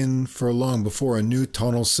settled in for long before a new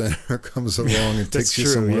tonal center comes along and takes you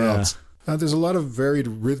somewhere else. There's a lot of varied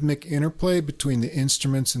rhythmic interplay between the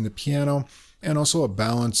instruments and the piano, and also a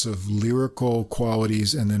balance of lyrical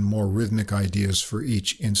qualities and then more rhythmic ideas for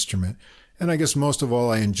each instrument. And I guess most of all,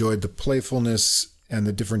 I enjoyed the playfulness and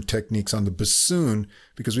the different techniques on the bassoon,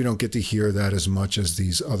 because we don't get to hear that as much as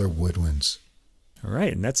these other woodwinds. All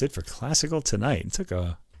right, and that's it for Classical tonight. It took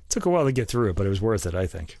a while to get through it, but it was worth it, I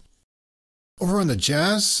think. Over on the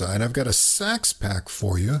jazz side, I've got a sax pack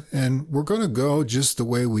for you, and we're going to go just the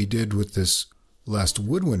way we did with this last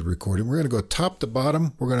woodwind recording. We're going to go top to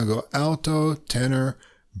bottom. We're going to go alto, tenor,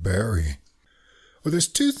 bari. Well, there's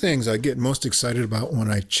two things I get most excited about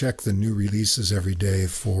when I check the new releases every day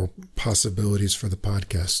for possibilities for the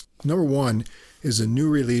podcast. Number one is a new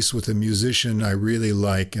release with a musician I really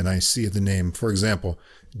like and I see the name. For example,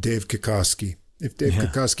 Dave Kikoski. If Dave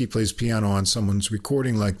Kikoski plays piano on someone's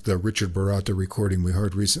recording, like the Richard Baratta recording we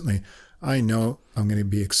heard recently, I know I'm going to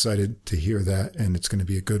be excited to hear that, and it's going to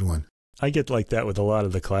be a good one. I get like that with a lot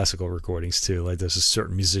of the classical recordings too. Like there's a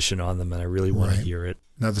certain musician on them and I really want to hear it.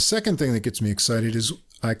 Now, the second thing that gets me excited is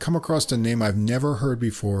I come across a name I've never heard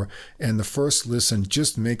before, and the first listen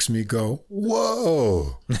just makes me go,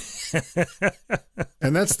 whoa!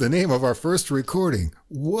 And that's the name of our first recording.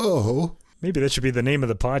 Whoa! Maybe that should be the name of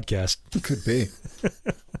the podcast. It could be.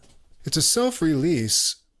 It's a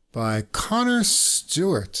self-release by Connor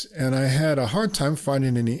Stewart, and I had a hard time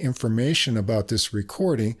finding any information about this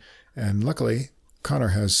recording, and luckily Connor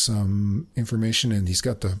has some information, and he's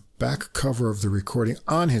got the back cover of the recording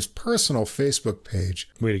on his personal Facebook page.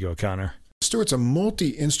 Way to go, Connor. Stewart's a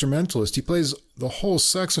multi-instrumentalist. He plays the whole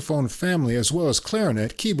saxophone family as well as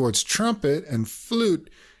clarinet, keyboards, trumpet, and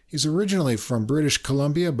flute. He's originally from British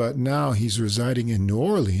Columbia, but now he's residing in New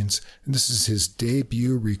Orleans, and this is his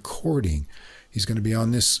debut recording. He's going to be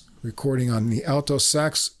on this recording on the alto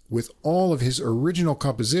sax with all of his original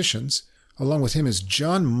compositions. Along with him is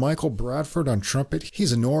John Michael Bradford on trumpet.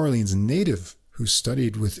 He's a New Orleans native who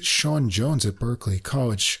studied with Sean Jones at Berklee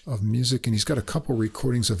College of Music, and he's got a couple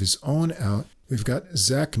recordings of his own out. We've got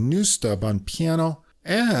Zach Newstub on piano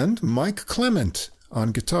and Mike Clement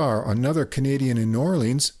on guitar, another Canadian in New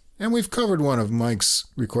Orleans. And we've covered one of Mike's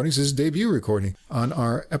recordings, his debut recording, on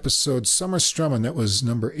our episode Summer Strummin'. That was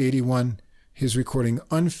number 81. His recording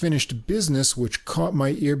Unfinished Business, which caught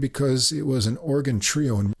my ear because it was an organ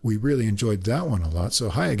trio, and we really enjoyed that one a lot. So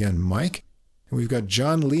hi again, Mike. And we've got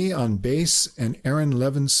John Lee on bass and Aaron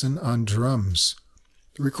Levinson on drums.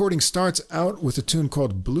 The recording starts out with a tune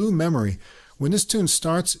called Blue Memory. When this tune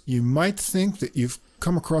starts, you might think that you've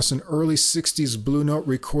come across an early 60s Blue Note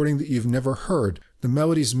recording that you've never heard. The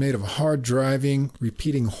melody's made of hard driving,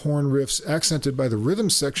 repeating horn riffs, accented by the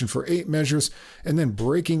rhythm section for 8 measures, and then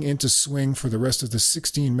breaking into swing for the rest of the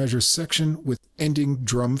 16-measure section with ending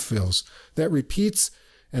drum fills. That repeats,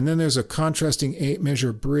 and then there's a contrasting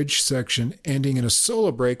 8-measure bridge section ending in a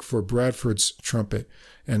solo break for Bradford's trumpet,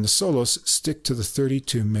 and the solos stick to the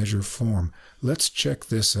 32-measure form. Let's check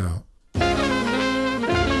this out.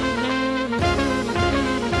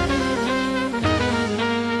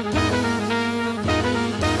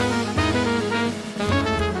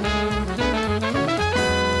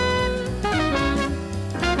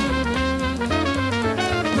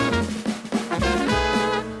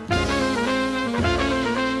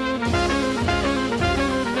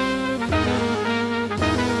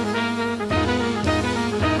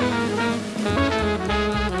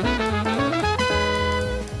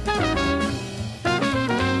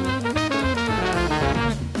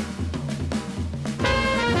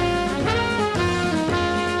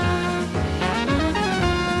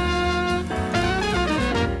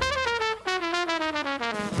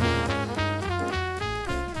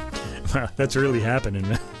 That's really happening,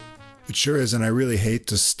 man. It sure is, and I really hate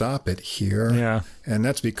to stop it here. Yeah. And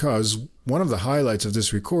that's because one of the highlights of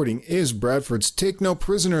this recording is Bradford's take no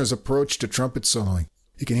prisoners approach to trumpet soloing.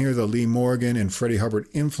 You can hear the Lee Morgan and Freddie Hubbard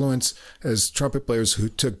influence as trumpet players who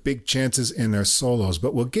took big chances in their solos,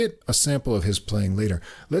 but we'll get a sample of his playing later.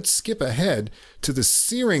 Let's skip ahead to the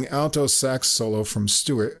searing alto sax solo from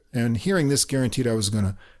Stewart, and hearing this guaranteed I was going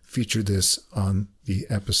to feature this on the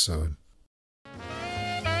episode.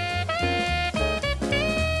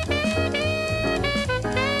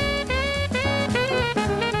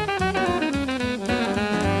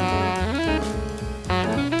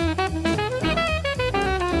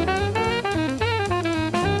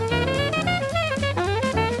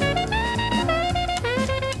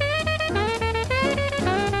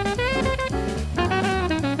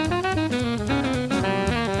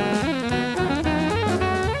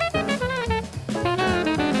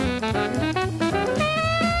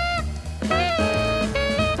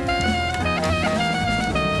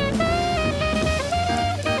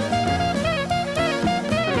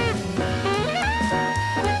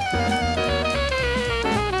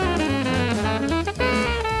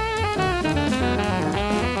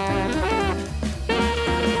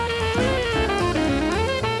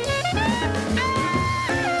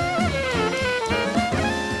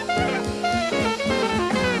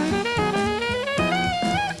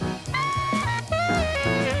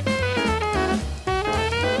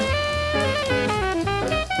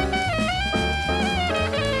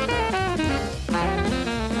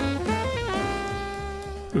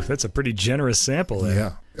 Ooh, that's a pretty generous sample there.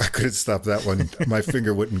 Yeah, I couldn't stop that one. My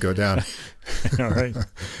finger wouldn't go down. All right.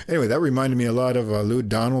 Anyway, that reminded me a lot of Lou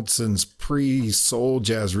Donaldson's pre-soul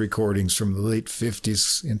jazz recordings from the late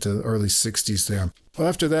 50s into the early 60s there. Well,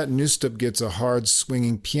 after that, Newstub gets a hard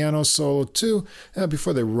swinging piano solo too,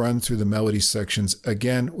 before they run through the melody sections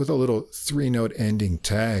again with a little 3-note ending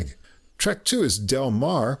tag. Track 2 is Del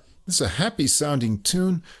Mar. It's a happy sounding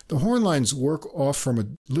tune. The horn lines work off from a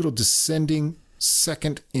little descending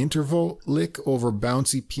second interval lick over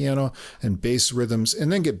bouncy piano and bass rhythms,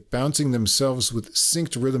 and then get bouncing themselves with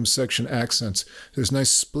synced rhythm section accents. There's nice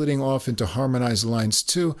splitting off into harmonized lines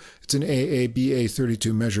too. It's an AABA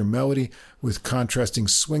 32 measure melody with contrasting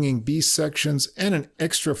swinging B sections and an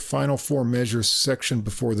extra final 4 measure section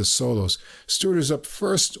before the solos. Stewart is up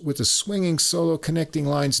first with a swinging solo connecting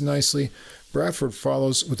lines nicely. Bradford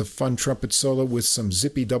follows with a fun trumpet solo with some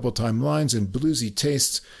zippy double-time lines and bluesy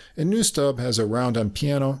tastes, and Newstub has a round on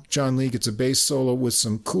piano. John Lee gets a bass solo with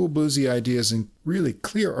some cool bluesy ideas and really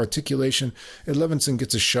clear articulation, and Levinson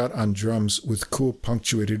gets a shot on drums with cool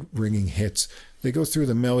punctuated ringing hits. They go through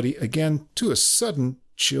the melody again to a sudden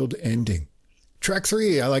chilled ending. Track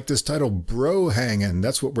 3, I like this title, Bro Hangin'.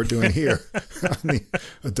 That's what we're doing here on the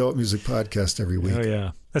Adult Music Podcast every week. Oh,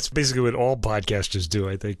 yeah. That's basically what all podcasters do,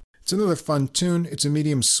 I think. It's another fun tune. It's a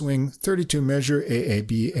medium swing, 32 measure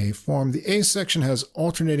AABA form. The A section has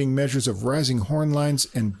alternating measures of rising horn lines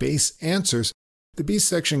and bass answers. The B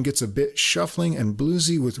section gets a bit shuffling and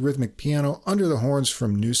bluesy with rhythmic piano under the horns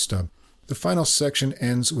from Newstub. The final section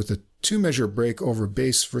ends with a 2-measure break over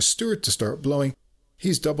bass for Stewart to start blowing.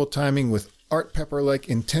 He's double timing with Art Pepper-like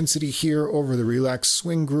intensity here over the relaxed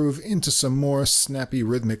swing groove into some more snappy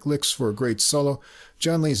rhythmic licks for a great solo.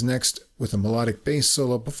 John Lee's next with a melodic bass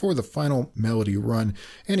solo before the final melody run,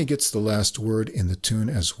 and he gets the last word in the tune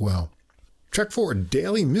as well. Track 4,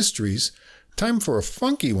 Daily Mysteries. Time for a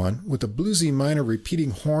funky one with a bluesy minor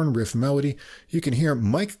repeating horn riff melody. You can hear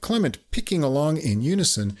Mike Clement picking along in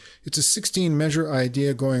unison. It's a 16-measure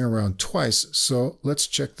idea going around twice, so let's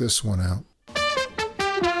check this one out.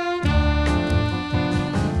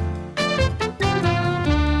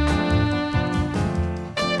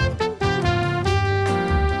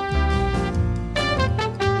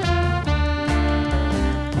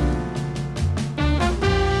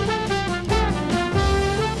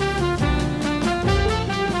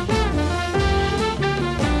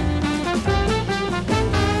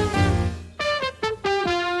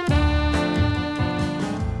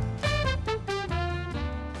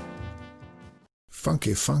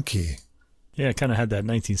 Funky. Yeah, it kind of had that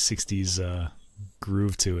 1960s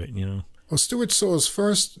groove to it, you know. Well, Stewart solos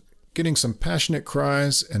first, getting some passionate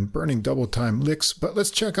cries and burning double-time licks, but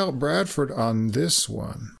let's check out Bradford on this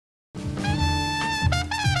one.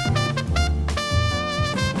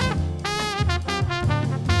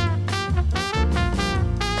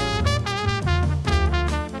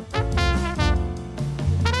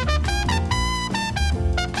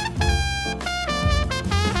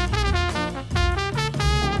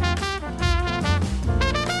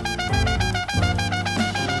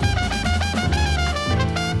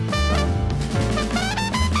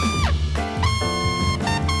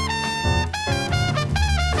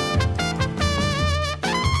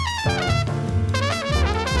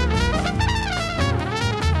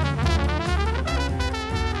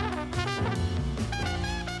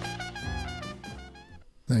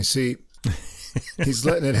 I see. He's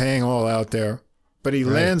letting it hang all out there. But he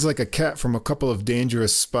lands like a cat from a couple of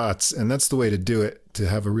dangerous spots, and that's the way to do it, to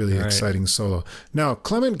have a really exciting solo. Now,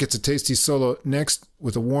 Clement gets a tasty solo next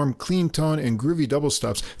with a warm, clean tone and groovy double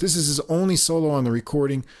stops. This is his only solo on the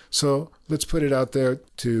recording, so let's put it out there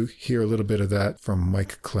to hear a little bit of that from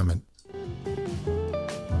Mike Clement.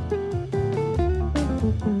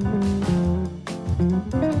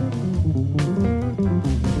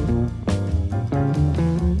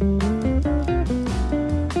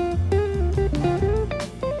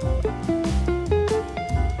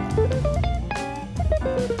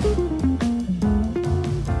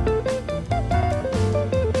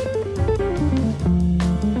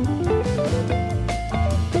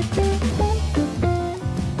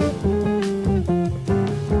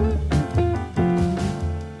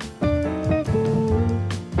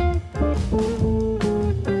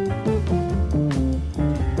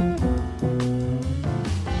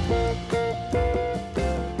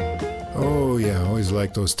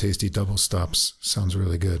 Like those tasty double stops. Sounds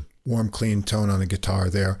really good. Warm, clean tone on the guitar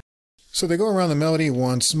there. So they go around the melody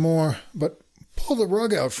once more, but pull the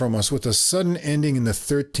rug out from us with a sudden ending in the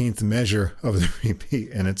 13th measure of the repeat,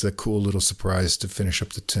 and it's a cool little surprise to finish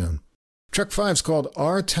up the tune. Track 5 is called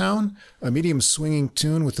Our Town, a medium swinging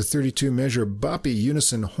tune with a 32-measure boppy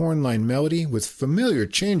unison horn line melody with familiar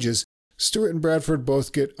changes. Stewart and Bradford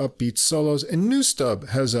both get upbeat solos, and Newstub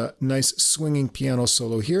has a nice swinging piano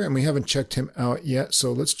solo here, and we haven't checked him out yet,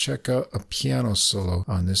 so let's check out a piano solo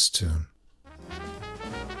on this tune.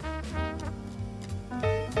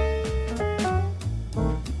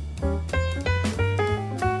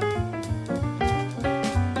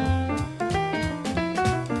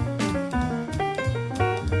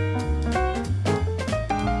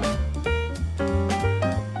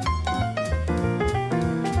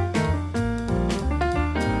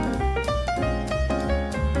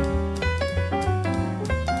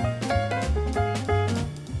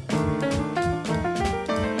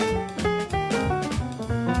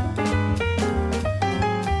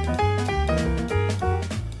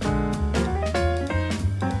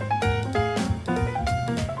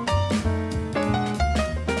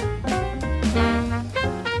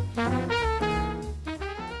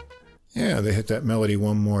 They hit that melody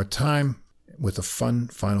one more time with a fun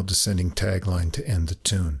final descending tagline to end the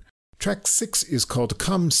tune. Track 6 is called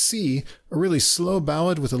Come See, a really slow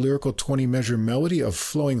ballad with a lyrical 20-measure melody of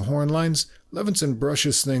flowing horn lines. Levinson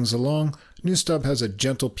brushes things along. Newstub has a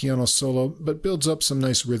gentle piano solo, but builds up some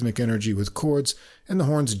nice rhythmic energy with chords, and the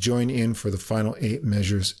horns join in for the final 8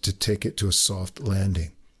 measures to take it to a soft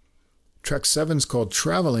landing. Track 7 is called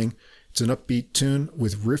Traveling. It's an upbeat tune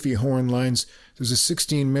with riffy horn lines. There's a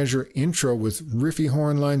 16-measure intro with riffy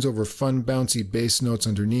horn lines over fun, bouncy bass notes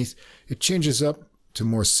underneath. It changes up to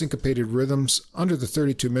more syncopated rhythms under the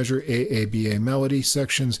 32-measure AABA melody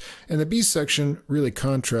sections, and the B section really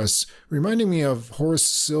contrasts, reminding me of Horace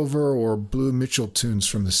Silver or Blue Mitchell tunes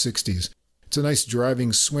from the 60s. It's a nice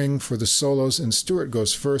driving swing for the solos, and Stewart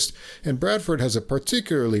goes first, and Bradford has a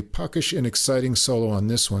particularly puckish and exciting solo on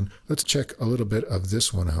this one. Let's check a little bit of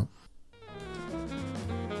this one out.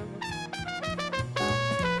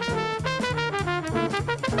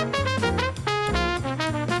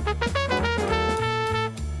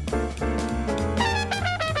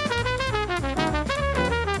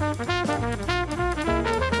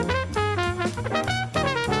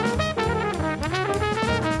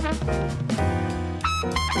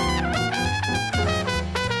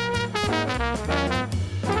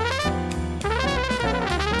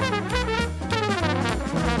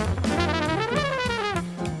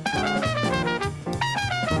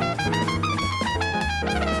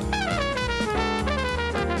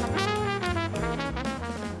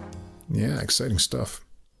 Yeah, exciting stuff.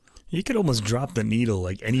 You could almost drop the needle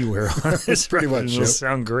like anywhere on this. Pretty much. It'll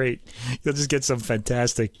sound great. You'll just get some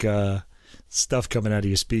fantastic stuff coming out of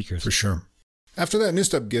your speakers. For sure. After that,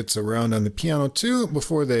 Newstub gets around on the piano too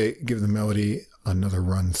before they give the melody another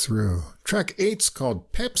run through. Track 8's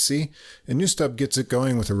called Pepsi, and Newstub gets it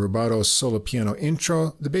going with a rubato solo piano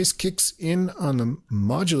intro. The bass kicks in on the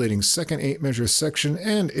modulating second 8-measure section,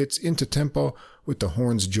 and it's into tempo with the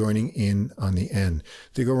horns joining in on the end.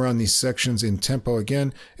 They go around these sections in tempo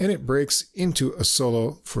again, and it breaks into a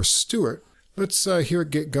solo for Stewart. Let's hear it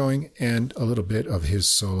get going and a little bit of his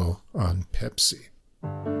solo on Pepsi.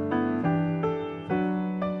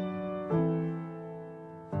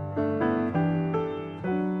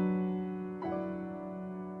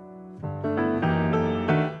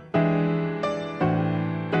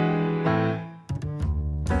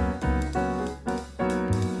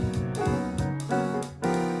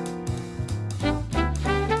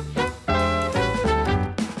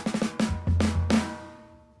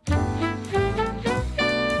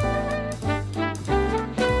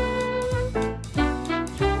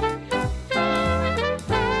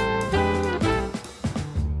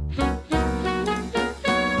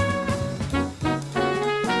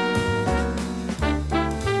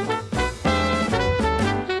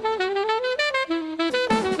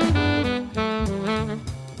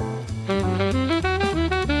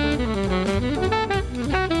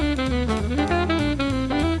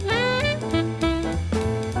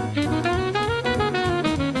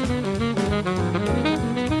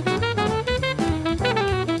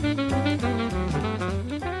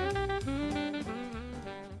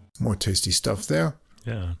 tasty stuff there.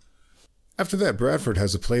 Yeah. After that, Bradford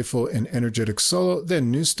has a playful and energetic solo,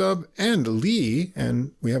 then Newstub and Lee,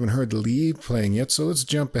 and we haven't heard Lee playing yet, so let's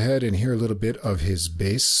jump ahead and hear a little bit of his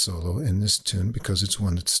bass solo in this tune because it's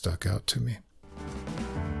one that stuck out to me.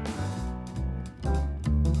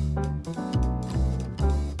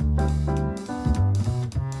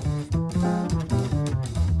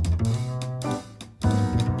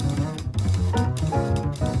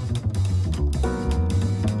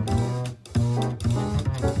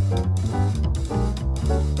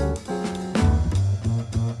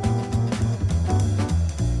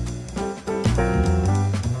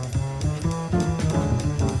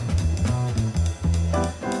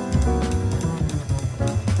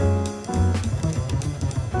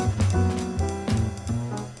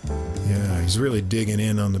 He's really digging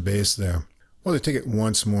in on the bass there. Well, they take it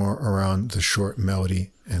once more around the short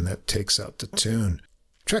melody, and that takes out the tune.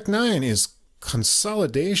 Track 9 is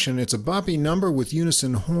Consolidation. It's a boppy number with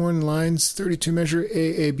unison horn lines, 32 measure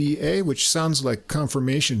AABA, which sounds like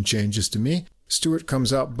confirmation changes to me. Stewart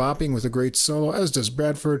comes out bopping with a great solo, as does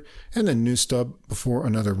Bradford, and then Newstub before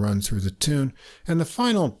another run through the tune. And the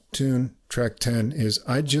final tune, track 10, is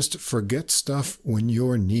I Just Forget Stuff When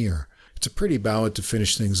You're Near. It's a pretty ballad to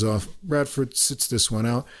finish things off. Bradford sits this one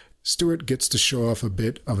out. Stewart gets to show off a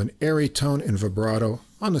bit of an airy tone and vibrato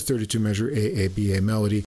on the 32 measure AABA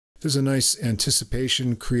melody. There's a nice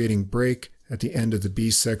anticipation creating break at the end of the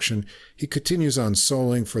B section. He continues on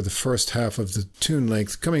soloing for the first half of the tune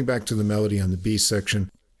length, coming back to the melody on the B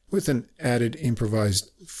section with an added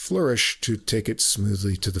improvised flourish to take it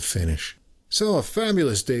smoothly to the finish. So a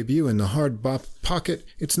fabulous debut in the hard bop pocket.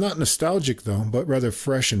 It's not nostalgic though, but rather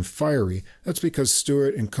fresh and fiery. That's because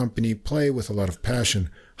Stewart and company play with a lot of passion.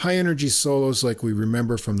 High energy solos like we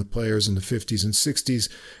remember from the players in the 50s and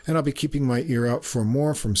 60s, and I'll be keeping my ear out for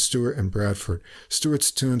more from Stewart and Bradford.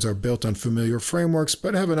 Stewart's tunes are built on familiar frameworks,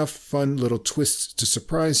 but have enough fun little twists to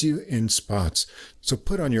surprise you in spots. So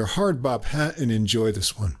put on your hard bop hat and enjoy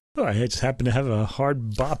this one. Oh, I just happen to have a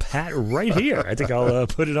hard bop hat right here. I think I'll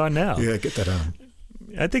put it on now. Yeah, get that on.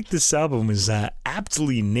 I think this album is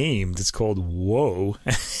aptly named. It's called Whoa.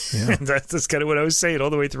 Yeah. that's kind of what I was saying all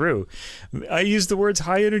the way through. I used the words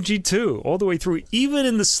high energy too, all the way through. Even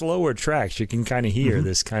in the slower tracks, you can kind of hear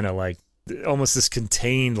this kind of like almost this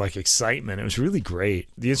contained like excitement. It was really great.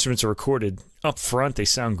 The instruments are recorded up front. They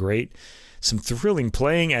sound great. Some thrilling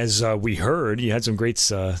playing, as we heard. You had some great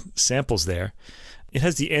samples there. It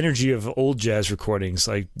has the energy of old jazz recordings.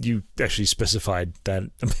 Like you actually specified that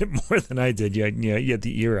a bit more than I did. You had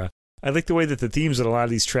the era. I like the way that the themes of a lot of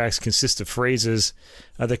these tracks consist of phrases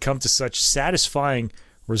that come to such satisfying,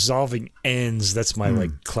 resolving ends. That's my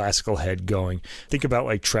like classical head going. Think about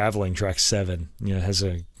like Traveling, track 7. It has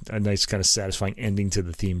a nice kind of satisfying ending to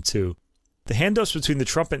the theme too. The handoffs between the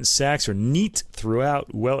trumpet and sax are neat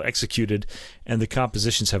throughout, well executed, and the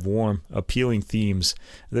compositions have warm, appealing themes.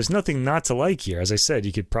 There's nothing not to like here. As I said,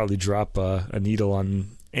 you could probably drop a needle on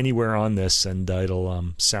anywhere on this, and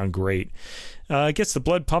it'll sound great. It gets the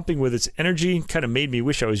blood pumping with its energy, kind of made me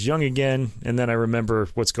wish I was young again, and then I remember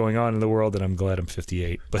what's going on in the world, and I'm glad I'm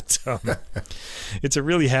 58. But it's a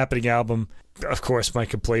really happening album. Of course, my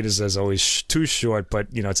complaint is, as always, too short, but,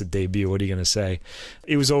 it's a debut. What are you going to say?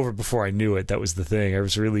 It was over before I knew it. That was the thing. I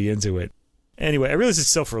was really into it. Anyway, I realize it's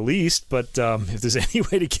self-released, but if there's any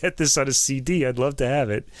way to get this on a CD, I'd love to have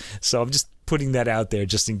it. So I'm just putting that out there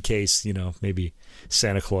just in case, maybe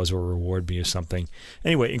Santa Claus will reward me or something.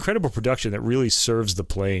 Anyway, incredible production that really serves the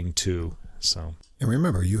playing, too. So. And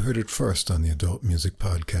remember, you heard it first on the Adult Music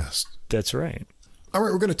Podcast. That's right. All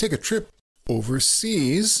right, we're going to take a trip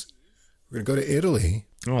overseas. We're going to go to Italy.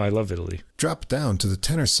 Oh, I love Italy. Drop down to the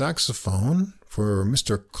tenor saxophone for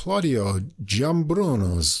Mr. Claudio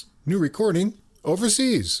Giambruno's new recording,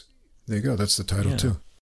 Overseas. There you go. That's the title, too.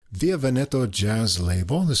 Via Veneto Jazz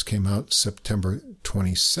label. This came out September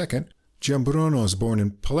 22nd. Giambruno was born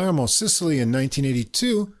in Palermo, Sicily in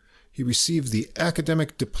 1982. He received the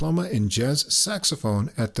academic diploma in jazz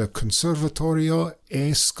saxophone at the Conservatorio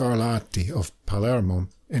E Scarlatti of Palermo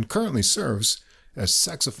and currently serves as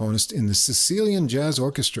saxophonist in the Sicilian Jazz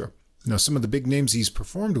Orchestra. Now, some of the big names he's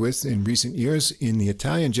performed with in recent years in the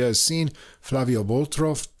Italian jazz scene: Flavio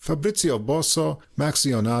Boltro, Fabrizio Bosso, Max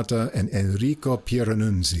Leonata, and Enrico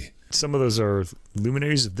Pieranunzi. Some of those are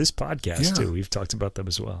luminaries of this podcast, too. We've talked about them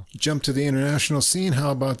as well. Jump to the international scene.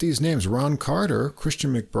 How about these names? Ron Carter,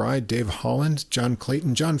 Christian McBride, Dave Holland, John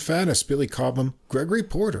Clayton, John Faddis, Billy Cobham, Gregory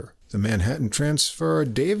Porter, the Manhattan Transfer,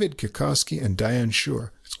 David Kikoski, and Diane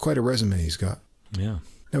Shore. It's quite a resume he's got. Yeah.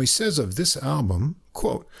 Now he says of this album,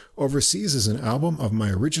 quote, "Overseas is an album of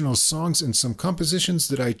my original songs and some compositions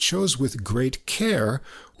that I chose with great care,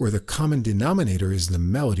 where the common denominator is the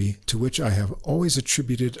melody, to which I have always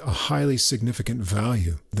attributed a highly significant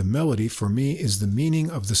value. The melody, for me, is the meaning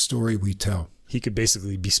of the story we tell." He could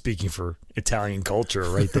basically be speaking for Italian culture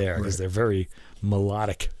right there, because they're very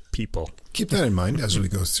melodic people. Keep that in mind as we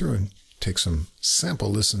go through and take some sample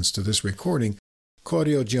listens to this recording.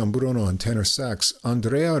 Claudio Giambruno on tenor sax,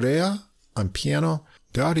 Andrea Rea on piano,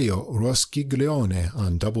 Dario Roskiglione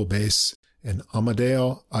on double bass, and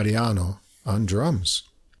Amadeo Ariano on drums.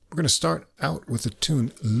 We're going to start out with the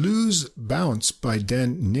tune Lose Bounce by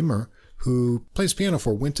Dan Nimmer, who plays piano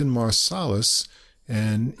for Wynton Marsalis,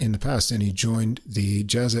 and in the past, and he joined the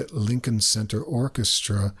Jazz at Lincoln Center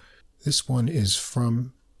Orchestra. This one is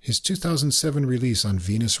from his 2007 release on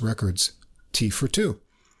Venus Records, T for Two.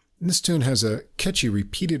 And this tune has a catchy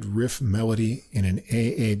repeated riff melody in an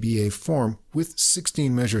AABA form with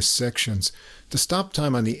 16-measure sections. The stop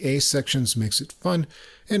time on the A sections makes it fun,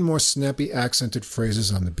 and more snappy accented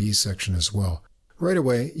phrases on the B section as well. Right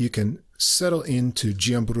away, you can settle into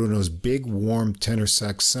Giambruno's big, warm tenor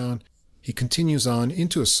sax sound. He continues on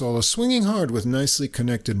into a solo, swinging hard with nicely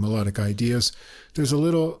connected melodic ideas. There's a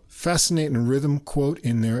little fascinating rhythm quote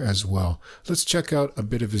in there as well. Let's check out a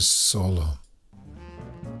bit of his solo.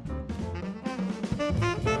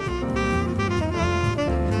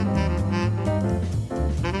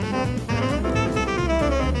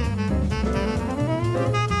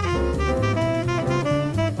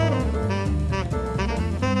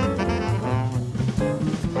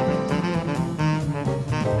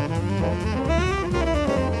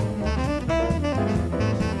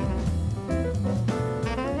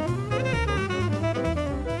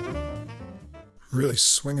 Really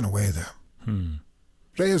swinging away there.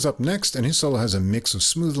 Rea's up next, and his solo has a mix of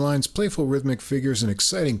smooth lines, playful rhythmic figures, and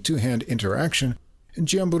exciting two-hand interaction. And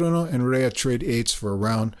Giambruno and Rea trade eights for a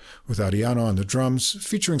round, with Ariano on the drums,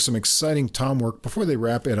 featuring some exciting tom work before they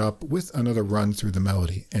wrap it up with another run through the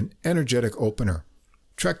melody, an energetic opener.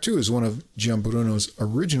 Track 2 is one of Giambruno's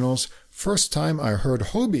originals, First Time I Heard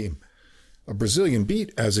Hobie, a Brazilian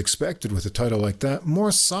beat, as expected with a title like that,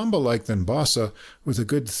 more samba-like than bossa, with a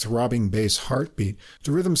good throbbing bass heartbeat.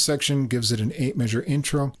 The rhythm section gives it an 8-measure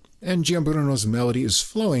intro, and Giambruno's melody is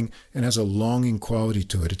flowing and has a longing quality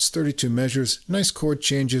to it. It's 32 measures, nice chord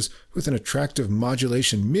changes, with an attractive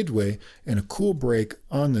modulation midway, and a cool break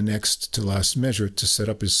on the next to last measure to set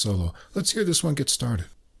up his solo. Let's hear this one get started.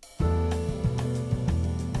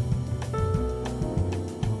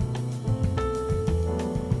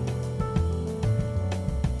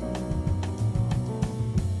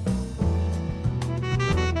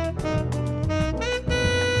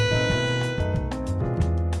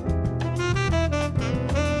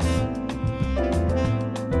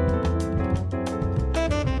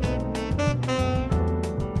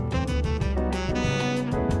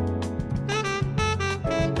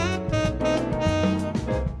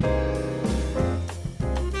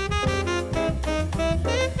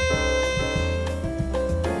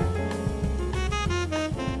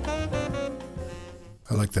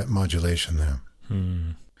 I like that modulation there.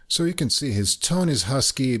 So you can see his tone is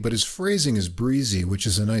husky, but his phrasing is breezy, which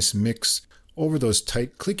is a nice mix over those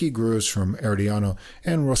tight, clicky grooves from Ariano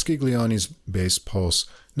and Roskiglione's bass pulse.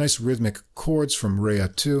 Nice rhythmic chords from Rea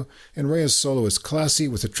too, and Rea's solo is classy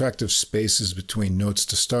with attractive spaces between notes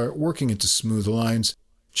to start, working into smooth lines.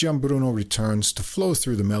 Giambruno returns to flow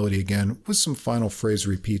through the melody again with some final phrase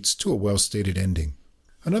repeats to a well-stated ending.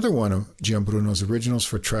 Another one of Giambruno's originals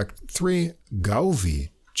for track 3, Gauvy,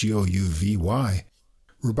 G-O-U-V-Y.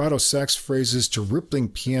 Rubato sax phrases to rippling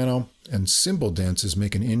piano and cymbal dances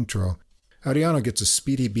make an intro. Ariano gets a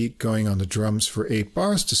speedy beat going on the drums for 8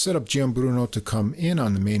 bars to set up Giambruno to come in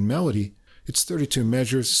on the main melody. It's 32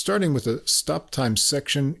 measures, starting with a stop time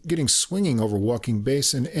section, getting swinging over walking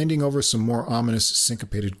bass, and ending over some more ominous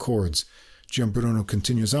syncopated chords. Giambruno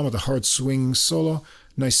continues on with a hard swinging solo,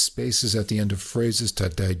 nice spaces at the end of phrases to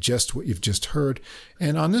digest what you've just heard,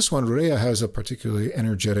 and on this one, Rea has a particularly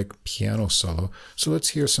energetic piano solo, so let's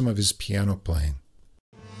hear some of his piano playing.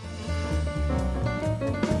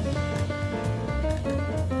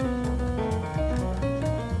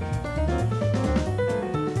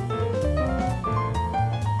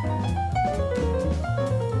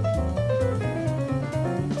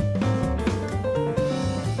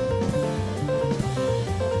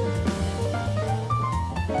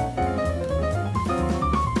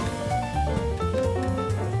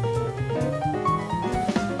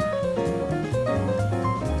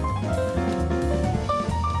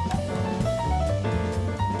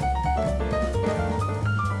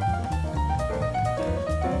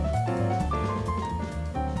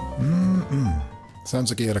 Sounds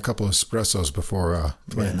like you had a couple of espressos before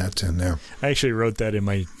playing that tune there. I actually wrote that in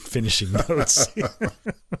my finishing notes.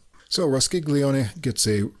 So Roskiglione gets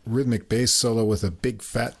a rhythmic bass solo with a big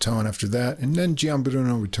fat tone after that, and then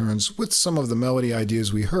Gianbruno returns with some of the melody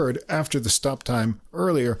ideas we heard after the stop time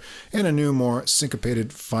earlier, and a new, more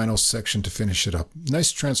syncopated final section to finish it up.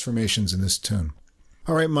 Nice transformations in this tune.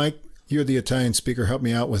 All right, Mike, you're the Italian speaker. Help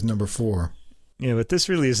me out with number 4. Yeah, but this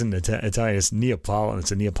really isn't Italian. It's Neapolitan.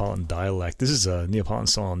 It's a Neapolitan dialect. This is a Neapolitan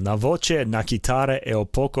song. Na voce, na chitarra, e un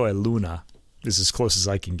poco e luna. This is as close as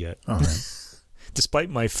I can get. All right. Despite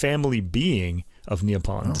my family being of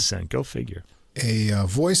Neapolitan descent. Go figure. A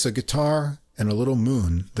voice, a guitar, and a little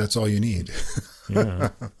moon. That's all you need. Yeah.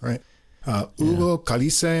 Right. Ugo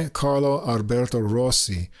Calice, Carlo Alberto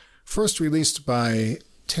Rossi. First released by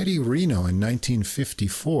Teddy Rino in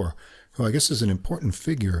 1954, who I guess is an important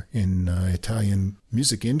figure in Italian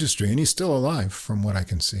music industry, and he's still alive from what I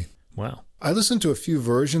can see. Wow. I listened to a few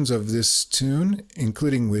versions of this tune,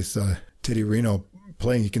 including with Teddy Rino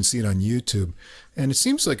playing. You can see it on YouTube. And it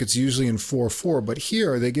seems like it's usually in 4/4, but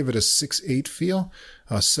here they give it a 6/8 feel,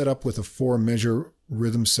 set up with a 4-measure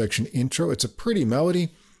rhythm section intro. It's a pretty melody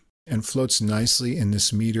and floats nicely in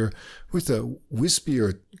this meter with a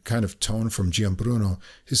wispier kind of tone from Gianbruno.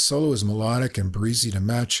 His solo is melodic and breezy to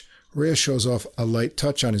match. Rea shows off a light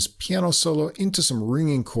touch on his piano solo into some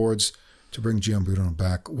ringing chords to bring Gianbruno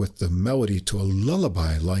back with the melody to a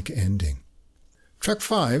lullaby-like ending. Track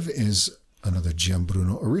 5 is another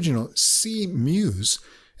Gianbruno original, C Muse,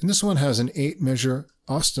 and this one has an 8-measure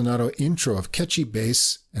ostinato intro of catchy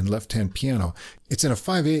bass and left-hand piano. It's in a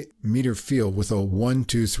 5/8 meter feel with a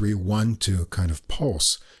 1-2-3-1-2 kind of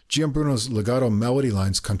pulse. Gianbruno's legato melody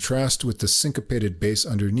lines contrast with the syncopated bass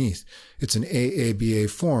underneath. It's an AABA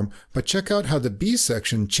form, but check out how the B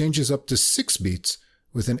section changes up to 6 beats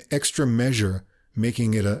with an extra measure,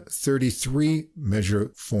 making it a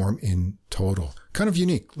 33-measure form in total. Kind of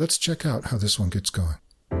unique. Let's check out how this one gets going.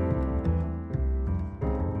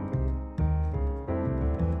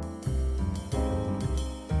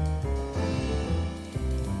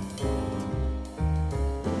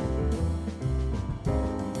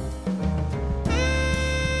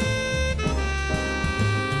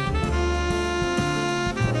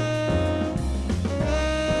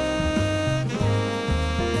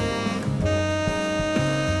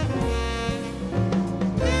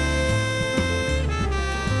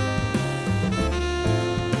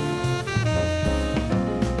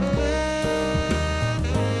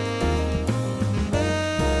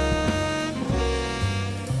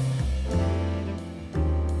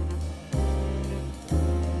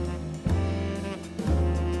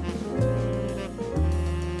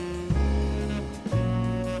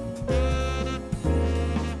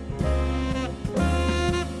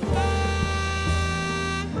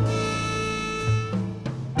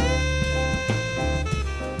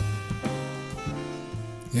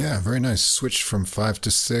 Yeah, very nice. Switched from 5 to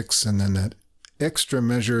 6, and then that extra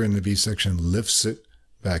measure in the B section lifts it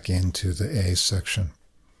back into the A section.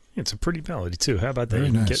 It's a pretty melody, too. How about that? Very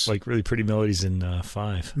you can nice. get like really pretty melodies in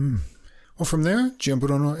 5. Well, from there,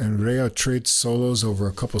 Gianbruno and Rea trade solos over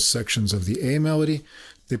a couple sections of the A melody.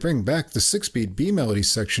 They bring back the 6-beat B melody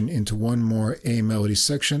section into one more A melody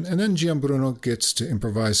section, and then Gianbruno gets to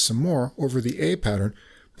improvise some more over the A pattern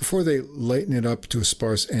before they lighten it up to a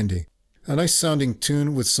sparse ending. A nice sounding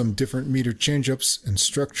tune with some different meter change-ups and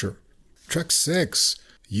structure. Track 6,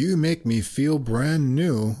 You Make Me Feel Brand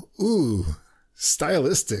New. Ooh,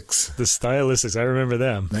 Stylistics. The Stylistics, I remember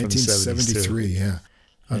them. 1973, yeah.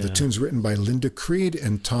 The tune's written by Linda Creed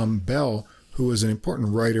and Tom Bell, who was an important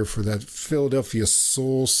writer for that Philadelphia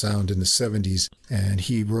soul sound in the 70s. And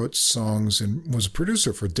he wrote songs and was a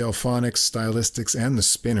producer for Delphonics, Stylistics, and the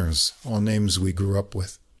Spinners, all names we grew up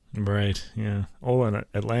with. Right, yeah. All in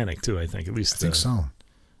Atlantic, too, I think. At least I think so.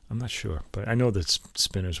 I'm not sure, but I know that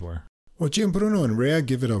Spinners were. Well, Gianbruno and Rea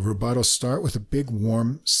give it a rubato start with a big,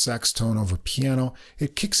 warm sax tone over piano.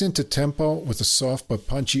 It kicks into tempo with a soft but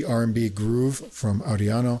punchy R&B groove from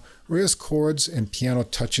Ariano. Rea's chords and piano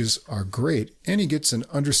touches are great, and he gets an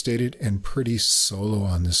understated and pretty solo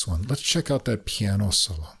on this one. Let's check out that piano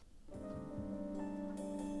solo.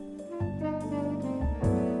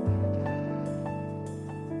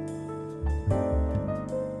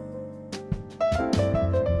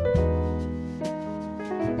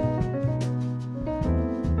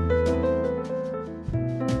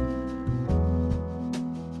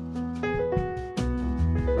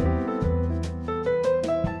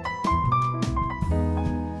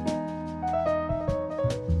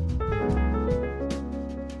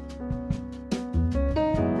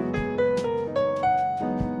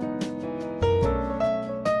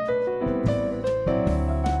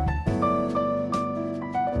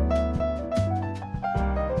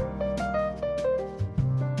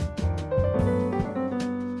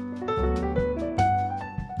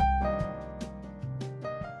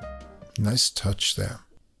 Nice touch there.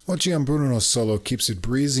 Well, Gianbruno's solo keeps it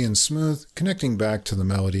breezy and smooth, connecting back to the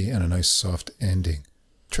melody and a nice soft ending.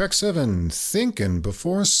 Track 7, Thinkin'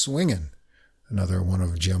 Before Swingin'. Another one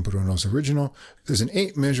of Gianbruno's original. There's an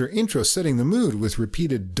 8-measure intro setting the mood with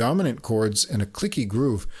repeated dominant chords and a clicky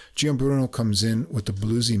groove. Gianbruno comes in with the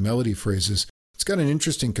bluesy melody phrases. It's got an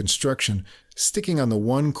interesting construction. Sticking on the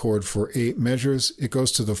 1 chord for 8 measures, it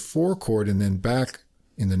goes to the 4 chord and then back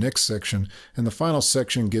in the next section, and the final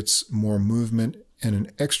section gets more movement and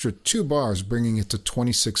an extra 2 bars, bringing it to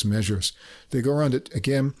 26 measures. They go around it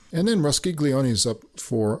again, and then Roskiglione is up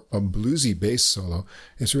for a bluesy bass solo.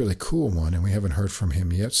 It's a really cool one, and we haven't heard from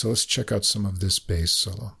him yet, so let's check out some of this bass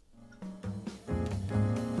solo.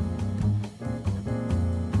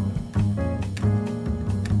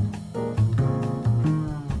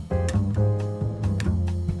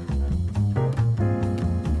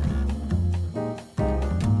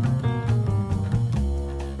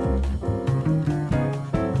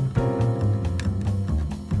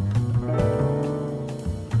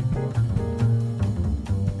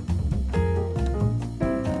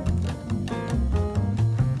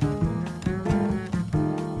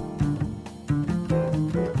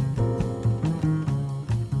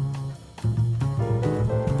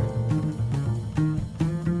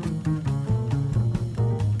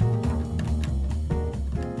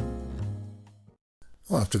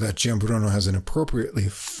 Well, after that, Gianbruno has an appropriately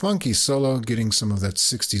funky solo, getting some of that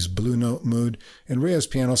 60s blue note mood, and Rea's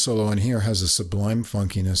piano solo on here has a sublime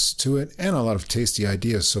funkiness to it and a lot of tasty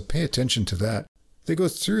ideas, so pay attention to that. They go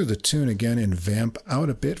through the tune again and vamp out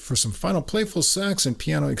a bit for some final playful sax and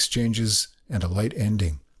piano exchanges and a light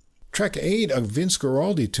ending. Track 8, a Vince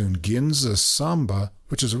Guaraldi tune, Ginza Samba,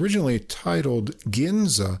 which was originally titled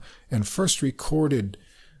Ginza and first recorded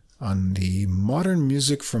on the Modern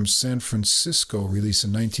Music from San Francisco release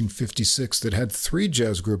in 1956 that had 3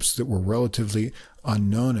 jazz groups that were relatively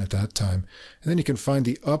unknown at that time. And then you can find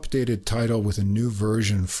the updated title with a new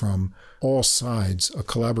version from All Sides, a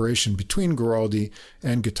collaboration between Guaraldi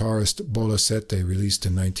and guitarist Bolasete, released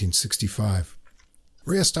in 1965.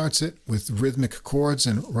 Rea starts it with rhythmic chords,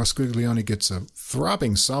 and Roskiglione gets a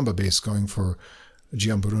throbbing samba bass going for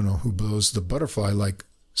Gianbruno, who blows the butterfly like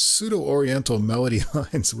pseudo-oriental melody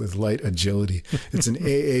lines with light agility. It's an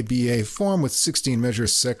AABA form with 16-measure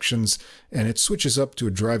sections, and it switches up to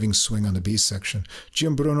a driving swing on the B section.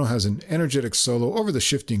 Gianbruno has an energetic solo over the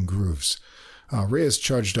shifting grooves. Rea is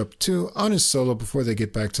charged up too on his solo before they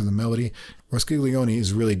get back to the melody. Roskiglione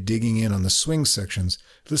is really digging in on the swing sections.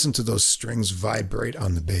 Listen to those strings vibrate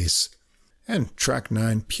on the bass. And track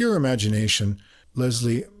 9, Pure Imagination,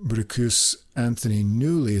 Leslie Bricusse, Anthony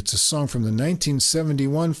Newley. It's a song from the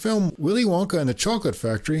 1971 film Willy Wonka and the Chocolate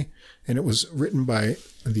Factory, and it was written by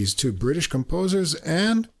these 2 British composers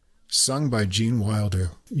and sung by Gene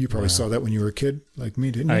Wilder. You probably saw that when you were a kid, like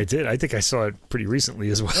me, didn't you? I did. I think I saw it pretty recently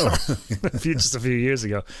as well, just a few years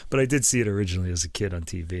ago. But I did see it originally as a kid on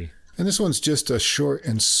TV. And this one's just a short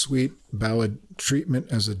and sweet ballad treatment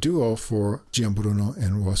as a duo for Gianbruno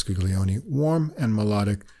and Roskiglione, warm and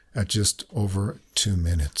melodic at just over 2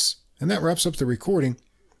 minutes. And that wraps up the recording.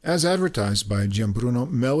 As advertised by Gianbruno,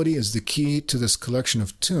 melody is the key to this collection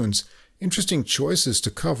of tunes. Interesting choices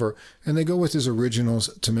to cover, and they go with his originals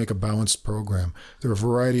to make a balanced program. There are a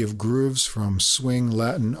variety of grooves from swing,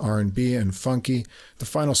 Latin, R&B, and funky, the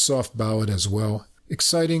final soft ballad as well.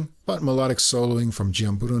 Exciting, but melodic soloing from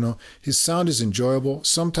Gianbruno. His sound is enjoyable,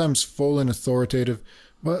 sometimes full and authoritative,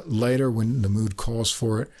 but lighter when the mood calls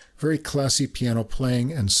for it. Very classy piano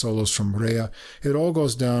playing and solos from Rea. It all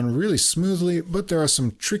goes down really smoothly, but there are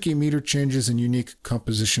some tricky meter changes and unique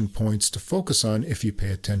composition points to focus on if you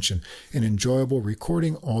pay attention. An enjoyable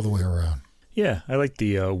recording all the way around. Yeah, I like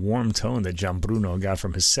the warm tone that Gianbruno got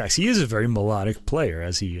from his sax. He is a very melodic player,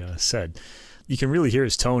 as he said. You can really hear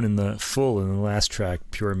his tone in the last track,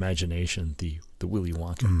 Pure Imagination, the Willy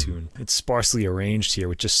Wonka tune. It's sparsely arranged here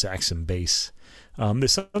with just sax and bass.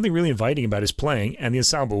 There's something really inviting about his playing and the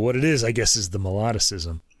ensemble. What it is, I guess, is the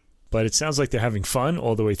melodicism. But it sounds like they're having fun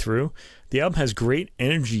all the way through. The album has great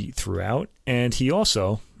energy throughout, and he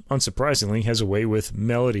also, unsurprisingly, has a way with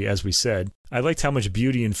melody, as we said. I liked how much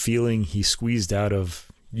beauty and feeling he squeezed out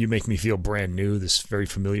of You Make Me Feel Brand New, this very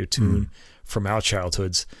familiar tune from our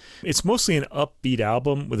childhoods. It's mostly an upbeat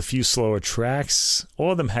album with a few slower tracks.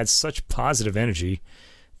 All of them had such positive energy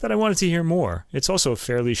that I wanted to hear more. It's also a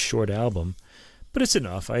fairly short album. But it's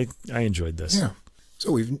enough. I enjoyed this. Yeah.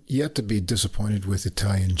 So we've yet to be disappointed with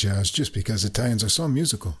Italian jazz just because Italians are so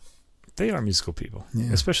musical. They are musical people.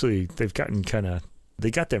 Yeah. Especially they've gotten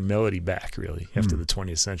they got their melody back, really, after the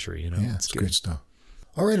 20th century. Yeah, it's great stuff.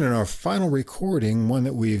 All right, and our final recording, one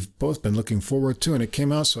that we've both been looking forward to, and it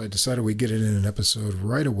came out, so I decided we'd get it in an episode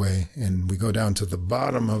right away, and we go down to the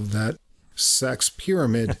bottom of that sax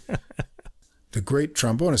pyramid. The great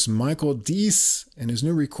trombonist Michael Deese and his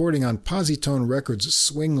new recording on Positone Records,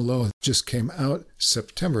 Swing Low, just came out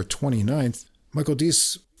September 29th. Michael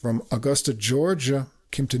Deese from Augusta, Georgia,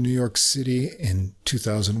 came to New York City in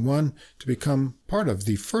 2001 to become part of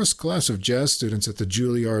the first class of jazz students at the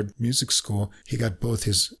Juilliard Music School. He got both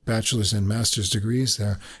his bachelor's and master's degrees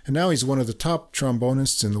there. And now he's one of the top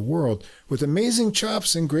trombonists in the world with amazing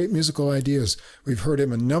chops and great musical ideas. We've heard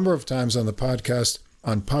him a number of times on the podcast,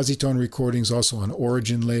 on Positone recordings, also on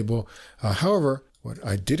Origin label. However, what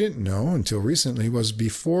I didn't know until recently was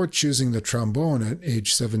before choosing the trombone at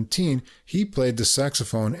age 17, he played the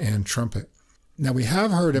saxophone and trumpet. Now, we have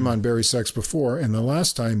heard him on Barry Sax before, and the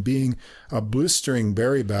last time being a blistering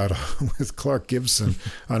Barry battle with Clark Gibson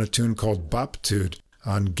on a tune called Boptude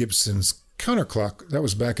on Gibson's Counterclock. That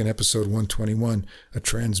was back in episode 121, A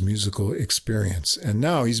Transmusical Experience. And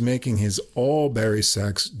now he's making his all Barry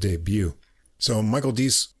Sax debut. So Michael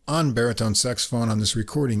Deese on baritone saxophone on this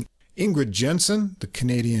recording. Ingrid Jensen, the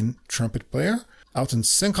Canadian trumpet player. Alton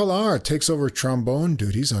Senkalar takes over trombone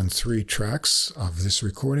duties on 3 tracks of this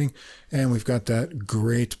recording. And we've got that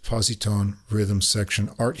great Positone rhythm section.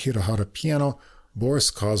 Art Hirohata piano,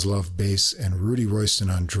 Boris Kozlov bass, and Rudy Royston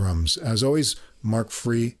on drums. As always, Mark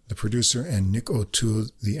Free, the producer, and Nick O'Toole,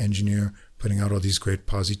 the engineer, putting out all these great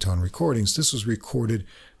Positone recordings. This was recorded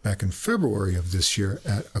back in February of this year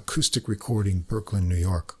at Acoustic Recording, Brooklyn, New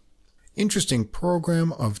York. Interesting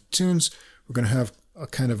program of tunes. We're going to have a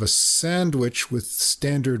kind of a sandwich with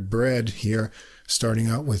standard bread here, starting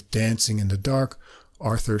out with Dancing in the Dark,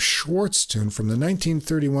 Arthur Schwartz tune from the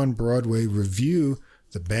 1931 Broadway revue,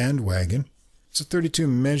 The Bandwagon. It's a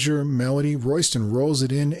 32-measure melody. Royston rolls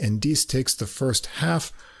it in, and Deese takes the first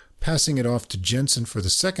half, passing it off to Jensen for the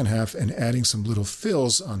second half and adding some little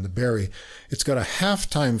fills on the Barry. It's got a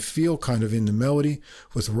halftime feel kind of in the melody,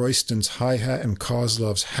 with Royston's hi-hat and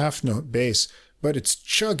Kozlov's half-note bass, but it's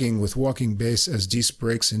chugging with walking bass as Deese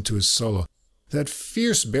breaks into his solo. That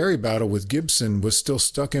fierce Barry battle with Gibson was still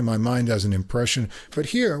stuck in my mind as an impression, but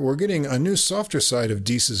here we're getting a new softer side of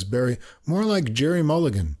Deese's Barry, more like Jerry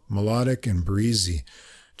Mulligan, melodic and breezy.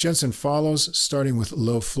 Jensen follows, starting with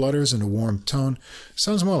low flutters and a warm tone.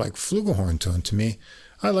 Sounds more like flugelhorn tone to me.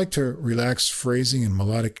 I liked her relaxed phrasing and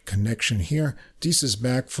melodic connection here. Deese is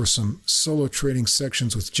back for some solo trading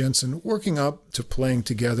sections with Jensen, working up to playing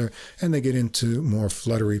together, and they get into more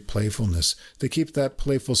fluttery playfulness. They keep that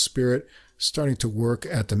playful spirit, starting to work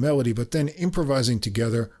at the melody, but then improvising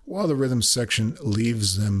together while the rhythm section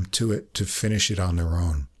leaves them to it to finish it on their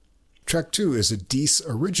own. Track 2 is a Deese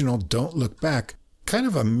original, Don't Look Back. Kind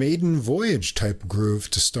of a maiden voyage type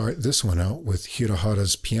groove to start this one out with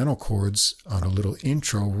Hirohata's piano chords on a little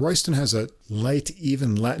intro. Royston has a light,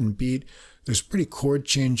 even Latin beat. There's pretty chord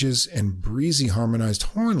changes and breezy harmonized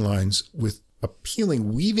horn lines with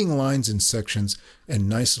appealing weaving lines in sections and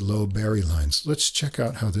nice low Barry lines. Let's check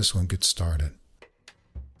out how this one gets started.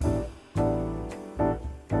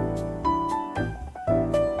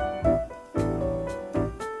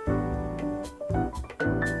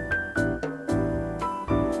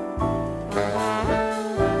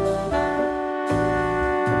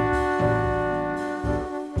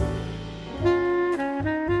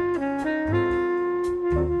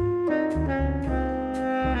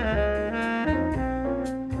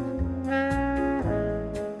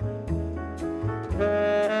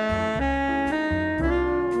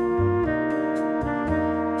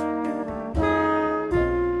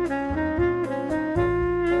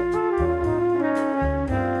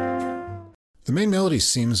 The main melody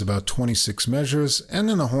seems about 26 measures, and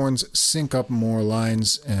then the horns sync up more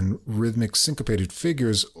lines and rhythmic syncopated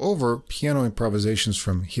figures over piano improvisations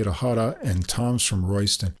from Hirohata and toms from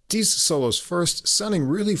Royston. Deese solos first, sounding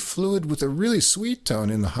really fluid with a really sweet tone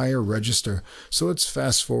in the higher register, so let's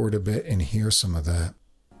fast forward a bit and hear some of that.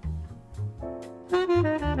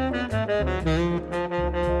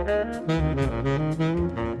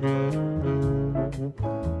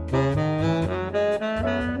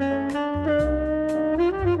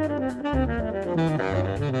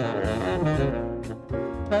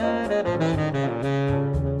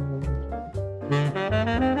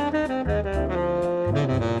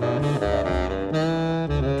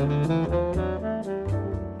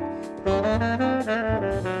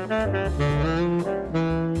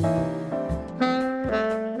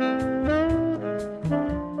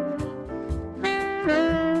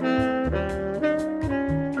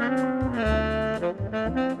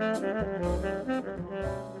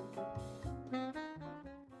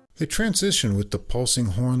 They transition with the pulsing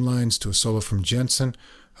horn lines to a solo from Jensen.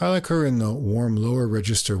 I like her in the warm lower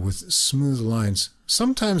register with smooth lines.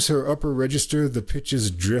 Sometimes her upper register, the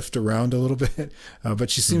pitches drift around a little bit,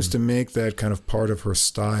 but she seems to make that kind of part of her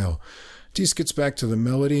style. Deese gets back to the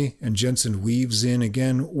melody, and Jensen weaves in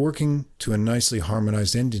again, working to a nicely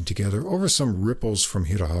harmonized ending together over some ripples from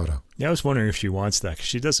Hirohara. Yeah, I was wondering if she wants that, because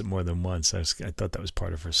she does it more than once. I thought that was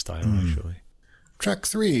part of her style, actually. Track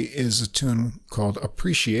 3 is a tune called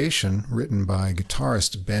Appreciation, written by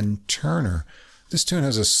guitarist Ben Turner. This tune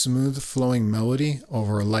has a smooth flowing melody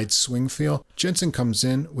over a light swing feel. Jensen comes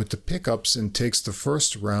in with the pickups and takes the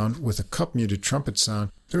first round with a cup-muted trumpet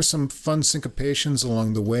sound. There's some fun syncopations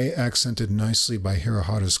along the way, accented nicely by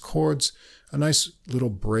Hirohara's chords. A nice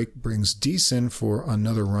little break brings Deese in for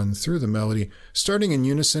another run through the melody, starting in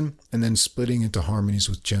unison and then splitting into harmonies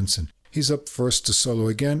with Jensen. He's up first to solo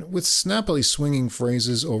again with snappily swinging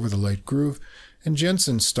phrases over the light groove, and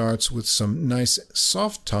Jensen starts with some nice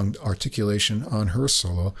soft-tongued articulation on her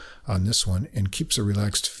solo on this one and keeps a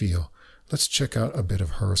relaxed feel. Let's check out a bit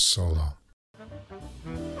of her solo.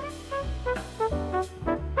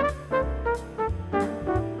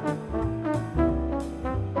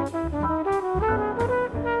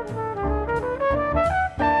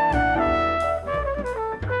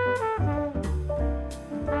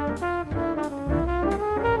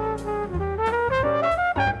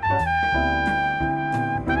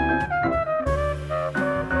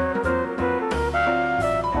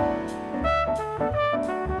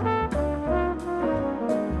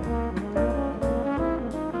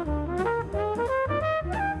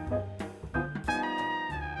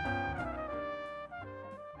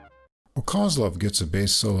 Kozlov gets a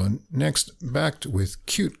bass solo next, backed with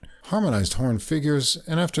cute harmonized horn figures,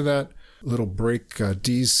 and after that little break,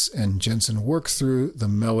 Deese and Jensen work through the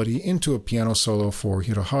melody into a piano solo for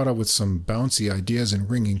Hirohara with some bouncy ideas and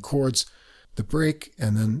ringing chords. The break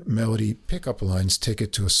and then melody pickup lines take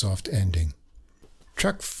it to a soft ending.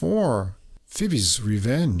 Track 4, Phoebe's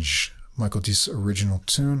Revenge, Michael Deese's original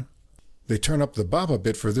tune. They turn up the bop a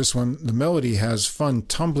bit for this one. The melody has fun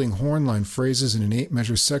tumbling hornline phrases in an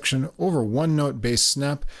 8-measure section over one-note bass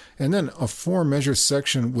snap, and then a 4-measure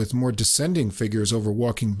section with more descending figures over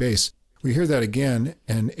walking bass. We hear that again,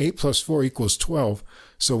 and 8 plus 4 equals 12.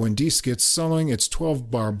 So when Deese gets soloing, it's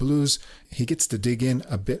 12-bar blues. He gets to dig in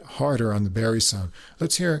a bit harder on the bari sound.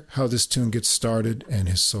 Let's hear how this tune gets started and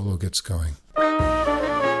his solo gets going.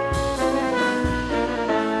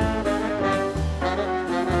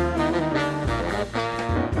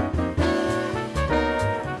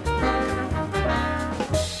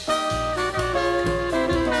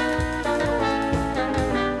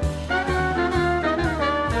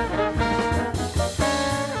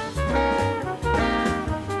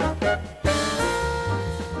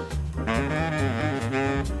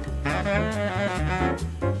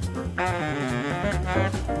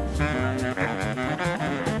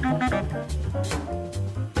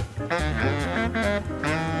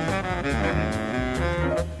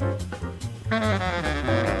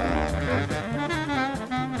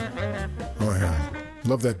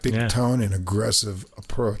 Love that big tone and aggressive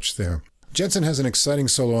approach there. Jensen has an exciting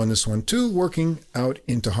solo on this one too, working out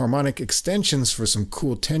into harmonic extensions for some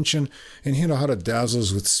cool tension, and Hirohara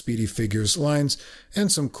dazzles with speedy figures, lines,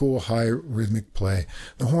 and some cool high rhythmic play.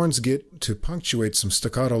 The horns get to punctuate some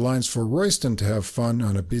staccato lines for Royston to have fun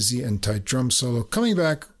on a busy and tight drum solo, coming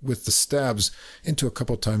back with the stabs into a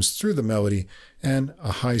couple times through the melody, and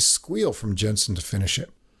a high squeal from Jensen to finish it.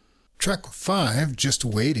 Track 5, Just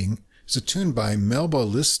Waiting, is a tune by Melba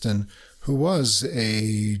Liston, who was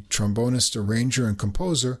a trombonist, arranger, and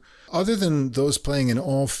composer. Other than those playing in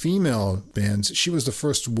all-female bands, she was the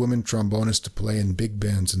first woman trombonist to play in big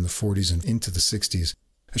bands in the 40s and into the 60s.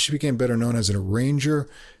 She became better known as an arranger,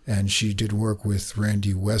 and she did work with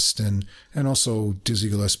Randy Weston and also Dizzy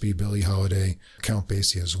Gillespie, Billie Holiday, Count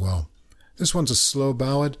Basie as well. This one's a slow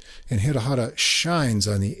ballad, and Hirohara shines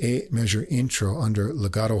on the 8-measure intro under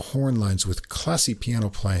legato horn lines with classy piano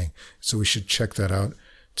playing, so we should check that out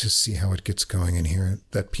to see how it gets going in here.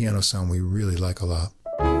 That piano sound we really like a lot.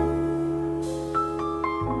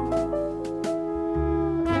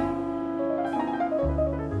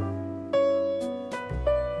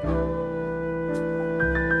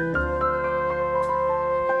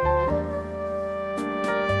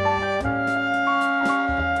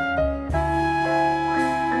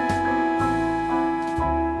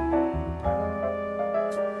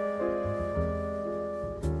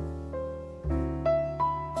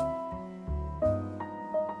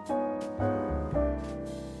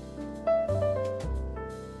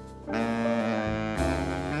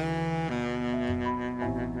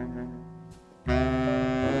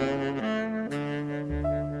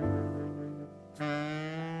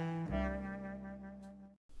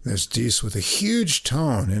 There's Dees with a huge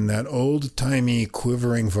tone in that old-timey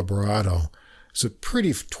quivering vibrato. It's a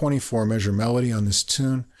pretty 24-measure melody on this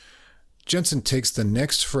tune. Jensen takes the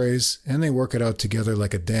next phrase, and they work it out together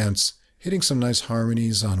like a dance, hitting some nice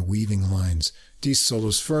harmonies on weaving lines. Dees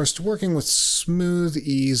solos first, working with smooth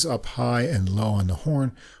ease up high and low on the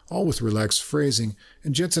horn, all with relaxed phrasing,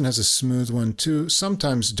 and Jensen has a smooth one too,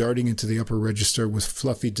 sometimes darting into the upper register with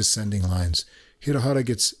fluffy descending lines. Hirohara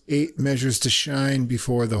gets 8 measures to shine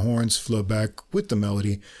before the horns flow back with the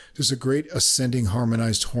melody. There's a great ascending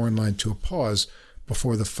harmonized horn line to a pause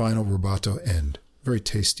before the final rubato end. Very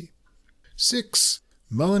tasty. 6.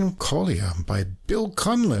 Melancholia by Bill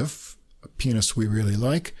Cunliffe, a pianist we really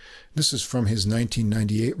like. This is from his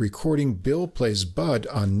 1998 recording Bill Plays Bud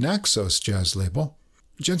on Naxos jazz label.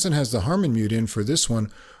 Jensen has the harmon mute in for this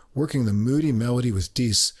one, working the moody melody with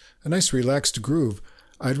Dees, a nice relaxed groove.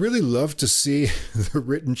 I'd really love to see the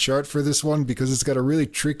written chart for this one because it's got a really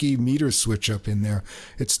tricky meter switch up in there.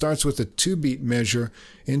 It starts with a 2-beat measure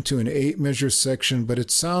into an 8-measure section, but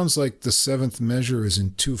it sounds like the 7th measure is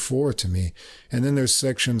in 2/4 to me. And then there's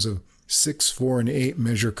sections of 6, 4, and 8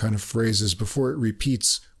 measure kind of phrases before it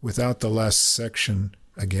repeats without the last section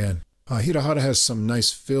again. Hirohara has some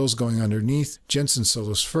nice fills going underneath. Jensen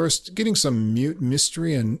solos first, getting some mute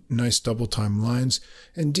mystery and nice double-time lines.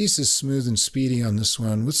 And Dees is smooth and speedy on this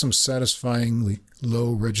one with some satisfyingly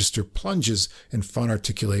low register plunges and fun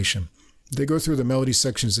articulation. They go through the melody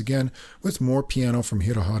sections again with more piano from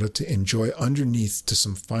Hirohara to enjoy underneath to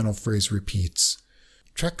some final phrase repeats.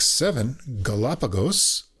 Track 7,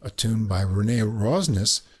 Galapagos, a tune by Renee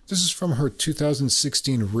Rosnes. This is from her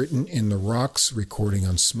 2016 Written in the Rocks recording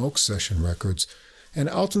on Smoke Session Records. And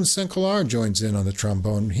Alton Senkolar joins in on the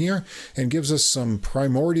trombone here and gives us some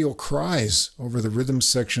primordial cries over the rhythm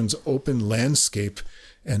section's open landscape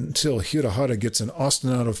until Hirohara gets an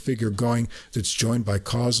ostinato figure going that's joined by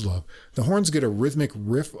Kozlov. The horns get a rhythmic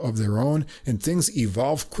riff of their own, and things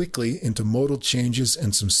evolve quickly into modal changes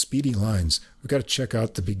and some speedy lines. We've got to check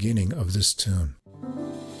out the beginning of this tune.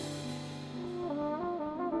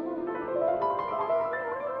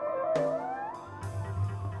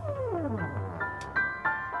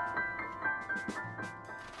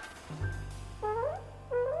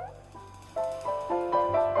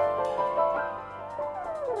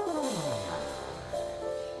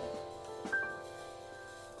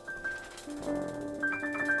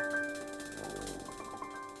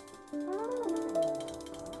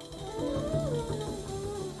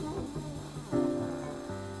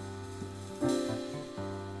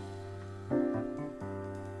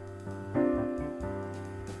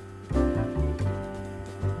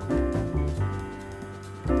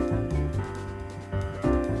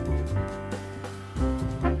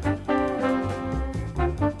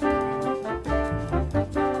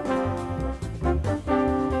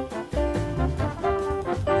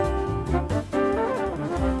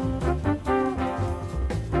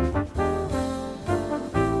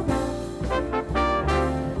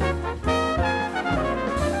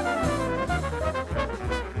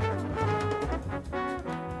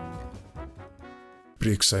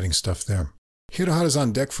 Pretty exciting stuff there. Hirohara's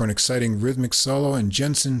on deck for an exciting rhythmic solo, and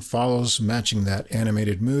Jensen follows, matching that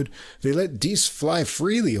animated mood. They let Dees fly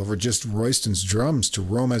freely over just Royston's drums to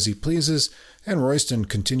roam as he pleases, and Royston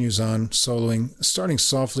continues on soloing, starting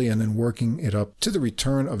softly and then working it up to the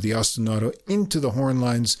return of the ostinato into the horn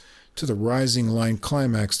lines to the rising line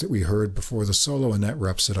climax that we heard before the solo, and that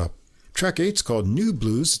wraps it up. Track 8's called New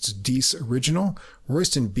Blues. It's a Dees original.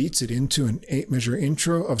 Royston beats it into an 8-measure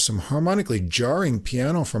intro of some harmonically jarring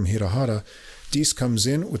piano from Hirohara. Dees comes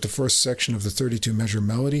in with the first section of the 32-measure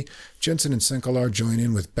melody. Jensen and Senkolar join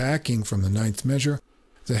in with backing from the 9th measure.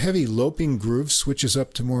 The heavy loping groove switches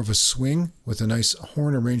up to more of a swing with a nice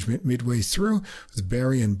horn arrangement midway through with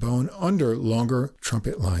Barry and Bone under longer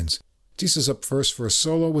trumpet lines. Dees is up first for a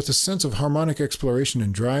solo with a sense of harmonic exploration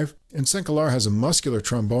and drive, and Senkolar has a muscular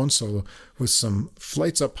trombone solo with some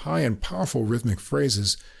flights up high and powerful rhythmic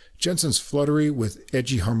phrases. Jensen's fluttery with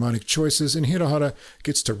edgy harmonic choices, and Hirohara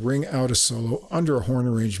gets to ring out a solo under a horn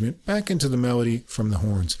arrangement back into the melody from the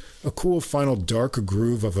horns. A cool final dark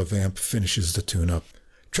groove of a vamp finishes the tune up.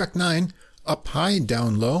 Track 9, Up High,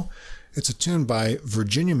 Down Low. It's a tune by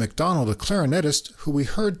Virginia McDonald, a clarinetist who we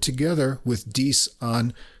heard together with Dees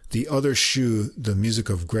on The Other Shoe, the music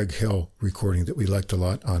of Greg Hill recording that we liked a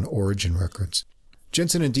lot on Origin Records.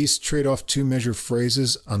 Jensen and Dees trade off 2-measure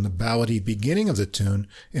phrases on the ballady beginning of the tune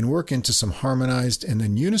and work into some harmonized and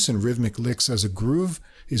then unison rhythmic licks as a groove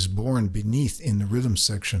is born beneath in the rhythm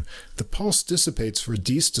section. The pulse dissipates for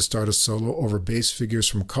Dees to start a solo over bass figures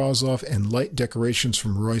from Kozlov and light decorations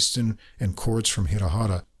from Royston and chords from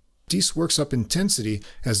Hirohara. Deese works up intensity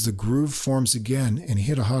as the groove forms again, and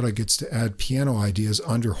Hirahara gets to add piano ideas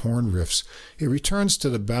under horn riffs. It returns to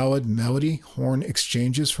the ballad melody horn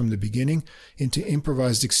exchanges from the beginning into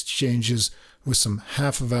improvised exchanges with some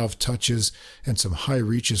half-valve touches and some high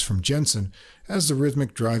reaches from Jensen as the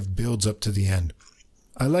rhythmic drive builds up to the end.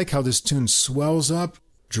 I like how this tune swells up,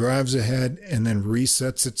 drives ahead, and then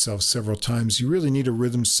resets itself several times. You really need a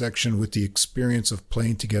rhythm section with the experience of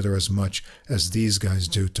playing together as much as these guys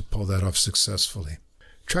do to pull that off successfully.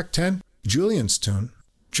 Track 10, Julian's tune.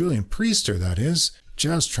 Julian Priester, that is,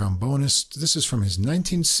 jazz trombonist. This is from his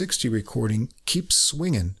 1960 recording, Keep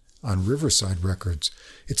Swingin', on Riverside Records.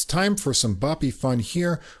 It's time for some boppy fun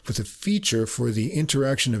here with a feature for the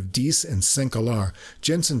interaction of Deese and Senkalar.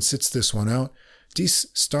 Jensen sits this one out. Deese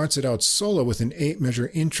starts it out solo with an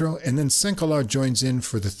 8-measure intro, and then Senkalar joins in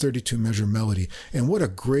for the 32-measure melody. And what a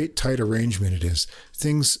great tight arrangement it is.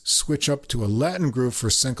 Things switch up to a Latin groove for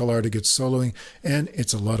Senkalar to get soloing, and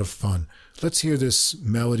it's a lot of fun. Let's hear this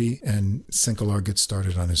melody, and Senkalar gets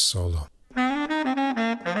started on his solo.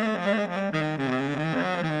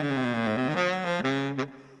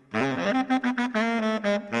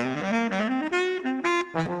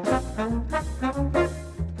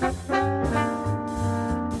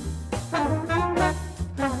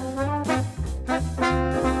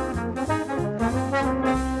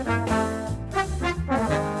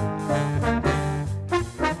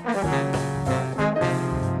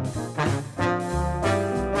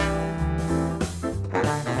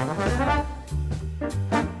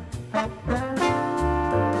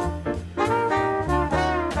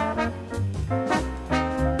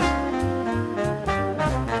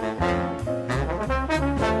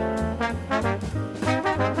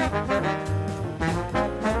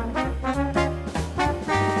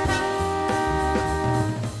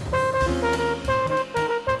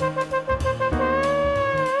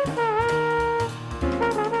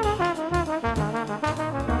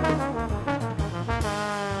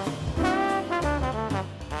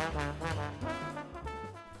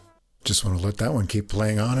 Just want to let that one keep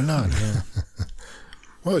playing on and on. Yeah.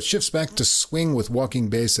 Well, it shifts back to swing with walking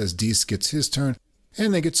bass as Deese gets his turn,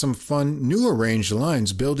 and they get some fun, new arranged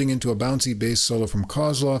lines building into a bouncy bass solo from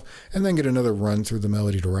Kozlov, and then get another run through the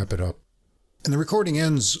melody to wrap it up. And the recording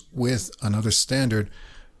ends with another standard,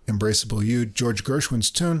 Embraceable You, George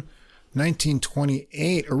Gershwin's tune,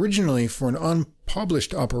 1928, originally for an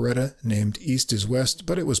unpublished operetta named East is West,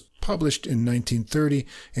 but it was published in 1930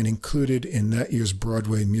 and included in that year's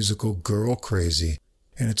Broadway musical Girl Crazy.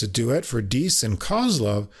 And it's a duet for Deese and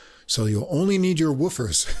Kozlov, so you'll only need your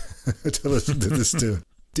woofers to listen to this tune.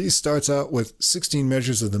 Deese starts out with 16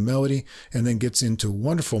 measures of the melody and then gets into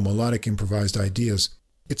wonderful melodic improvised ideas.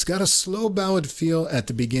 It's got a slow ballad feel at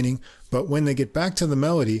the beginning, but when they get back to the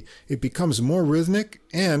melody, it becomes more rhythmic,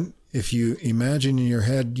 and if you imagine in your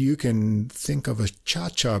head, you can think of a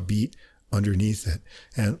cha-cha beat underneath it.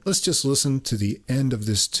 And let's just listen to the end of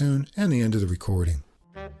this tune and the end of the recording.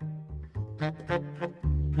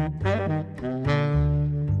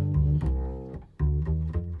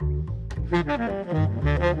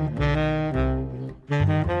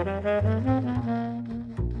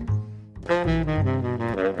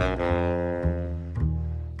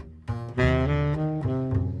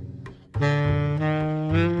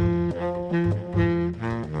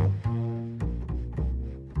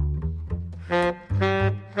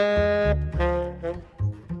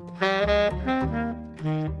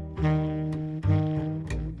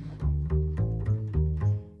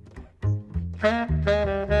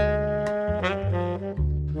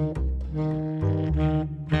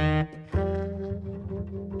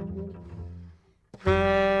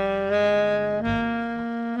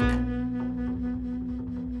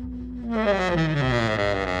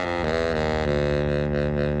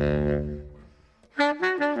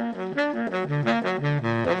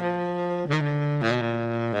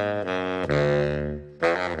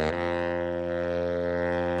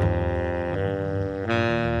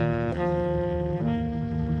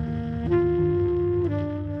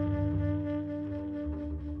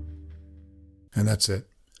 And that's it.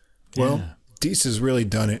 Well, Yeah. Deese has really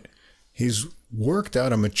done it. He's worked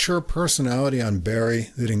out a mature personality on Barry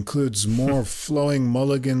that includes more flowing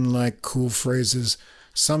mulligan-like cool phrases,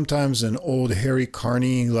 sometimes an old Harry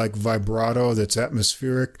Carney-like vibrato that's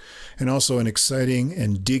atmospheric, and also an exciting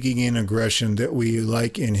and digging-in aggression that we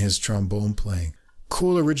like in his trombone playing.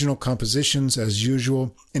 Cool original compositions, as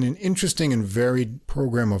usual, and an interesting and varied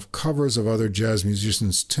program of covers of other jazz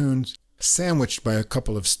musicians' tunes, sandwiched by a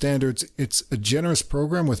couple of standards. It's a generous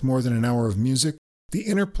program with more than an hour of music, The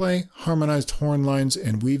interplay, harmonized horn lines,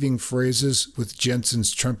 and weaving phrases with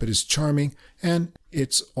Jensen's trumpet is charming, and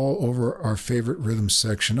it's all over our favorite rhythm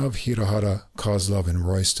section of Hirohara, Kozlov, and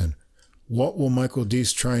Royston. What will Michael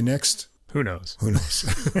Deese try next? Who knows? Who knows?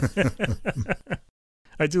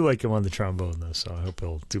 I do like him on the trombone, though, so I hope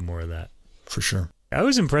he'll do more of that. For sure. I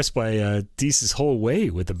was impressed by Deese's whole way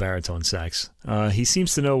with the baritone sax. He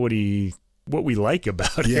seems to know what we like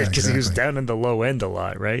about it, because he was down in the low end a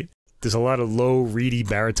lot, right? There's a lot of low, reedy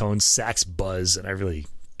baritone sax buzz, and I really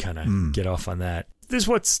kind of get off on that. There's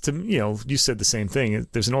you said the same thing.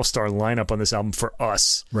 There's an all-star lineup on this album for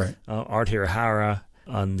us. Right. Art Hirahara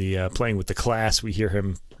on the playing with the Class. We hear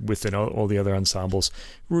him within all the other ensembles.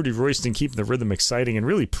 Rudy Royston keeping the rhythm exciting and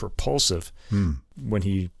really propulsive when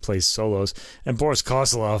he plays solos. And Boris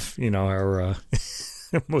Kozlov, our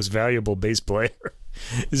most valuable bass player,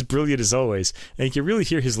 is brilliant as always. And you can really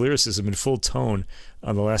hear his lyricism in full tone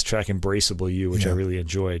on the last track, Embraceable You, which I really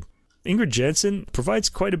enjoyed. Ingrid Jensen provides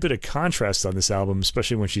quite a bit of contrast on this album,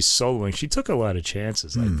 especially when she's soloing. She took a lot of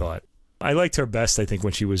chances, I thought. I liked her best, I think,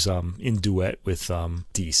 when she was in duet with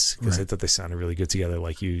Deese, because I thought they sounded really good together,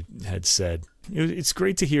 like you had said. It's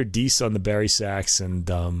great to hear Deese on the bari sax, and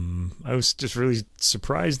I was just really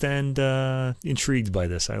surprised and intrigued by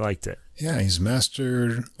this. I liked it. Yeah, he's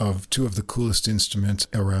master of two of the coolest instruments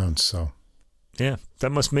around, so. Yeah,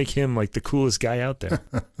 that must make him like the coolest guy out there.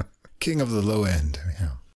 King of the low end, yeah.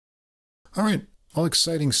 All right. All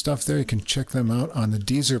exciting stuff there. You can check them out on the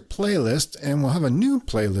Deezer playlist, and we'll have a new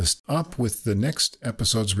playlist up with the next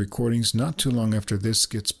episode's recordings not too long after this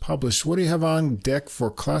gets published. What do you have on deck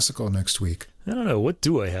for classical next week? I don't know. What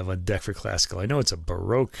do I have on deck for classical? I know it's a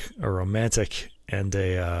Baroque, a Romantic, and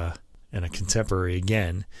a contemporary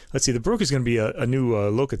again. Let's see. The Baroque is going to be a new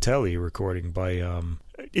Locatelli recording by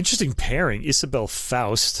interesting pairing. Isabel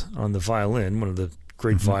Faust on the violin, one of the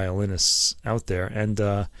great violinists out there, and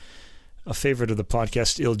a favorite of the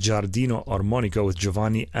podcast, Il Giardino Armonico with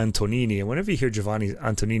Giovanni Antonini. And whenever you hear Giovanni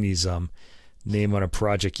Antonini's name on a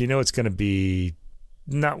project, you know it's going to be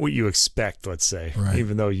not what you expect, let's say,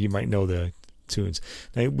 even though you might know the tunes.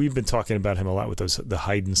 Now, we've been talking about him a lot with the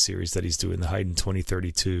Haydn series that he's doing, the Haydn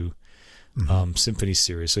 2032 symphony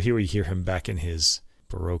series. So here we hear him back in his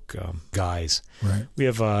Baroque guise. Right. We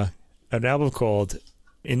have an album called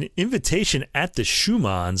An Invitation at the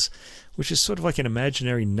Schumanns, which is sort of like an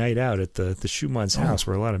imaginary night out at the Schumann's house,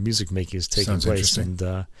 where a lot of music making is taking place. And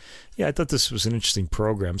I thought this was an interesting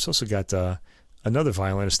program. It's also got another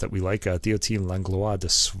violinist that we like, Théotine Langlois de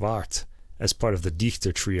Swart, as part of the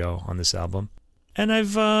Dichter trio on this album. And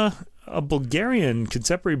I've a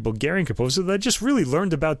contemporary Bulgarian composer that I just really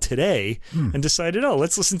learned about today and decided,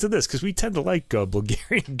 let's listen to this, because we tend to like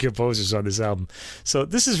Bulgarian composers on this album. So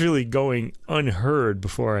this is really going unheard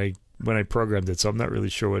when I programmed it, so I'm not really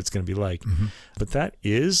sure what it's going to be like. But that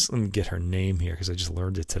is, let me get her name here, because I just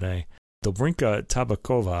learned it today. Dobrinka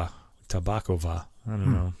Tabakova, I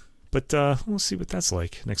don't know. But we'll see what that's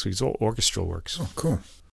like next week. It's all orchestral works. Oh, cool.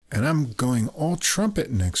 And I'm going all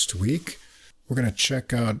trumpet next week. We're going to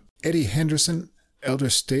check out Eddie Henderson, elder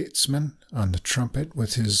statesman, on the trumpet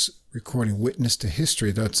with his recording Witness to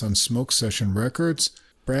History. That's on Smoke Session Records.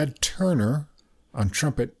 Brad Turner on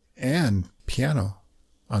trumpet and piano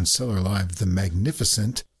on Cellar Live, The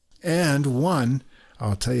Magnificent. And one,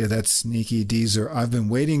 I'll tell you, that sneaky Deezer. I've been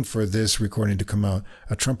waiting for this recording to come out.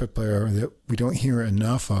 A trumpet player that we don't hear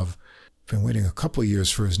enough of. Been waiting a couple years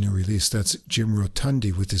for his new release. That's Jim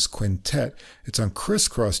Rotundi with his quintet. It's on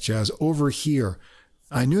Crisscross Jazz over here.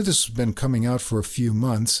 I knew this had been coming out for a few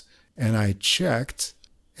months, and I checked,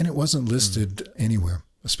 and it wasn't listed anywhere.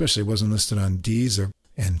 Especially it wasn't listed on Deezer.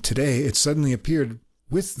 And today it suddenly appeared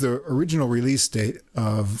with the original release date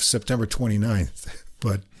of September 29th.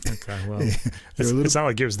 But okay, well, it's not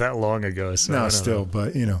like it was that long ago. So no, still,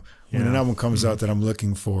 but when an album comes out that I'm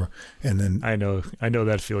looking for, and then I know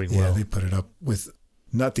that feeling well. Yeah, they put it up with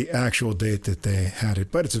not the actual date that they had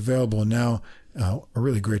it, but it's available now. A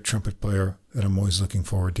really great trumpet player that I'm always looking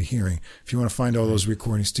forward to hearing. If you want to find all those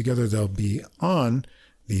recordings together, they'll be on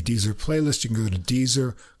the Deezer playlist. You can go to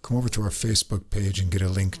Deezer, come over to our Facebook page, and get a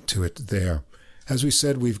link to it there. As we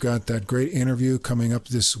said, we've got that great interview coming up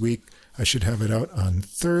this week. I should have it out on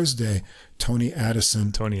Thursday. Tony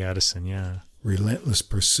Addison, yeah. Relentless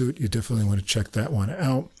Pursuit. You definitely want to check that one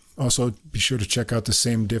out. Also, be sure to check out the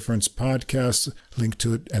Same Difference podcast. Link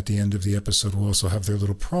to it at the end of the episode. We'll also have their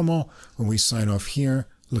little promo when we sign off here.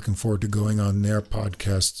 Looking forward to going on their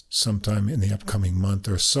podcast sometime in the upcoming month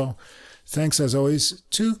or so. Thanks, as always,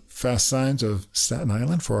 to Fast Signs of Staten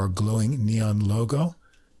Island for our glowing neon logo.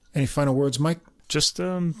 Any final words, Mike? Just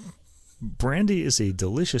Brandy is a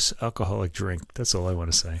delicious alcoholic drink. That's all I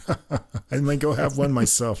want to say. I might go have one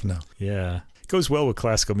myself now. Yeah. It goes well with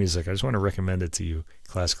classical music. I just want to recommend it to you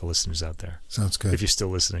classical listeners out there. Sounds good. If you're still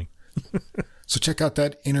listening. So check out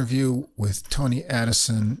that interview with Tony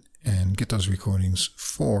Addison and get those recordings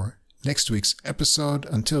for next week's episode.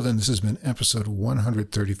 Until then, this has been episode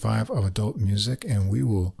 135 of Adult Music, and we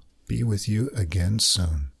will be with you again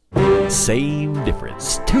soon. Same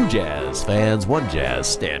difference. 2 jazz fans, 1 jazz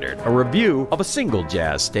standard. A review of a single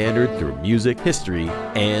jazz standard through music, history,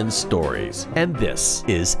 and stories. And this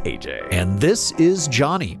is AJ. And this is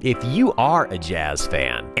Johnny. If you are a jazz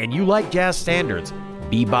fan and you like jazz standards,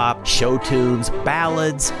 bebop, show tunes,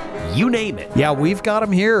 ballads, you name it. Yeah, we've got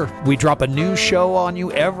them here. We drop a new show on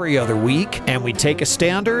you every other week, and we take a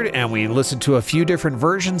standard and we listen to a few different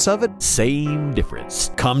versions of it. Same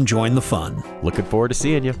difference. Come join the fun. Looking forward to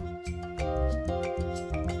seeing you.